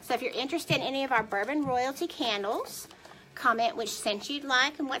 So if you're interested in any of our Bourbon Royalty candles, comment which scent you'd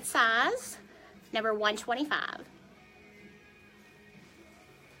like and what size. Number 125.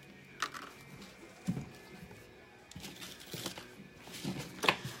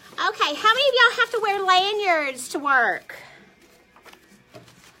 Okay, how many of y'all have to wear lanyards to work?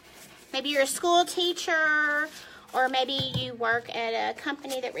 Maybe you're a school teacher, or maybe you work at a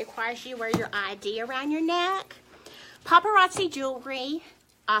company that requires you to wear your ID around your neck. Paparazzi Jewelry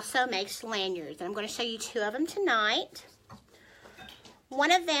also makes lanyards, and I'm going to show you 2 of them tonight.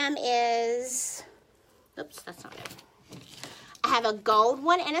 One of them is, oops, that's not it. I have a gold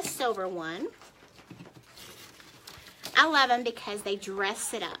one and a silver one. I love them because they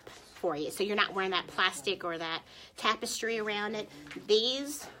dress it up for you, so you're not wearing that plastic or that tapestry around it.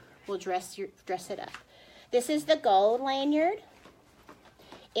 These will dress it up. This is the gold lanyard.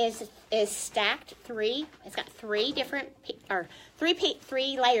 Is stacked 3. It's got 3 different, or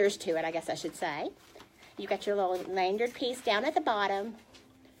 3 layers to it, I guess I should say. You've got your little lanyard piece down at the bottom.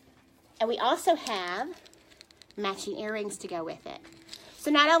 And we also have matching earrings to go with it. So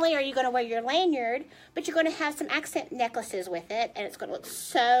not only are you going to wear your lanyard, but you're going to have some accent necklaces with it, and it's going to look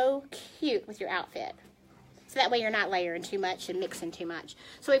so cute with your outfit. So that way you're not layering too much and mixing too much.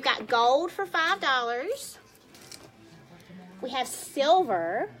 So we've got gold for $5. We have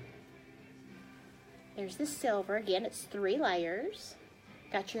silver. There's the silver. Again, it's 3 layers.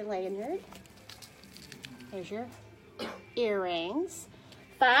 Got your lanyard. There's your earrings.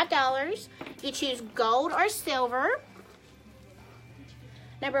 $5. You choose gold or silver.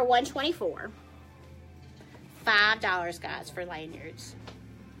 Number 124. $5, guys, for lanyards.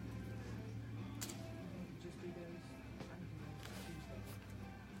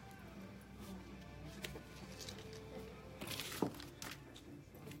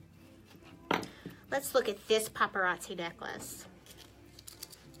 Let's look at this paparazzi necklace.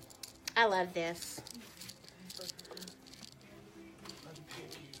 I love this.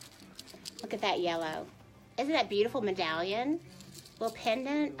 Look at that yellow. Isn't that beautiful medallion? Little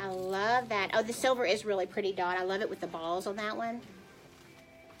pendant. I love that. Oh, the silver is really pretty, Dawn. I love it with the balls on that one.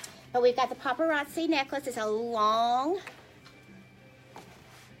 But we've got the paparazzi necklace. It's a long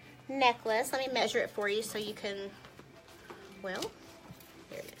necklace. Let me measure it for you so you can, well,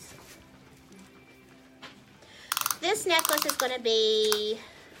 there it is. This necklace is going to be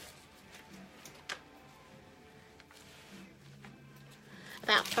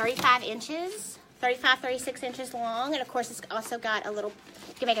about 35 inches, 35, 36 inches long. And of course, it's also got a little,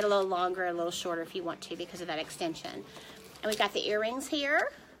 you can make it a little longer, a little shorter if you want to because of that extension. And we've got the earrings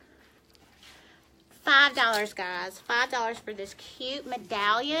here. $5, guys. $5 for this cute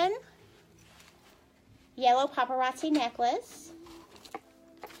medallion yellow paparazzi necklace.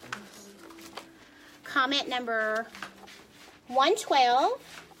 Comment number 112,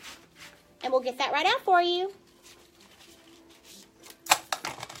 and we'll get that right out for you.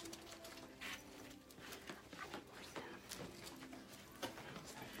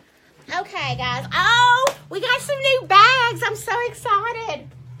 Okay, guys. Oh, we got some new bags. I'm so excited.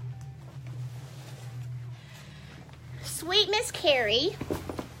 Sweet Miss Carrie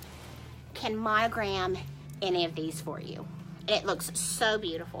can monogram any of these for you. And it looks so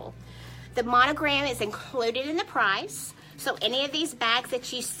beautiful. The monogram is included in the price. So any of these bags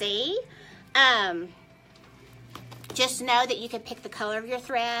that you see, just know that you can pick the color of your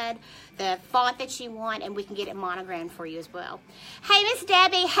thread, the font that you want, and we can get it monogrammed for you as well. Hey, Miss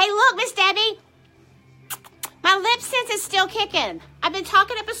Debbie. Hey, look, Miss Debbie. My lip sense is still kicking. I've been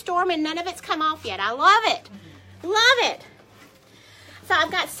talking up a storm and none of it's come off yet. I love it. Love it. So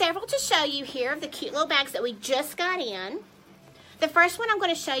I've got several to show you here of the cute little bags that we just got in. The first one I'm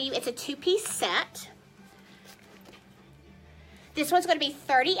going to show you, it's a two-piece set. This one's going to be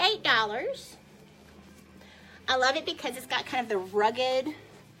 $38. I love it because it's got kind of the rugged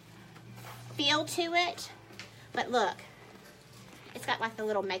feel to it. But look, it's got like the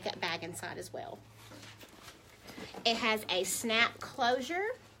little makeup bag inside as well. It has a snap closure,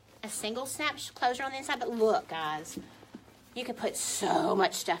 a single snap closure on the inside. But look, guys, you can put so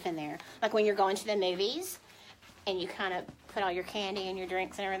much stuff in there. Like when you're going to the movies and you kind of put all your candy and your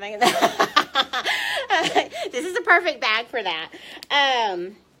drinks and everything. This is a perfect bag for that.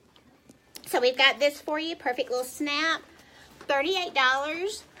 So we've got this for you. Perfect little snap.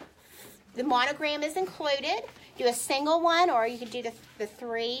 $38. The monogram is included. Do a single one or you can do the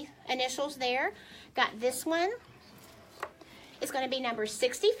three initials there. Got this one. It's going to be number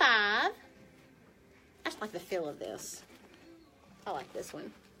 65. I just like the feel of this. I like this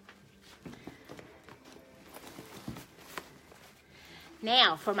one.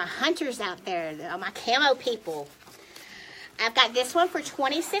 Now, for my hunters out there, my camo people, I've got this one for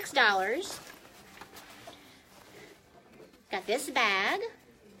 $26. Got this bag.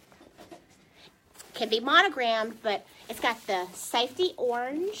 Can be monogrammed, but it's got the safety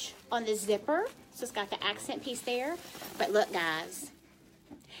orange on the zipper. So it's got the accent piece there. But look, guys,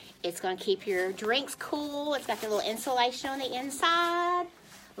 it's going to keep your drinks cool. It's got the little insulation on the inside.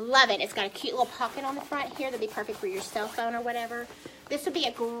 Love it. It's got a cute little pocket on the front here that'd be perfect for your cell phone or whatever. This would be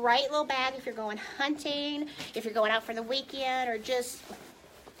a great little bag if you're going hunting, if you're going out for the weekend, or just,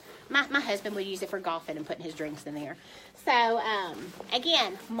 my husband would use it for golfing and putting his drinks in there. So,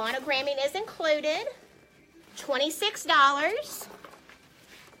 again, monogramming is included. $26.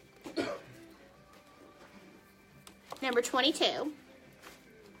 Number 22.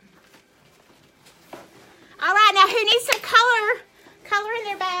 All right, now who needs some color in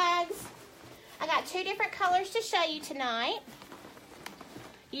their bags? I got two different colors to show you tonight.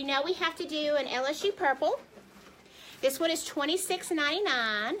 You know we have to do an LSU purple. This one is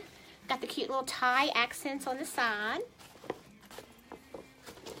 $26.99. Got the cute little tie accents on the side.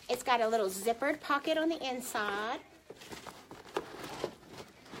 It's got a little zippered pocket on the inside. It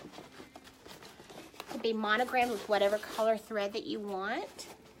could be monogrammed with whatever color thread that you want.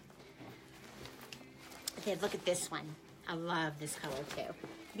 Okay, look at this one. I love this color too.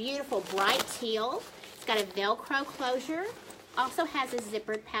 Beautiful bright teal. It's got a Velcro closure. Also has a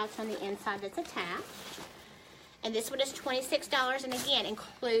zippered pouch on the inside that's attached. And this one is $26 and again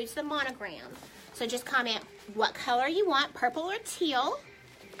includes the monogram. So just comment what color you want, purple or teal.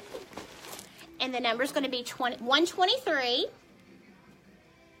 And the number is going to be 123.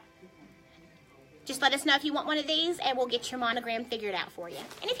 Just let us know if you want one of these and we'll get your monogram figured out for you.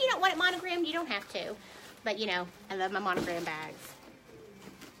 And if you don't want it monogrammed, you don't have to. But you know, I love my monogram bags.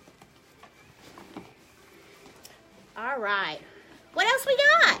 All right. What else we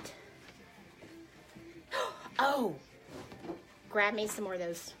got? Oh, grab me some more of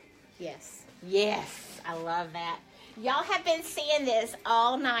those. Yes. Yes. I love that. Y'all have been seeing this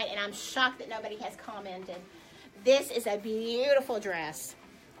all night, and I'm shocked that nobody has commented. This is a beautiful dress.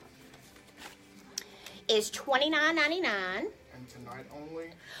 It's $29.99. And tonight only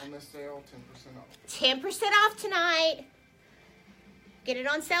on this sale, 10% off. 10% off tonight. Get it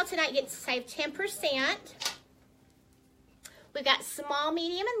on sale tonight. Get save 10%. We've got small,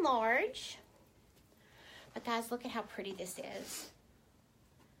 medium, and large. But guys, look at how pretty this is.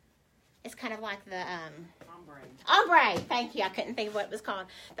 It's kind of like the ombre. Thank you. I couldn't think of what it was called.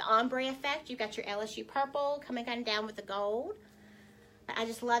 The ombre effect. You've got your LSU purple coming kind of down with the gold. But I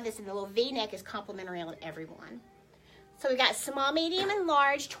just love this, and the little V-neck is complimentary on everyone. So we got small, medium, and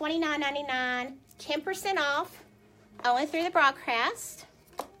large, $29.99, 10% off, only through the broadcast.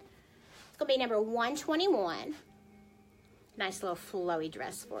 It's gonna be number 121. Nice little flowy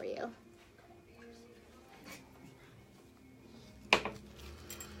dress for you.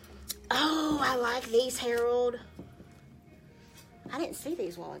 Oh, I like these, Harold. I didn't see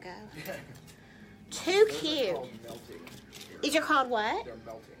these a while ago. Too cute. These are called what? They're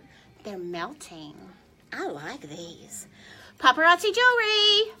melting. They're melting. I like these. Paparazzi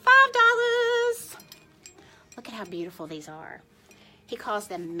jewelry, $5. Look at how beautiful these are. He calls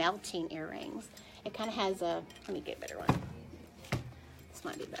them melting earrings. It kind of has a, let me get a better one. This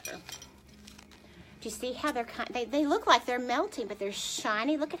might be better. Do you see how they're they look like they're melting, but they're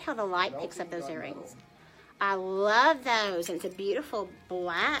shiny. Look at how the light picks up those earrings. I love those. And it's a beautiful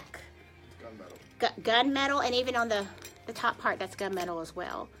black gunmetal, and even on the top part, that's gunmetal as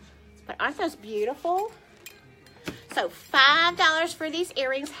well. But aren't those beautiful? So $5 for these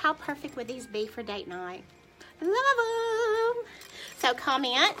earrings. How perfect would these be for date night? Love them. So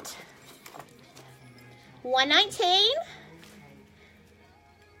comment 119.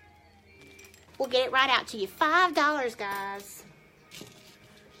 We'll get it right out to you. $5, guys.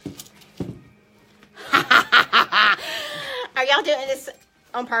 Are y'all doing this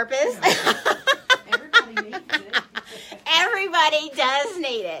on purpose? Everybody needs it. Everybody does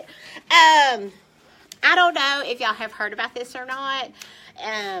need it. I don't know if y'all have heard about this or not,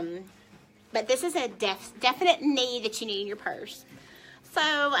 but this is a definite need that you need in your purse.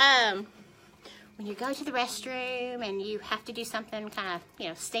 So, when you go to the restroom and you have to do something kind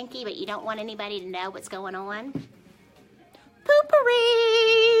of, stinky, but you don't want anybody to know what's going on,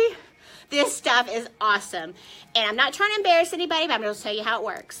 poopery! This stuff is awesome. And I'm not trying to embarrass anybody, but I'm going to tell you how it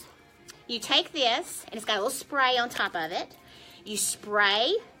works. You take this, and it's got a little spray on top of it. You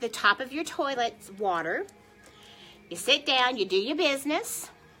spray the top of your toilet's water. You sit down, you do your business.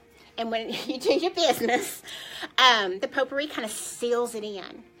 And when you do your business, the potpourri kind of seals it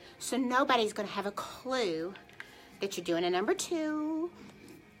in. So nobody's going to have a clue that you're doing a number 2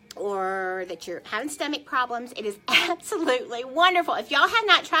 or that you're having stomach problems. It is absolutely wonderful. If y'all have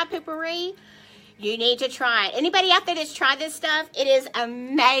not tried potpourri, you need to try it. Anybody out there that's tried this stuff, it is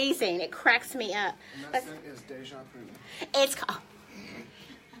amazing. It cracks me up. And that scent is Deja Vu. It's called...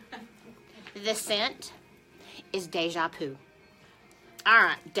 The scent is Deja Vu. All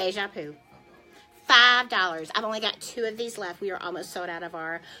right, Deja Vu. $5. I've only got 2 of these left. We are almost sold out of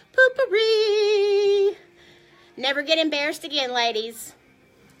our potpourri. Never get embarrassed again, ladies.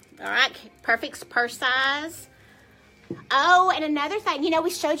 All right, perfect purse size. Oh, and another thing, we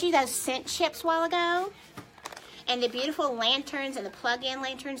showed you those scent chips a while ago, and the beautiful lanterns and the plug-in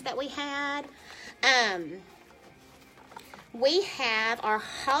lanterns that we had. We have our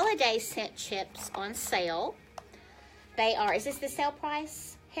holiday scent chips on sale. They are, is this the sale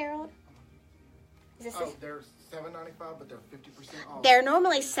price, Harold? Is this they're $7.95, but they're 50% off. They're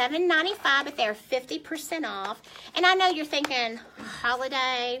normally $7.95, but they're 50% off. And I know you're thinking,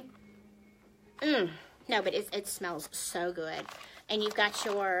 holiday. No, but it smells so good. And you've got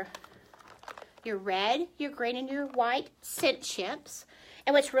your red, your green, and your white scent chips.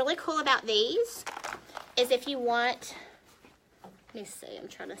 And what's really cool about these is if you want, let me see, I'm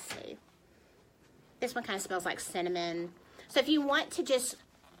trying to see. This one kind of smells like cinnamon. So if you want to just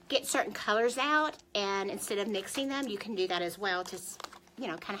get certain colors out, and instead of mixing them, you can do that as well to,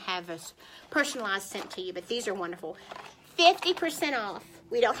 kind of have a personalized scent to you. But these are wonderful. 50% off.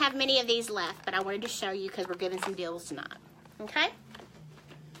 We don't have many of these left, but I wanted to show you because we're giving some deals tonight. Okay?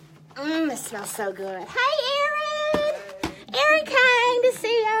 This smells so good. Hey, Erin! Erin came to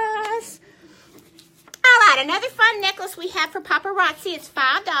see us. All right, another fun necklace we have for paparazzi. It's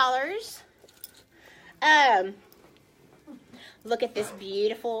 $5. Look at this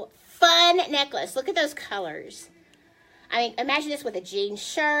beautiful, fun necklace. Look at those colors. I mean, imagine this with a jean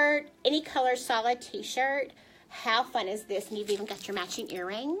shirt, any color solid t-shirt. How fun is this? And you've even got your matching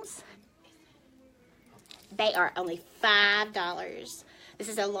earrings. They are only $5. This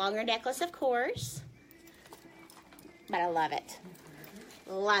is a longer necklace, of course. but I love it.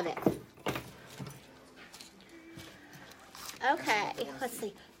 Love it. Okay, let's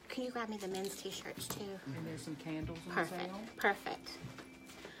see. Can you grab me the men's t-shirts too? And there's some candles on Perfect, sale. perfect.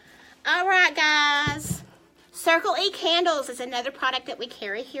 All right, guys. Circle E Candles is another product that we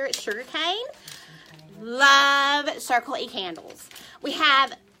carry here at Sugar Cane. Love Circle E Candles. We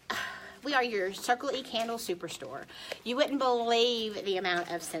are your Circle E Candle Superstore. You wouldn't believe the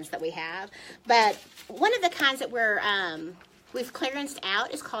amount of scents that we have. But one of the kinds that we've clearanced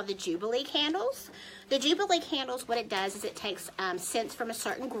out is called the Jubilee Candles. The Jubilee Candles, what it does is it takes scents from a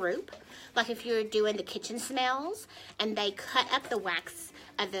certain group. Like if you're doing the kitchen smells, and they cut up the wax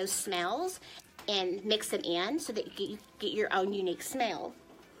of those smells and mix them in so that you get your own unique smell.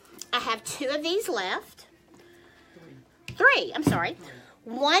 I have 2 of these left. 3, I'm sorry.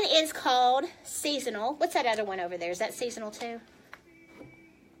 One is called Seasonal. What's that other one over there? Is that seasonal too?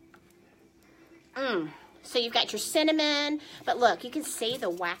 So you've got your cinnamon, but look, you can see the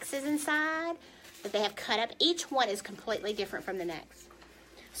waxes inside that they have cut up. Each one is completely different from the next.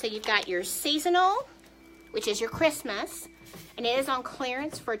 So you've got your Seasonal, which is your Christmas, and it is on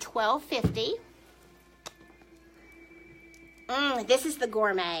clearance for $12.50. This is the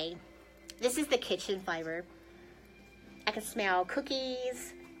Gourmet. This is the kitchen flavor. I can smell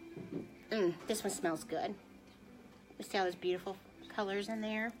cookies. This one smells good. You see all those beautiful colors in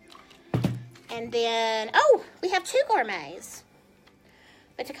there. And then, oh, we have 2 Gourmets.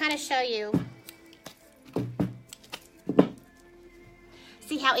 But to kind of show you,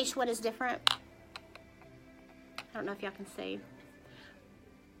 see how each one is different? I don't know if y'all can see.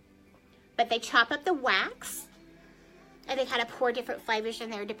 But they chop up the wax, and they kind of pour different flavors in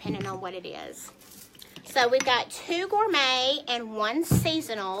there depending on what it is. So we've got 2 Gourmet and 1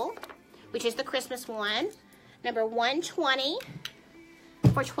 Seasonal, which is the Christmas one. Number 120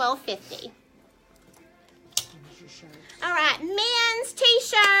 for $12.50. All right, men's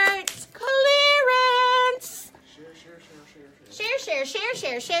t-shirts, clearance.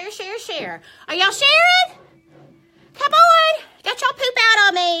 Share. Are y'all sharing? Come on. Got y'all poop out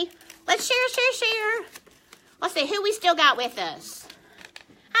on me. Let's share. Let's see who we still got with us.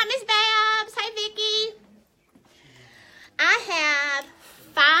 Hi, Miss Babs. Hi, Vicki. I have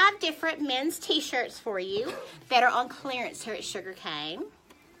 5 different men's t-shirts for you that are on clearance here at Sugar Cane.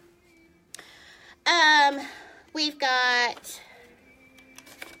 We've got,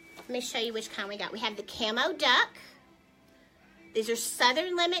 let me show you which kind we got. We have the Camo Duck. These are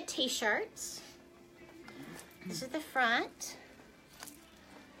Southern Limit t-shirts. This is the front.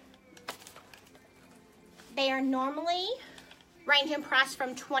 They are normally range in price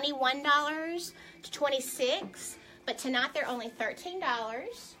from $21 to $26, but tonight they're only $13.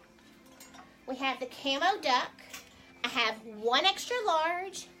 We have the Camo Duck. I have 1 extra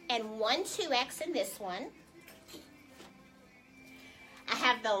large and 1 2X in this one. I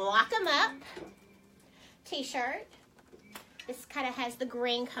have the Lock 'em Up t-shirt. This kind of has the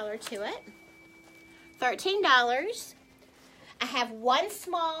green color to it. $13. I have 1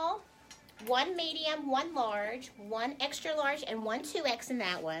 small, 1 medium, 1 large, 1 extra large, and 1 2X in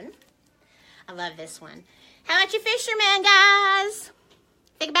that one. I love this one. How about your fishermen, guys?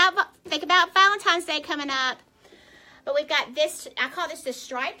 Think about Valentine's Day coming up. But we've got this, I call this the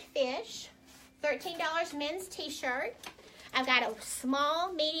Striped Fish. $13 men's t-shirt. I've got a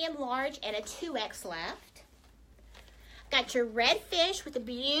small, medium, large, and a 2X left. Got your red fish with a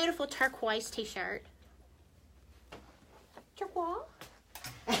beautiful turquoise t-shirt. Turquoise?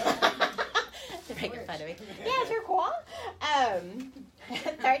 They're making fun of me. Yeah, turquoise.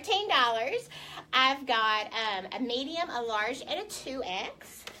 $13. I've got a medium, a large, and a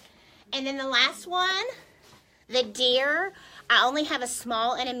 2X. And then the last one, the deer. I only have a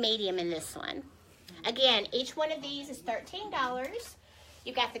small and a medium in this one. Again, each one of these is $13.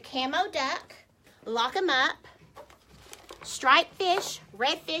 You've got the Camo Duck, Lock 'em Up, Striped Fish,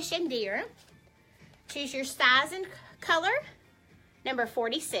 Red Fish, and Deer. Choose your size and color. Number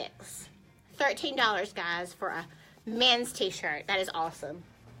 46. $13, guys, for a men's t-shirt. That is awesome.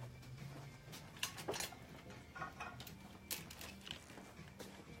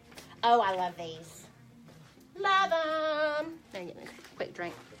 Oh, I love these. Love them. Let me get a quick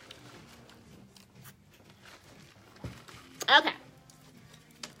drink. Okay.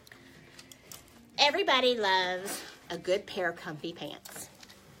 Everybody loves a good pair of comfy pants.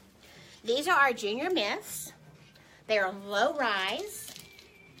 These are our Junior Miss. They are low rise.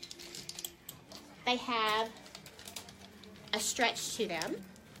 They have a stretch to them.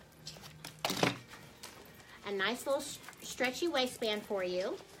 A nice little stretchy waistband for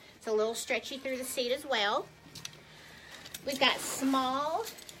you. It's a little stretchy through the seat as well. We've got small,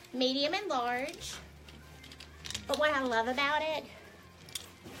 medium, and large. But what I love about it,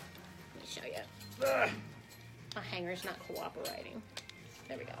 let me show you. Ugh. My hanger's not cooperating.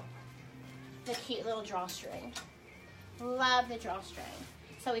 There we go. The cute little drawstring. Love the drawstring.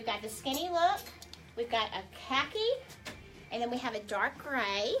 So we've got the skinny look, we've got a khaki, and then we have a dark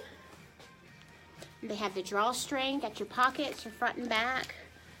gray. They have the drawstring, got your pockets, your front and back.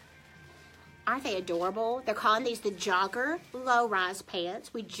 Aren't they adorable? They're calling these the jogger low-rise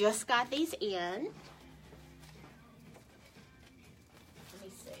pants. We just got these in. Let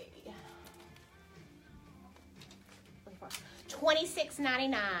me see.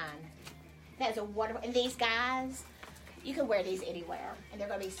 $26.99. That is a wonderful, and these guys, you can wear these anywhere, and they're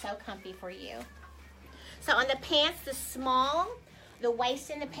gonna be so comfy for you. So on the pants, the small, the waist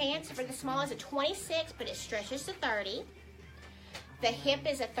in the pants for the small is a 26, but it stretches to 30. The hip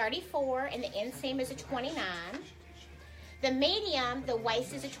is a 34, and the inseam is a 29. The medium, the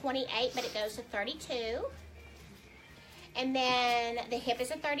waist is a 28, but it goes to 32. And then the hip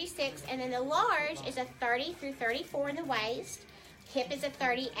is a 36, and then the large is a 30 through 34 in the waist. Hip is a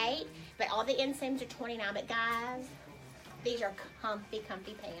 38, but all the inseams are 29. But guys, these are comfy,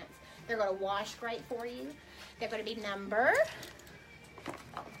 comfy pants. They're gonna wash great for you. They're gonna be number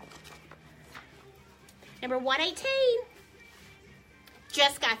 118.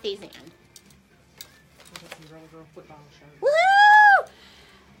 Just got these in. Woo!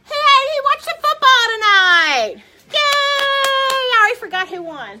 Hey, watch the football tonight! Yay! I already forgot who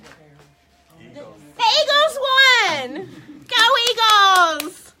won. Eagles. The Eagles won! Go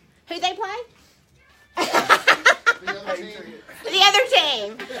Eagles! Who they play? The other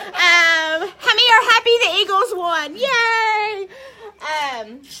team. How many are happy the Eagles won? Yay!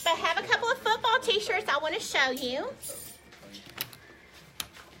 But I have a couple of football t-shirts I want to show you.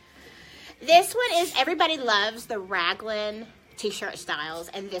 This one is, everybody loves the raglan t-shirt styles,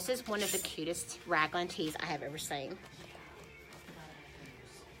 and this is one of the cutest raglan tees I have ever seen.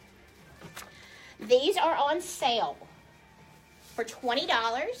 These are on sale for $20.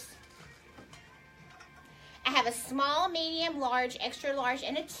 I have a small, medium, large, extra large,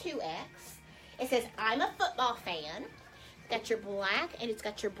 and a 2X. It says, I'm a football fan. It's got your black, and it's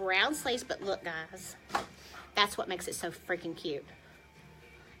got your brown sleeves, but look, guys, that's what makes it so freaking cute.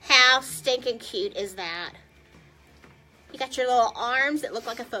 How stinking cute is that? You got your little arms that look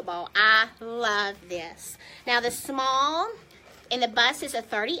like a football. I love this. Now, the small in the bust is a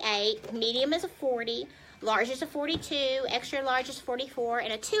 38, medium is a 40, large is a 42, extra large is 44,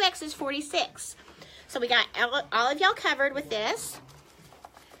 and a 2X is 46. So we got all of y'all covered with this.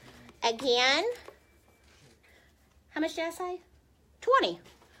 Again, how much did I say? $20.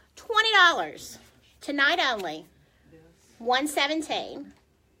 $20. Tonight only. $117.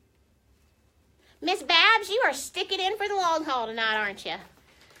 Miss Babs, you are sticking in for the long haul tonight, aren't you?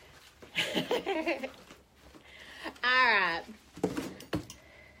 All right.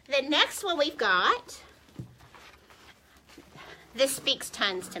 The next one we've got, this speaks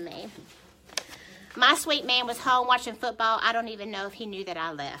tons to me. My sweet man was home watching football. I don't even know if he knew that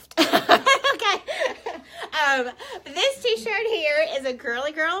I left. Okay. This t-shirt here is a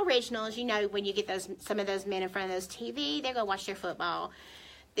Girly Girl Original. As you know, when you get some of those men in front of those TV, they're going to watch their football.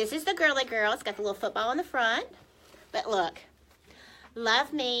 This is the Girly Girl. It's got the little football on the front. But look,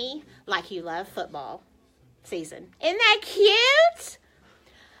 love me like you love football season. Isn't that cute?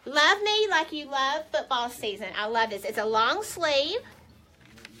 Love me like you love football season. I love this. It's a long sleeve.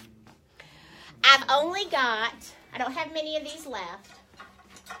 I've only got, I don't have many of these left.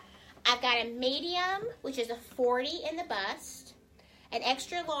 I've got a medium, which is a 40 in the bust, an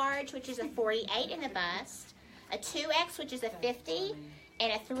extra large, which is a 48 in the bust, a 2X, which is a 50,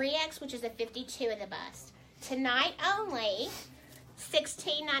 and a 3X, which is a 52 in the bust. Tonight only,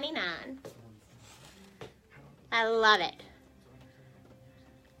 $16.99. I love it.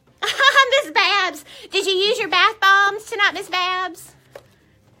 Miss Babs, did you use your bath bombs tonight, Miss Babs?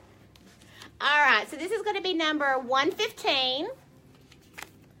 All right, so this is going to be number 115.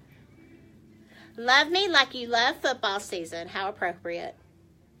 Love me like you love football season. How appropriate.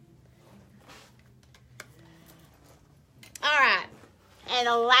 All right, and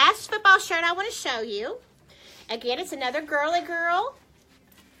the last football shirt I want to show you. Again, it's another Girly Girl.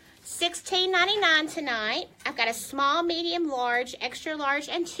 $16.99 tonight. I've got a small, medium, large, extra large,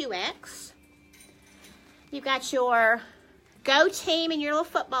 and 2X. You've got your Go Team and your little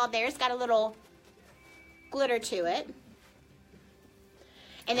football there. It's got a little glitter to it.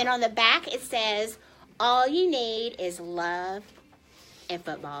 And then on the back it says, all you need is love and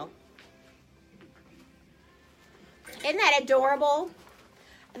football. Isn't that adorable?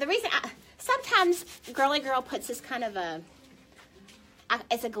 The reason, sometimes Girly Girl puts this kind of a,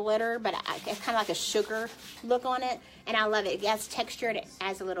 it's a glitter, but it's kind of like a sugar look on it, and I love it. It has texture and it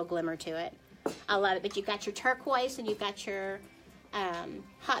adds a little glimmer to it. I love it. But you've got your turquoise and you've got your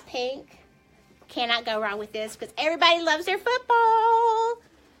hot pink. Cannot go wrong with this because everybody loves their football.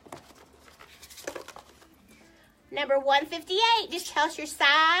 Number 158. Just tell us your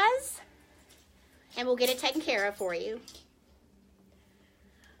size, and we'll get it taken care of for you.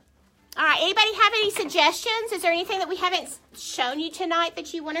 All right, anybody have any suggestions? Is there anything that we haven't shown you tonight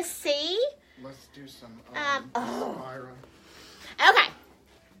that you want to see? Let's do some Aspira. Okay.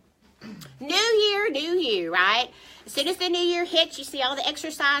 New year, new you, right? As soon as the new year hits, you see all the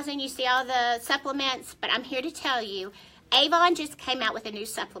exercising, you see all the supplements, but I'm here to tell you, Avon just came out with a new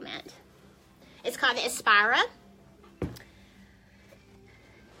supplement. It's called the Aspira. I'm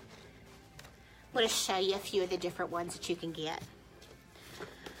going to show you a few of the different ones that you can get.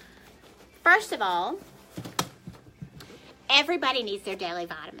 First of all, everybody needs their daily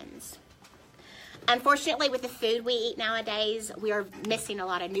vitamins. Unfortunately, with the food we eat nowadays, we are missing a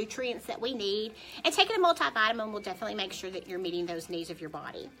lot of nutrients that we need. And taking a multivitamin will definitely make sure that you're meeting those needs of your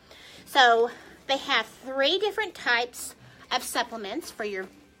body. So they have 3 different types of supplements for your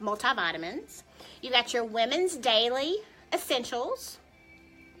multivitamins. You got your Women's Daily Essentials.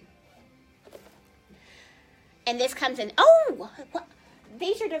 And this comes in,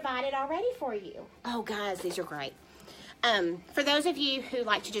 these are divided already for you. Oh, guys, these are great. For those of you who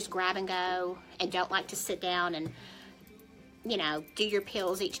like to just grab and go and don't like to sit down and, you know, do your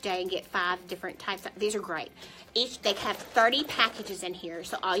pills each day and get 5 different types, these are great. They have 30 packages in here.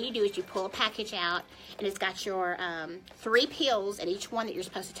 So all you do is you pull a package out, and it's got your 3 pills in each one that you're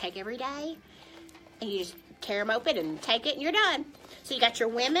supposed to take every day. And you just tear them open and take it, and you're done. So you got your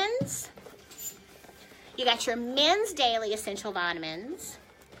women's. You got your men's daily essential vitamins.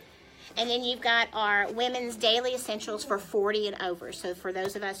 And then you've got our women's daily essentials for 40 and over. So for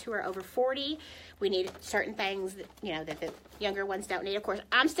those of us who are over 40, we need certain things that, you know, that the younger ones don't need. Of course,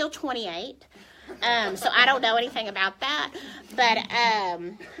 I'm still 28, so I don't know anything about that. But,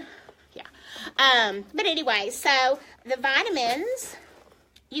 but anyway, so the vitamins,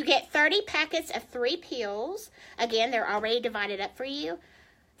 you get 30 packets of 3 pills. Again, they're already divided up for you.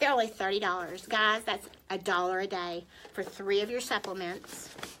 They're only $30. Guys, that's $1 a day for 3 of your supplements.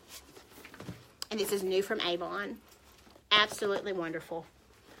 And this is new from Avon. Absolutely wonderful.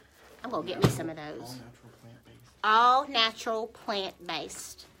 I'm going to get me some of those. All natural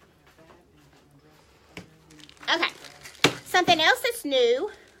plant-based. Okay. Something else that's new.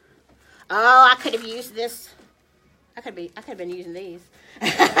 Oh, I could have used this. I could have been using these.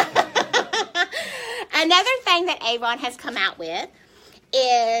 Another thing that Avon has come out with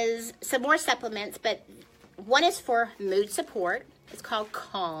is some more supplements, but one is for mood support. It's called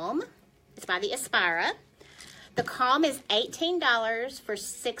Calm. It's by the Aspira. The Calm is $18 for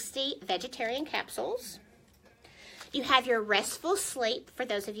 60 vegetarian capsules. You have your restful sleep for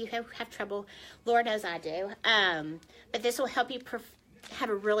those of you who have trouble. Lord knows I do. But this will help you have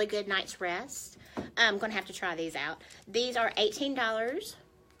a really good night's rest. I'm going to have to try these out. These are $18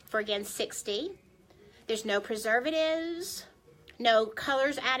 for, again, 60. There's no preservatives, no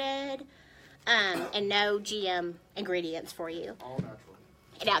colors added, and no GM ingredients for you. All natural.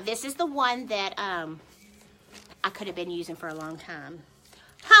 Now, this is the one that I could have been using for a long time.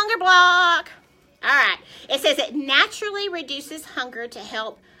 Hunger Block. All right. It says it naturally reduces hunger to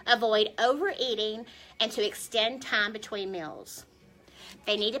help avoid overeating and to extend time between meals.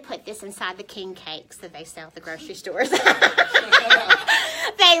 They need to put this inside the king cakes that they sell at the grocery stores. They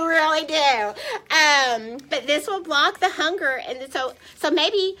really do. But this will block the hunger. And so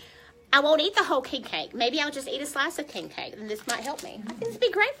maybe I won't eat the whole king cake. Maybe I'll just eat a slice of king cake, and this might help me. I think this would be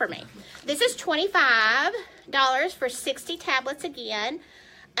great for me. This is $25 for 60 tablets again.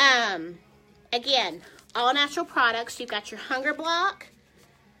 Again, all natural products. You've got your Hunger Block,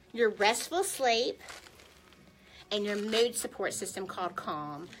 your Restful Sleep, and your mood support system called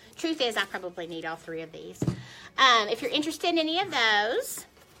Calm. Truth is, I probably need all 3 of these. If you're interested in any of those,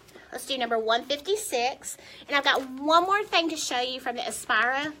 let's do number 156. And I've got one more thing to show you from the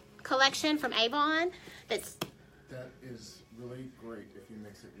Aspira collection from Avon. That is really great if you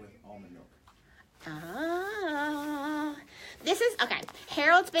mix it with almond milk. This is, okay,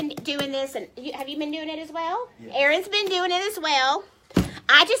 Harold's been doing this, and have you been doing it as well? Yeah. Aaron's been doing it as well.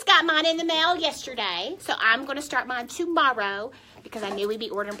 I just got mine in the mail yesterday, so I'm going to start mine tomorrow because I knew we'd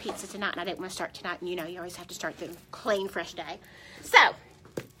be ordering pizza tonight, and I didn't want to start tonight. And you know, you always have to start the clean, fresh day. So,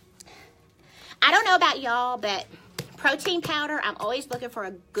 I don't know about y'all, but protein powder, I'm always looking for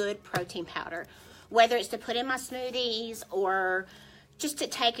a good protein powder, whether it's to put in my smoothies or just to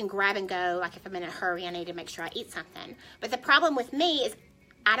take and grab and go. Like if I'm in a hurry, I need to make sure I eat something. But the problem with me is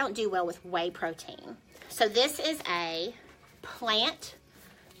I don't do well with whey protein. So this is a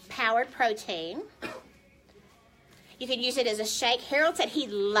plant-powered protein. You can use it as a shake. Harold said he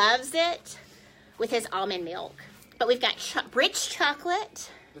loves it with his almond milk. But we've got rich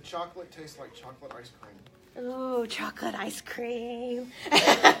chocolate. The chocolate tastes like chocolate ice cream. Ooh, chocolate ice cream.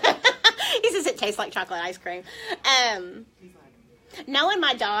 He says it tastes like chocolate ice cream. Knowing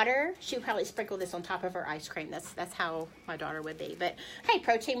my daughter, she would probably sprinkle this on top of her ice cream. That's how my daughter would be. But hey,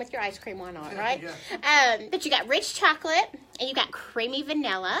 protein with your ice cream, why not, right? Yeah. But you got rich chocolate and you got creamy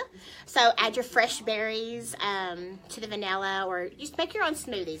vanilla. So add your fresh berries to the vanilla, or just make your own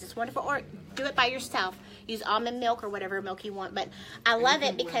smoothies. It's wonderful. Or do it by yourself. Use almond milk or whatever milk you want. But I love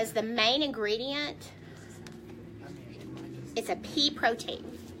it because the main ingredient, it's a pea protein.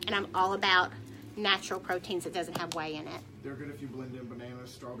 And I'm all about natural proteins that doesn't have whey in it. They're good if you blend in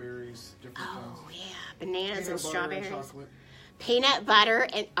bananas, strawberries, different Oh, things. yeah. Bananas and Peanut butter strawberries. and chocolate. Peanut butter.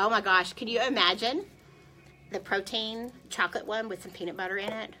 And oh my gosh, can you imagine the protein chocolate one with some peanut butter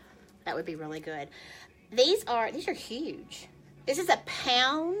in it? That would be really good. These are huge. This is a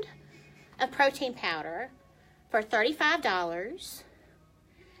pound of protein powder for $35.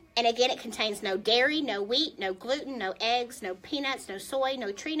 And again, it contains no dairy, no wheat, no gluten, no eggs, no peanuts, no soy,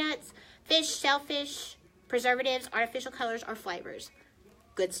 no tree nuts, fish, shellfish, preservatives, artificial colors, or flavors.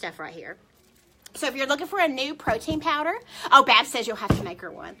 Good stuff right here. So if you're looking for a new protein powder, oh, Babs says you'll have to make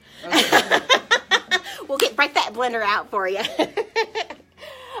her one. We'll break that blender out for you.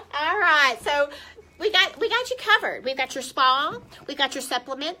 All right, so we got you covered. We've got your spa, we've got your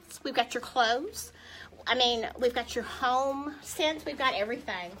supplements, we've got your clothes. I mean, we've got your home scents. We've got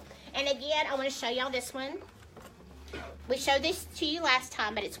everything. And again, I want to show y'all this one. We showed this to you last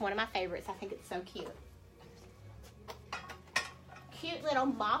time, but it's one of my favorites. I think it's so cute. Cute little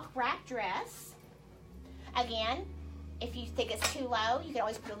mop wrap dress. Again, if you think it's too low, you can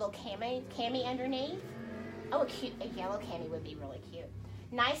always put a little cami underneath. Oh, a yellow cami would be really cute.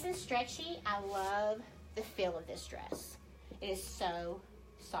 Nice and stretchy. I love the feel of this dress. It is so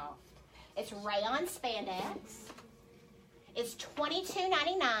soft. It's rayon spandex. It's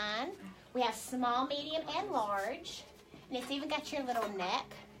 $22.99. We have small, medium, and large. And it's even got your little neck.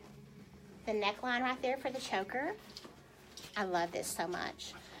 The neckline right there for the choker. I love this so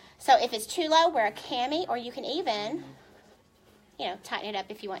much. So if it's too low, wear a cami, or you can even, tighten it up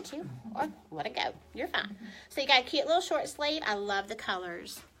if you want to, or let it go. You're fine. So you got a cute little short sleeve. I love the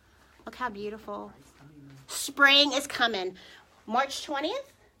colors. Look how beautiful. Spring is coming. March 20th?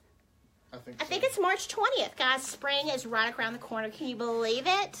 I think it's March 20th, guys. Spring is right around the corner. Can you believe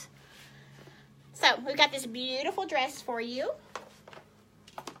it? So we've got this beautiful dress for you.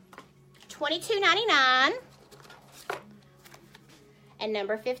 $22.99. And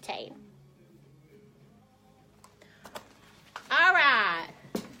number 15. All right.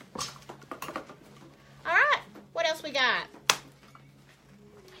 All right. What else we got?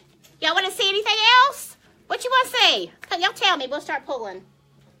 Y'all want to see anything else? What you want to see? Y'all tell me. We'll start pulling.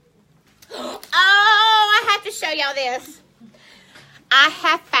 Oh, I have to show y'all this. I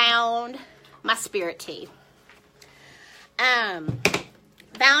have found my spirit tee.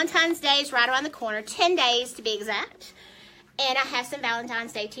 Valentine's Day is right around the corner. 10 days to be exact. And I have some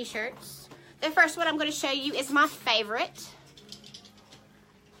Valentine's Day t-shirts. The first one I'm going to show you is my favorite.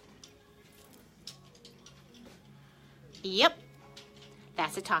 Yep.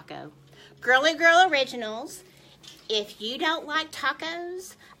 That's a taco. Girly Girl Originals. If you don't like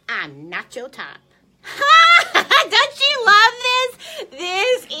tacos, I'm not your type. Don't you love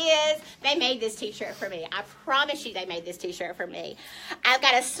this? They made this t-shirt for me. I promise you they made this t-shirt for me. I've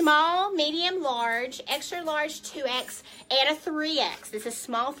got a small, medium, large, extra large 2X, and a 3X. This is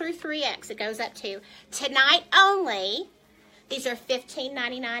small through 3X. It goes up to tonight only. These are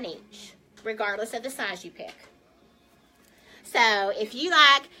 $15.99 each, regardless of the size you pick. So if you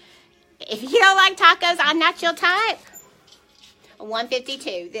don't like tacos, I'm not your type.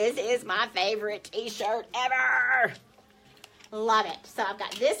 $152. This is my favorite t-shirt ever. Love it. So I've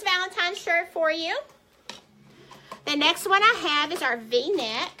got this Valentine's shirt for you. The next one I have is our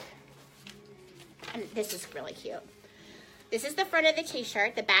V-neck. And this is really cute. This is the front of the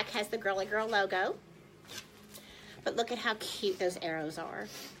t-shirt. The back has the Girly Girl logo. But look at how cute those arrows are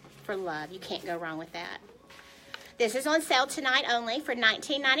for love. You can't go wrong with that. This is on sale tonight only for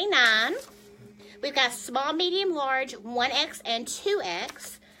 $19.99. We've got small, medium, large, 1X and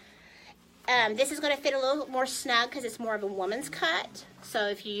 2X. This is going to fit a little more snug because it's more of a woman's cut. So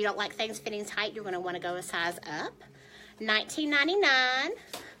if you don't like things fitting tight, you're going to want to go a size up. $19.99.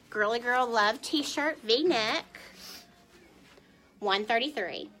 Girly Girl Love t-shirt, V-neck.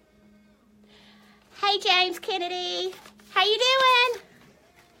 $133. Hey, James Kennedy. How you doing?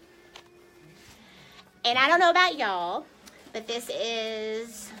 And I don't know about y'all, but this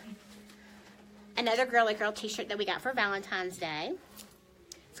is another Girly Girl t-shirt that we got for Valentine's Day.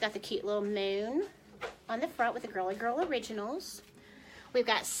 It's got the cute little moon on the front with the Girly Girl Originals. We've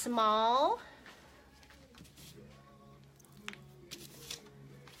got small.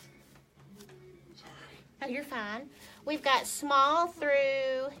 Oh, you're fine. We've got small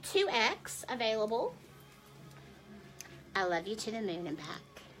through 2X available. I love you to the moon and back.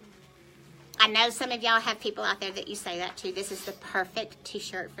 I know some of y'all have people out there that you say that to. This is the perfect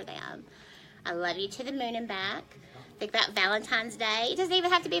t-shirt for them. I love you to the moon and back. Think about Valentine's Day. It doesn't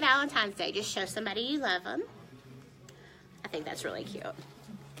even have to be Valentine's Day. Just show somebody you love them. I think that's really cute.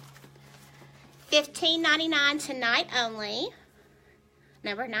 $15.99 tonight only.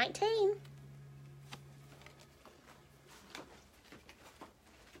 Number 19.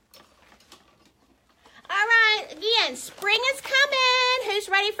 All right, again, spring is coming. Who's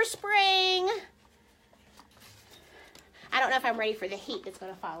ready for spring? I don't know if I'm ready for the heat that's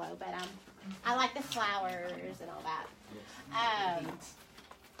going to follow, but I like the flowers and all that.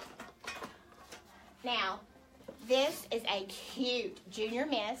 Now, this is a cute Junior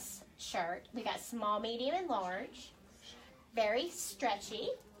Miss shirt. We got small, medium, and large. Very stretchy.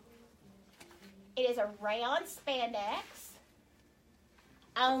 It is a rayon spandex.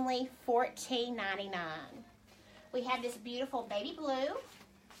 Only $14.99. We have this beautiful baby blue.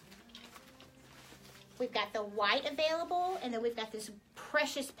 We've got the white available, and then we've got this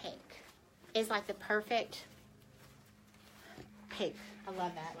precious pink. It's like the perfect pink. I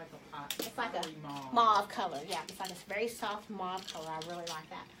love that. Like a pot. It's like a mauve color. Yeah, it's like this very soft mauve color. I really like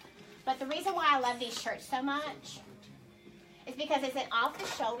that. But the reason why I love these shirts so much is because it's an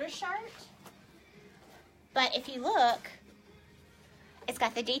off-the-shoulder shirt. But if you look, it's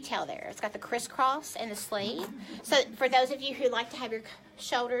got the detail there. It's got the crisscross and the sleeve. So for those of you who like to have your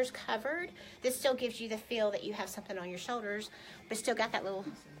shoulders covered, this still gives you the feel that you have something on your shoulders, but still got that little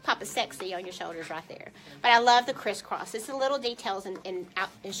pop of sexy on your shoulders right there. But I love the crisscross. It's the little details in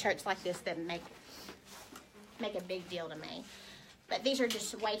shirts like this that make a big deal to me. But these are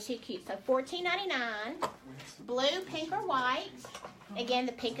just way too cute. So $14.99. Blue, pink, or white. Again,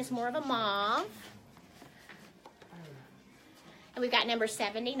 the pink is more of a mauve. And we've got number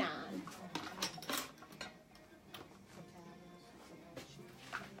 79.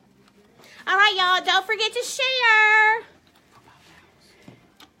 All right, y'all, don't forget to share.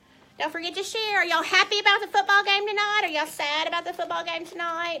 Don't forget to share. Are y'all happy about the football game tonight? Are y'all sad about the football game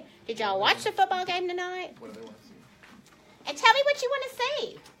tonight? Did y'all watch the football game tonight? What do they want to see? And tell me what you want to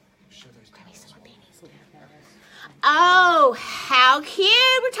see. Oh, how cute.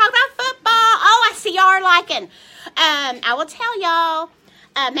 We're talking about football. Oh, I see y'all are liking. I will tell y'all,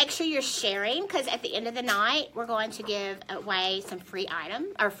 make sure you're sharing, because at the end of the night, we're going to give away some free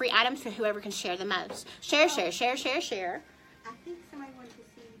items for whoever can share the most. Share, share, share, share, share. I think somebody wanted to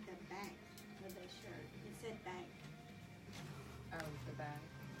see the back of their shirt. It said back. Oh, the back.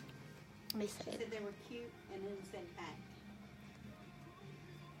 Let me She see. said they were cute, and then it said back.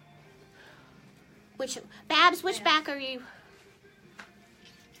 Babs, which back are you?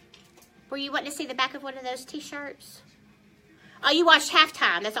 Were you wanting to see the back of one of those t-shirts? Oh, you watched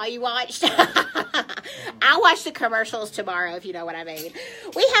halftime. That's all you watched? I'll watch the commercials tomorrow, if you know what I mean.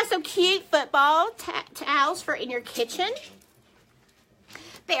 We have some cute football towels for in your kitchen.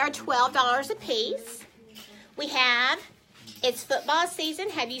 They are $12 a piece. We have, it's football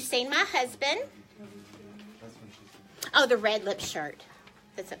season. Have you seen my husband? Oh, the red lip shirt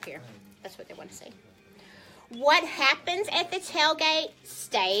that's up here. That's what they want to see. What happens at the tailgate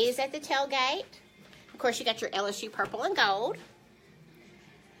stays at the tailgate. Of course, you got your LSU purple and gold.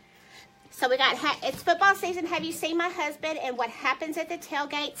 So we got, it's football season. Have you seen my husband? And what happens at the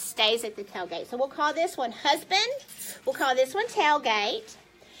tailgate stays at the tailgate. So we'll call this one husband. We'll call this one tailgate.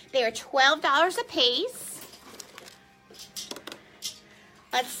 They are $12 a piece.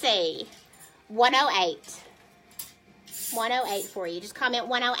 Let's see. 108. 108 for you. Just comment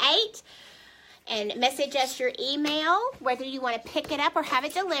 108 and message us your email, whether you want to pick it up or have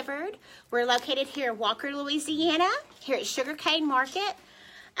it delivered. We're located here in Walker, Louisiana, here at Sugarcane Market.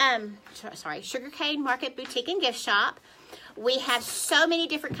 Sugarcane Market Boutique and Gift Shop. We have so many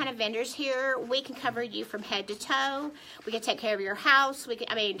different kind of vendors here. We can cover you from head to toe. We can take care of your house. We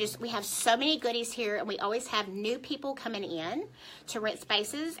have so many goodies here, and we always have new people coming in to rent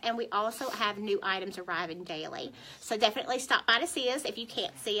spaces, and we also have new items arriving daily. So definitely stop by to see us. If you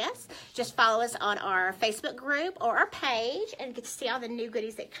can't see us, just follow us on our Facebook group or our page and get to see all the new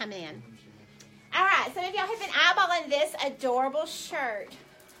goodies that come in. All right, some of y'all have been eyeballing this adorable shirt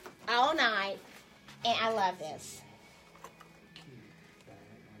all night, and I love this.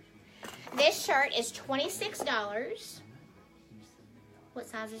 This shirt is $26. What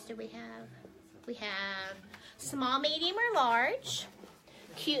sizes do we have? We have small, medium, or large.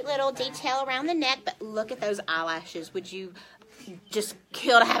 Cute little detail around the neck, but look at those eyelashes. Would you just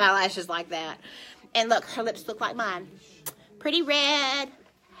kill to have eyelashes like that? And look, her lips look like mine. Pretty red.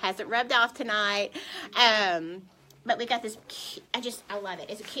 Hasn't rubbed off tonight. But we got this cute, I love it.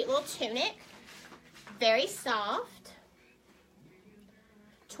 It's a cute little tunic. Very soft.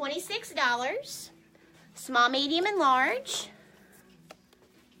 $26. Small, medium, and large.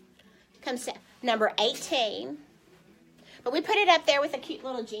 Comes to number 18. But we put it up there with a cute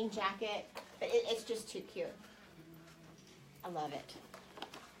little jean jacket. But it's just too cute. I love it.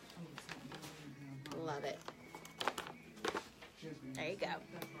 Love it. There you go.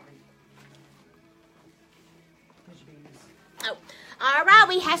 Oh, all right.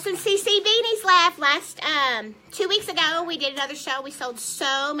 We have some CC beanies left. Last 2 weeks ago, we did another show. We sold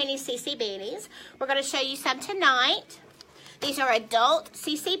so many CC beanies. We're going to show you some tonight. These are adult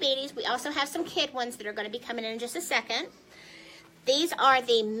CC beanies. We also have some kid ones that are going to be coming in just a second. These are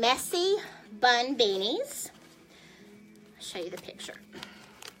the messy bun beanies. I'll show you the picture.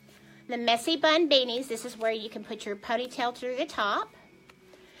 The messy bun beanies, this is where you can put your ponytail through the top.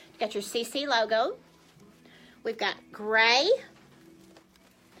 You've got your CC logo. We've got gray.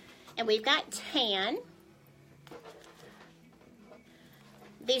 And we've got tan.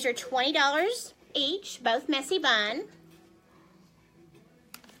 These are $20 each, both messy bun.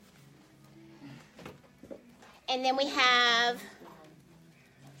 And then we have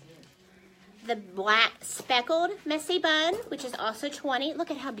the black speckled messy bun, which is also $20.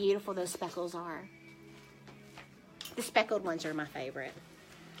 Look at how beautiful those speckles are. The speckled ones are my favorite.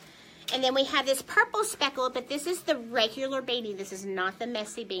 And then we have this purple speckled, but this is the regular beanie. This is not the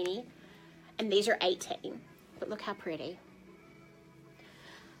messy beanie. And these are $18. But look how pretty.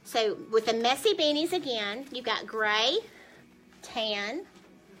 So with the messy beanies again, you've got gray, tan,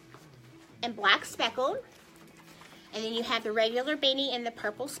 and black speckled. And then you have the regular beanie in the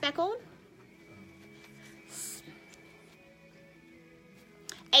purple speckled.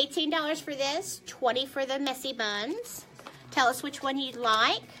 $18 for this, $20 for the messy buns. Tell us which one you'd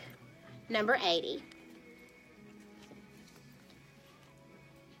like. Number 80.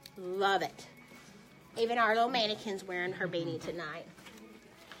 Love it. Even our little mannequin's wearing her beanie tonight.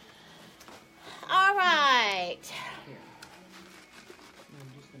 All right.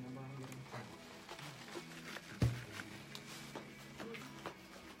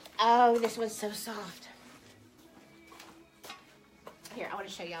 Oh, this one's so soft. Here, I want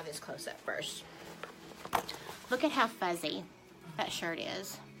to show y'all this close up first. Look at how fuzzy that shirt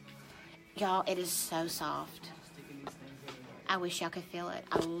is. Y'all, it is so soft. I wish y'all could feel it.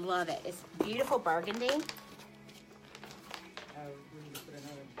 I love it. It's beautiful burgundy.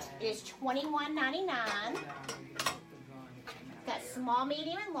 It is $21.99. Got small,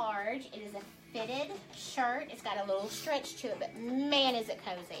 medium, and large. It is a fitted shirt. It's got a little stretch to it, but man, is it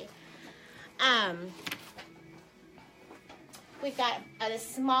cozy. We've got a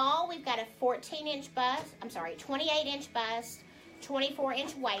small, we've got a 14-inch bust, 28-inch bust,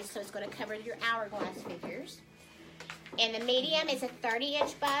 24-inch waist, so it's going to cover your hourglass figures. And the medium is a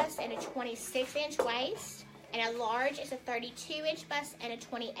 30-inch bust and a 26-inch waist. And a large is a 32-inch bust and a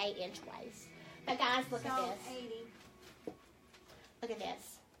 28-inch waist. But guys, look at this. 80. Look at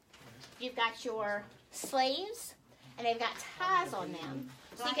this. You've got your sleeves, and they've got ties on them.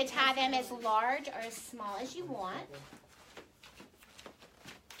 So you can tie them as large or as small as you want.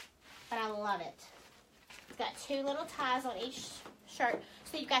 But I love it. It's got two little ties on each shirt,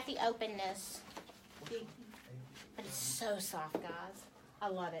 so you've got the openness. But it's so soft, guys. I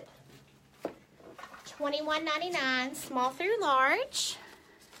love it. $21.99, small through large.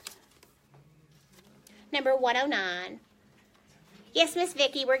 Number 109. Yes, Miss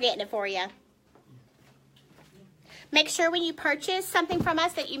Vicki, we're getting it for you. Make sure when you purchase something from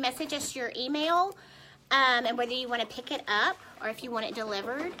us that you message us your email and whether you want to pick it up or if you want it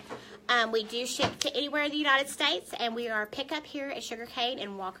delivered. We do ship to anywhere in the United States, and we are pickup here at Sugarcane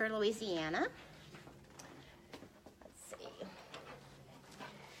in Walker, Louisiana. Let's see.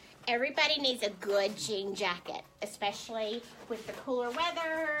 Everybody needs a good jean jacket, especially with the cooler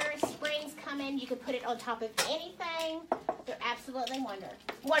weather. Spring's coming. You can put it on top of anything. They're absolutely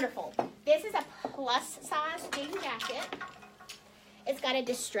wonderful. This is a plus size jean jacket. It's got a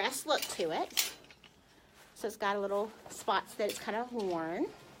distressed look to it. So it's got a little spots that it's kind of worn.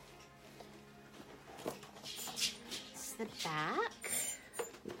 It's the back.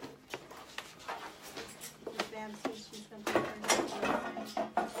 Some papers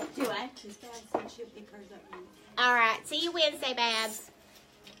up. Do I? His dad said she'll pick hers up. All right. See you Wednesday, Babs.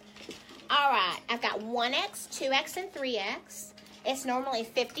 All right. I've got 1X, 2X, and 3X. It's normally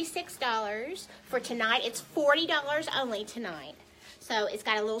 $56. For tonight, it's $40 only tonight. So it's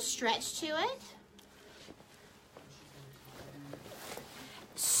got a little stretch to it.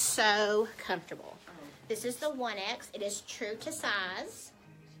 So comfortable. This is the 1X. It is true to size.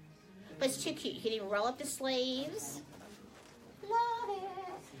 But it's too cute. You can even roll up the sleeves. Love it.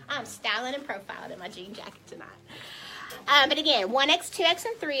 I'm styling and profiling in my jean jacket tonight. But again, 1X, 2X,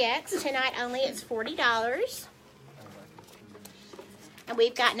 and 3X. Tonight only it's $40. And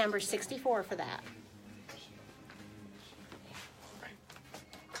we've got number 64 for that.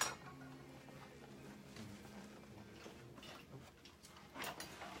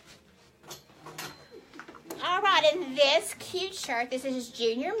 All right, and this cute shirt, this is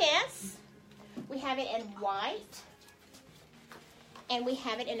Junior Miss. We have it in white. And we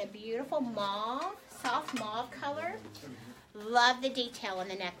have it in a beautiful mauve, soft mauve color. Love the detail in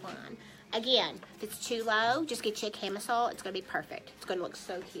the neckline. Again, if it's too low, just get you a camisole. It's going to be perfect. It's going to look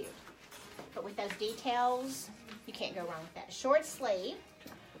so cute. But with those details, you can't go wrong with that. Short sleeve,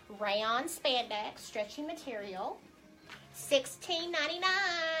 rayon spandex, stretchy material, $16.99.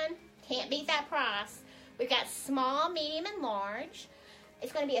 Can't beat that price. We've got small, medium, and large.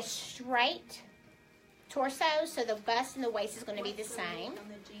 It's going to be a straight torso, so the bust and the waist is going to be the same. On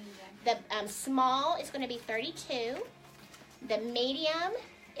the jean jacket. The small is going to be 32. The medium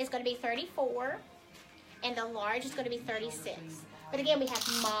is going to be 34. And the large is going to be 36. But again, we have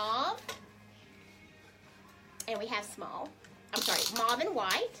mauve. And we have small. I'm sorry, mauve and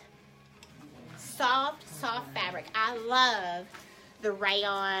white. Soft, soft fabric. I love the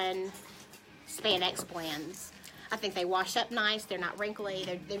rayon spandex blends. I think they wash up nice. They're not wrinkly.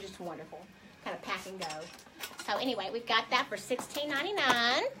 They're just wonderful. Kind of pack and go. So anyway, we've got that for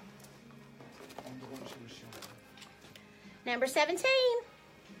 $16.99. Number 17.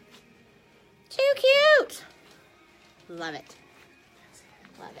 Too cute. Love it.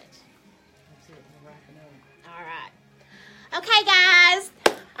 Love it. That's it. We're wrapping up. All right. Okay, guys.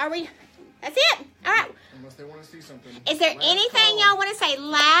 Are we? That's it. All right. Unless they want to see something. Is there Last anything call. y'all want to say?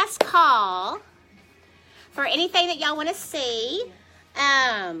 Last call for anything that y'all want to see.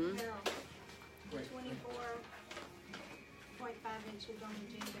 No. Wait. 24.5 inches on the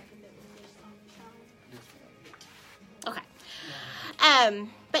jean jacket that was just on the show. Okay.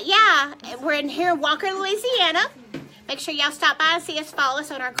 But yeah, we're in here in Walker, Louisiana. Make sure y'all stop by and see us, follow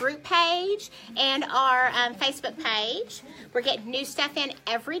us on our group page and our Facebook page. We're getting new stuff in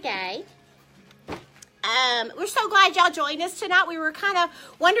every day. We're so glad y'all joined us tonight. We were kind of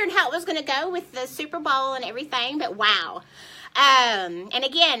wondering how it was going to go with the Super Bowl and everything, but wow. And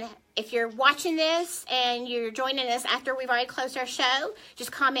again, if you're watching this and you're joining us after we've already closed our show,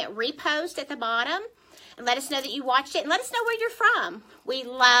 just comment repost at the bottom and let us know that you watched it and let us know where you're from. We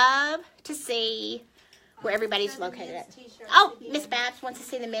love to see where everybody's Show the located men's at. t-shirts Oh, again. Miss Babs wants to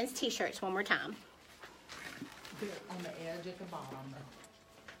see the men's t-shirts one more time. Put it on the edge at the bottom.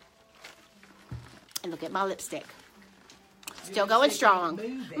 And look at my lipstick. Still going lipstick strong.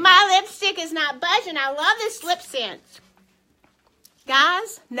 ain't moving. My lipstick is not budging. I love this lip scent.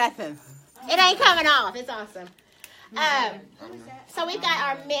 Guys, nothing. It ain't coming off. It's awesome. So we've got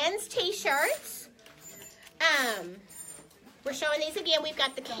our men's t-shirts. We're showing these again. We've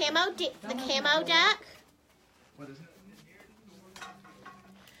got the camo duck. What is it?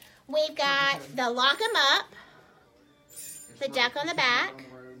 We've got the lock 'em up. The duck on the back. On the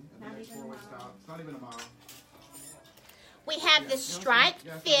road, and the next four-way stop. It's not even a mile. We have the striped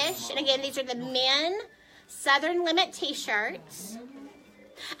fish. And again, these are the men Southern Limit t-shirts.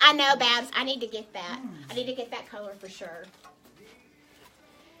 I know, Babs. I need to get that. I need to get that color for sure.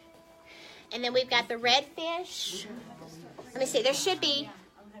 And then we've got the red fish. Let me see. There should be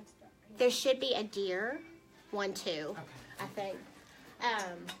a deer one too, I think.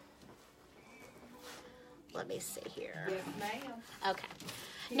 Let me see here. Yes, ma'am. Okay.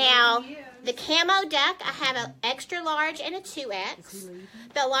 Now, the camo duck, I have an extra large and a 2X.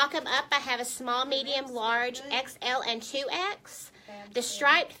 The lock 'em up, I have a small, medium, large, XL, and 2X. The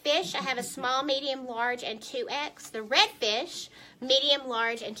striped fish, I have a small, medium, large, and 2X. The red fish, medium,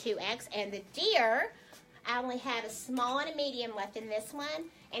 large, and 2X. And the deer, I only have a small and a medium left in this one.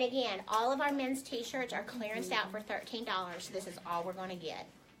 And again, all of our men's t-shirts are clearanced out for $13. So this is all we're going to get.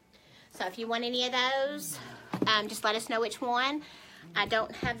 So if you want any of those, just let us know which one. I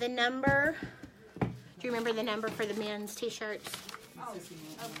don't have the number. Do you remember the number for the men's t-shirts?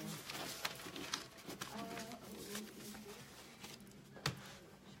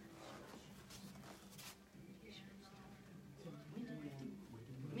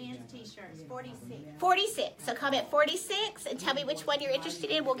 shirts, 46. 46. So comment 46 and tell me which one you're interested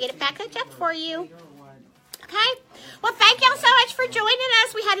in. We'll get it packaged up for you. Okay? Well, thank y'all so much for joining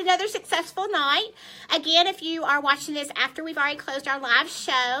us. We had another successful night. Again, if you are watching this after we've already closed our live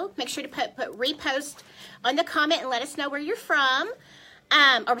show, make sure to put repost on the comment and let us know where you're from.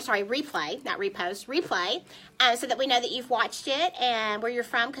 Replay, not repost, replay, so that we know that you've watched it and where you're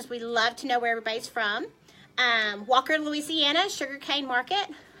from, because we love to know where everybody's from. Walker, Louisiana, Sugarcane Market.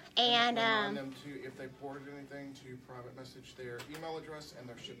 And remind them to, if they've ordered anything, to private message their email address and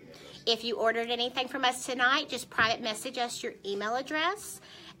their shipping address. If you ordered anything from us tonight, just private message us your email address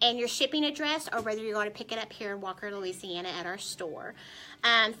and your shipping address, or whether you're going to pick it up here in Walker, Louisiana at our store.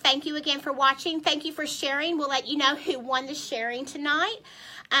 Thank you again for watching. Thank you for sharing. We'll let you know who won the sharing tonight.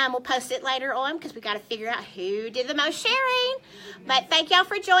 We'll post it later on because we got to figure out who did the most sharing. But thank y'all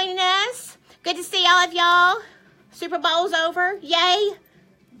for joining us. Good to see all of y'all. Super Bowl's over. Yay.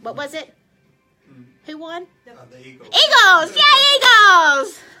 What was it? Who won? The Eagles. Eagles! Yay,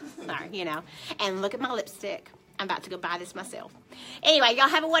 Eagles! Sorry, you know. And look at my lipstick. I'm about to go buy this myself. Anyway, y'all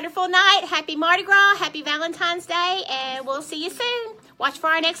have a wonderful night. Happy Mardi Gras. Happy Valentine's Day. And we'll see you soon. Watch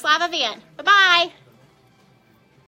for our next live event. Bye-bye.